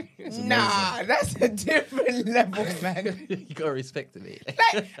is? Nah, that's a different level, man. You gotta respect it.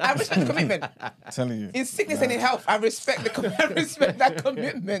 Like, I respect the commitment. I'm telling you. In sickness and in health, I respect that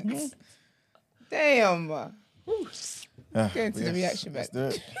commitment. Damn. Going to the reaction, man. Let's do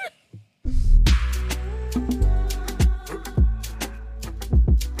it.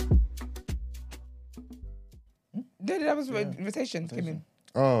 That was invitation. Came in.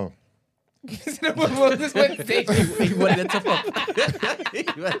 Oh. This Wednesday. He wanted to top up. He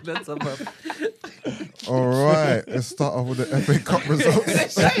wanted to top up. All right. Let's start off with the FA Cup results. The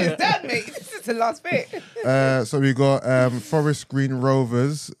show is done, mate. This is the last bit. So we got Forest Green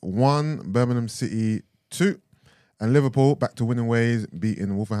Rovers 1, Birmingham City 2, and Liverpool back to winning ways,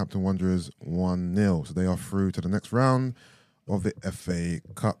 beating Wolverhampton Wanderers 1-0. So they are through to the next round of the FA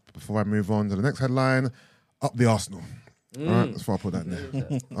Cup. Before I move on to the next headline, up the Arsenal. All right, that's why I put that in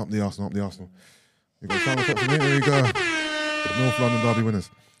there. Up the Arsenal, up the Arsenal. You got sound effects for me? There you go. North London derby winners.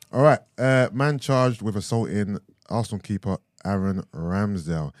 All right, man charged with assaulting Arsenal keeper Aaron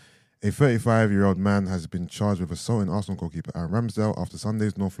Ramsdale. A 35-year-old man has been charged with assaulting Arsenal goalkeeper Aaron Ramsdale after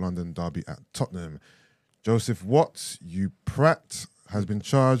Sunday's North London derby at Tottenham. Joseph Watts, you prat, has been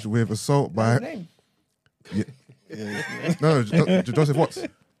charged with assault by... Name. No, Joseph Watts.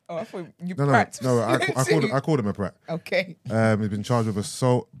 Oh, I thought you No, prat. I called him a prat. Okay. He's been charged with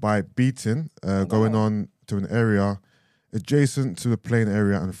assault by beating, going on to an area adjacent to the playing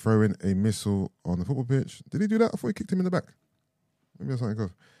area and throwing a missile on the football pitch. Did he do that before he kicked him in the back? Maybe that's how it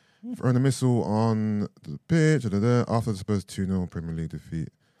goes. Throwing a missile on the pitch after the Spurs 2-0 Premier League defeat.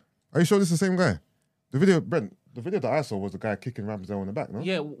 Are you sure this is the same guy? The video, Brent, the video that I saw was the guy kicking Ramsdale in the back, no?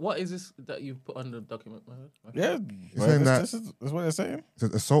 Yeah, what is this that you put on the document? Yeah, You're saying that- this is what they're saying. It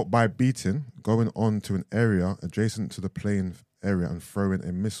says assault by beating, going on to an area adjacent to the playing area and throwing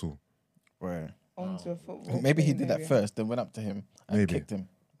a missile. Right. Onto a football. Maybe he playing did that area. first, then went up to him and Maybe. kicked him.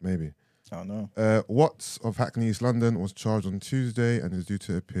 Maybe. I don't know. Watts of Hackney, East London, was charged on Tuesday and is due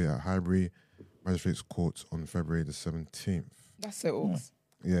to appear at Highbury Magistrates Court on February the 17th. That's so awesome.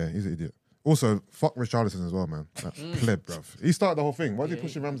 Yeah, he's an idiot. Also, fuck Richarlison as well, man. That pleb, bruv. He started the whole thing. What is he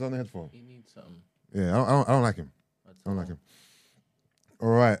pushing Ramsdale on the head for? He needs something. Yeah, I don't like him. I don't like him. All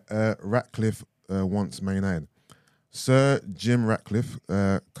right, Ratcliffe wants Man United. Sir Jim Ratcliffe,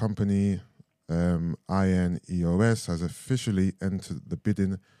 company INEOS, has officially entered the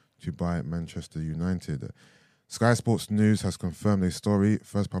bidding to buy Manchester United. Sky Sports News has confirmed a story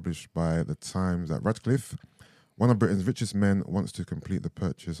first published by The Times that Ratcliffe, one of Britain's richest men, wants to complete the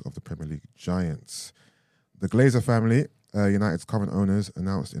purchase of the Premier League giants. The Glazer family, United's current owners,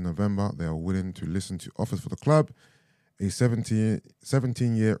 announced in November they are willing to listen to offers for the club, a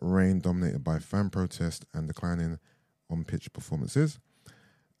 17-year reign dominated by fan protest and declining on-pitch performances.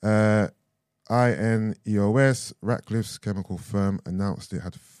 INEOS, Ratcliffe's chemical firm, announced it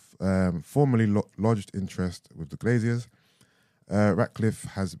had formally lodged interest with the Glaziers. Ratcliffe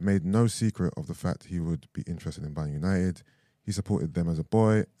has made no secret of the fact he would be interested in buying United. He supported them as a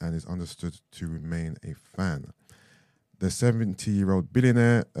boy and is understood to remain a fan. The 70-year-old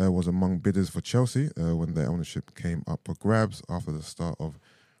billionaire was among bidders for Chelsea when their ownership came up for grabs after the start of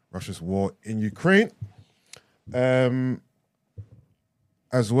Russia's war in Ukraine.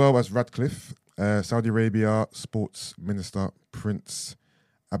 As well as Ratcliffe, Saudi Arabia Sports Minister Prince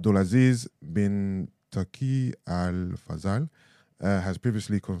Abdulaziz bin Turki Al Fazal has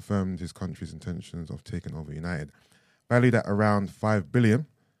previously confirmed his country's intentions of taking over United. Valued at around $5 billion,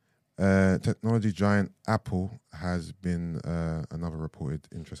 technology giant Apple has been another reported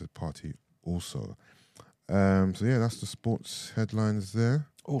interested party also. So yeah, that's the sports headlines there.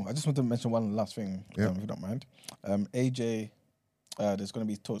 Oh, I just want to mention one last thing, Yeah. if you don't mind. AJ, there's going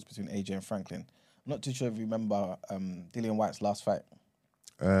to be talks between AJ and Franklin. I'm not too sure if you remember Dillian White's last fight.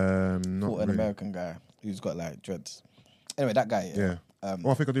 Not Fought an really. American guy who's got like dreads. Anyway, that guy. Yeah. I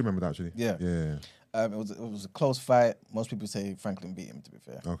think I do remember that actually. Yeah. Yeah. It was a close fight. Most people say Franklin beat him, to be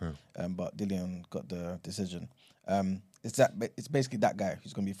fair. Okay. But Dillian got the decision. It's basically that guy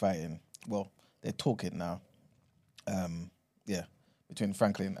who's going to be fighting. Well, they're talking now. Between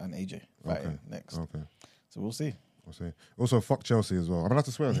Franklin and AJ fighting next. Okay. So we'll see. We'll see. Also, fuck Chelsea as well. I'm allowed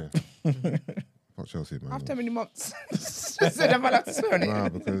to swear on here. Fuck Chelsea, man. After many months. Just said I'm allowed to swear on it. Nah,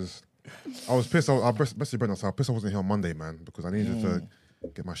 because I was pissed. I basically Brendan, I was pissed I wasn't here on Monday, man, because I needed to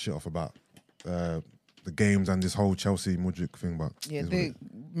get my shit off about the games and this whole Chelsea Mudryk thing. But yeah,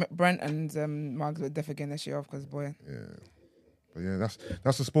 Brent and Margs were definitely getting their shit off because boy. Yeah, but yeah,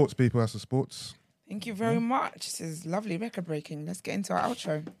 that's the sports, people. That's the sports. Thank you very much. This is lovely record breaking. Let's get into our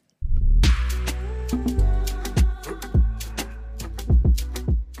outro.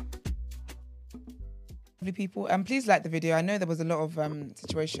 Lovely people, please like the video. I know there was a lot of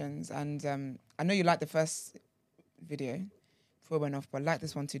situations, and I know you liked the first video before it went off, but like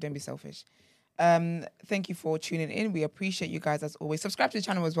this one too. Don't be selfish. Thank you for tuning in. We appreciate you guys as always. Subscribe to the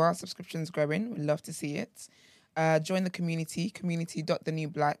channel as well. Subscriptions growing. We'd love to see it. Join the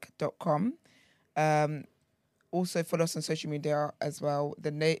community.thenewblack.com. Also follow us on social media as well.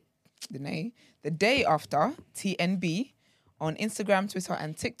 The day after TNB on Instagram, Twitter,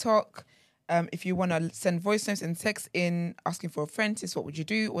 and TikTok. If you want to send voice notes and text in asking for a friend, what would you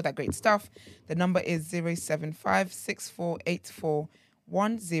do? All that great stuff. The number is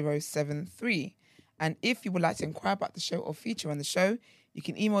 075-6484-1073. And if you would like to inquire about the show or feature on the show, you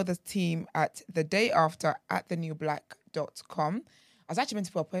can email the team at thedayafter@thenewblack.com. I was actually meant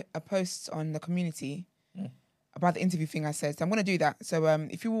to put a post on the community about the interview thing I said. So I'm going to do that. So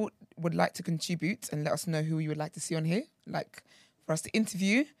if you would like to contribute and let us know who you would like to see on here, like for us to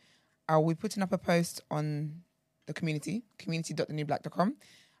interview, I'll be putting up a post on the community.thenewblack.com,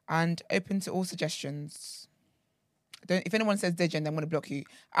 and open to all suggestions. If anyone says Dejan, I'm going to block you.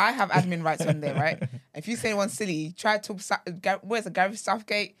 I have admin rights on there, right? If you say anyone's silly, try to talk, where's the Gareth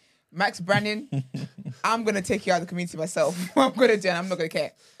Southgate, Max Brannan, I'm going to take you out of the community myself. What I'm going to do, and I'm not going to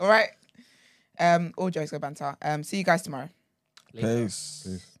care. All right? All jokes go banter. See you guys tomorrow. Peace.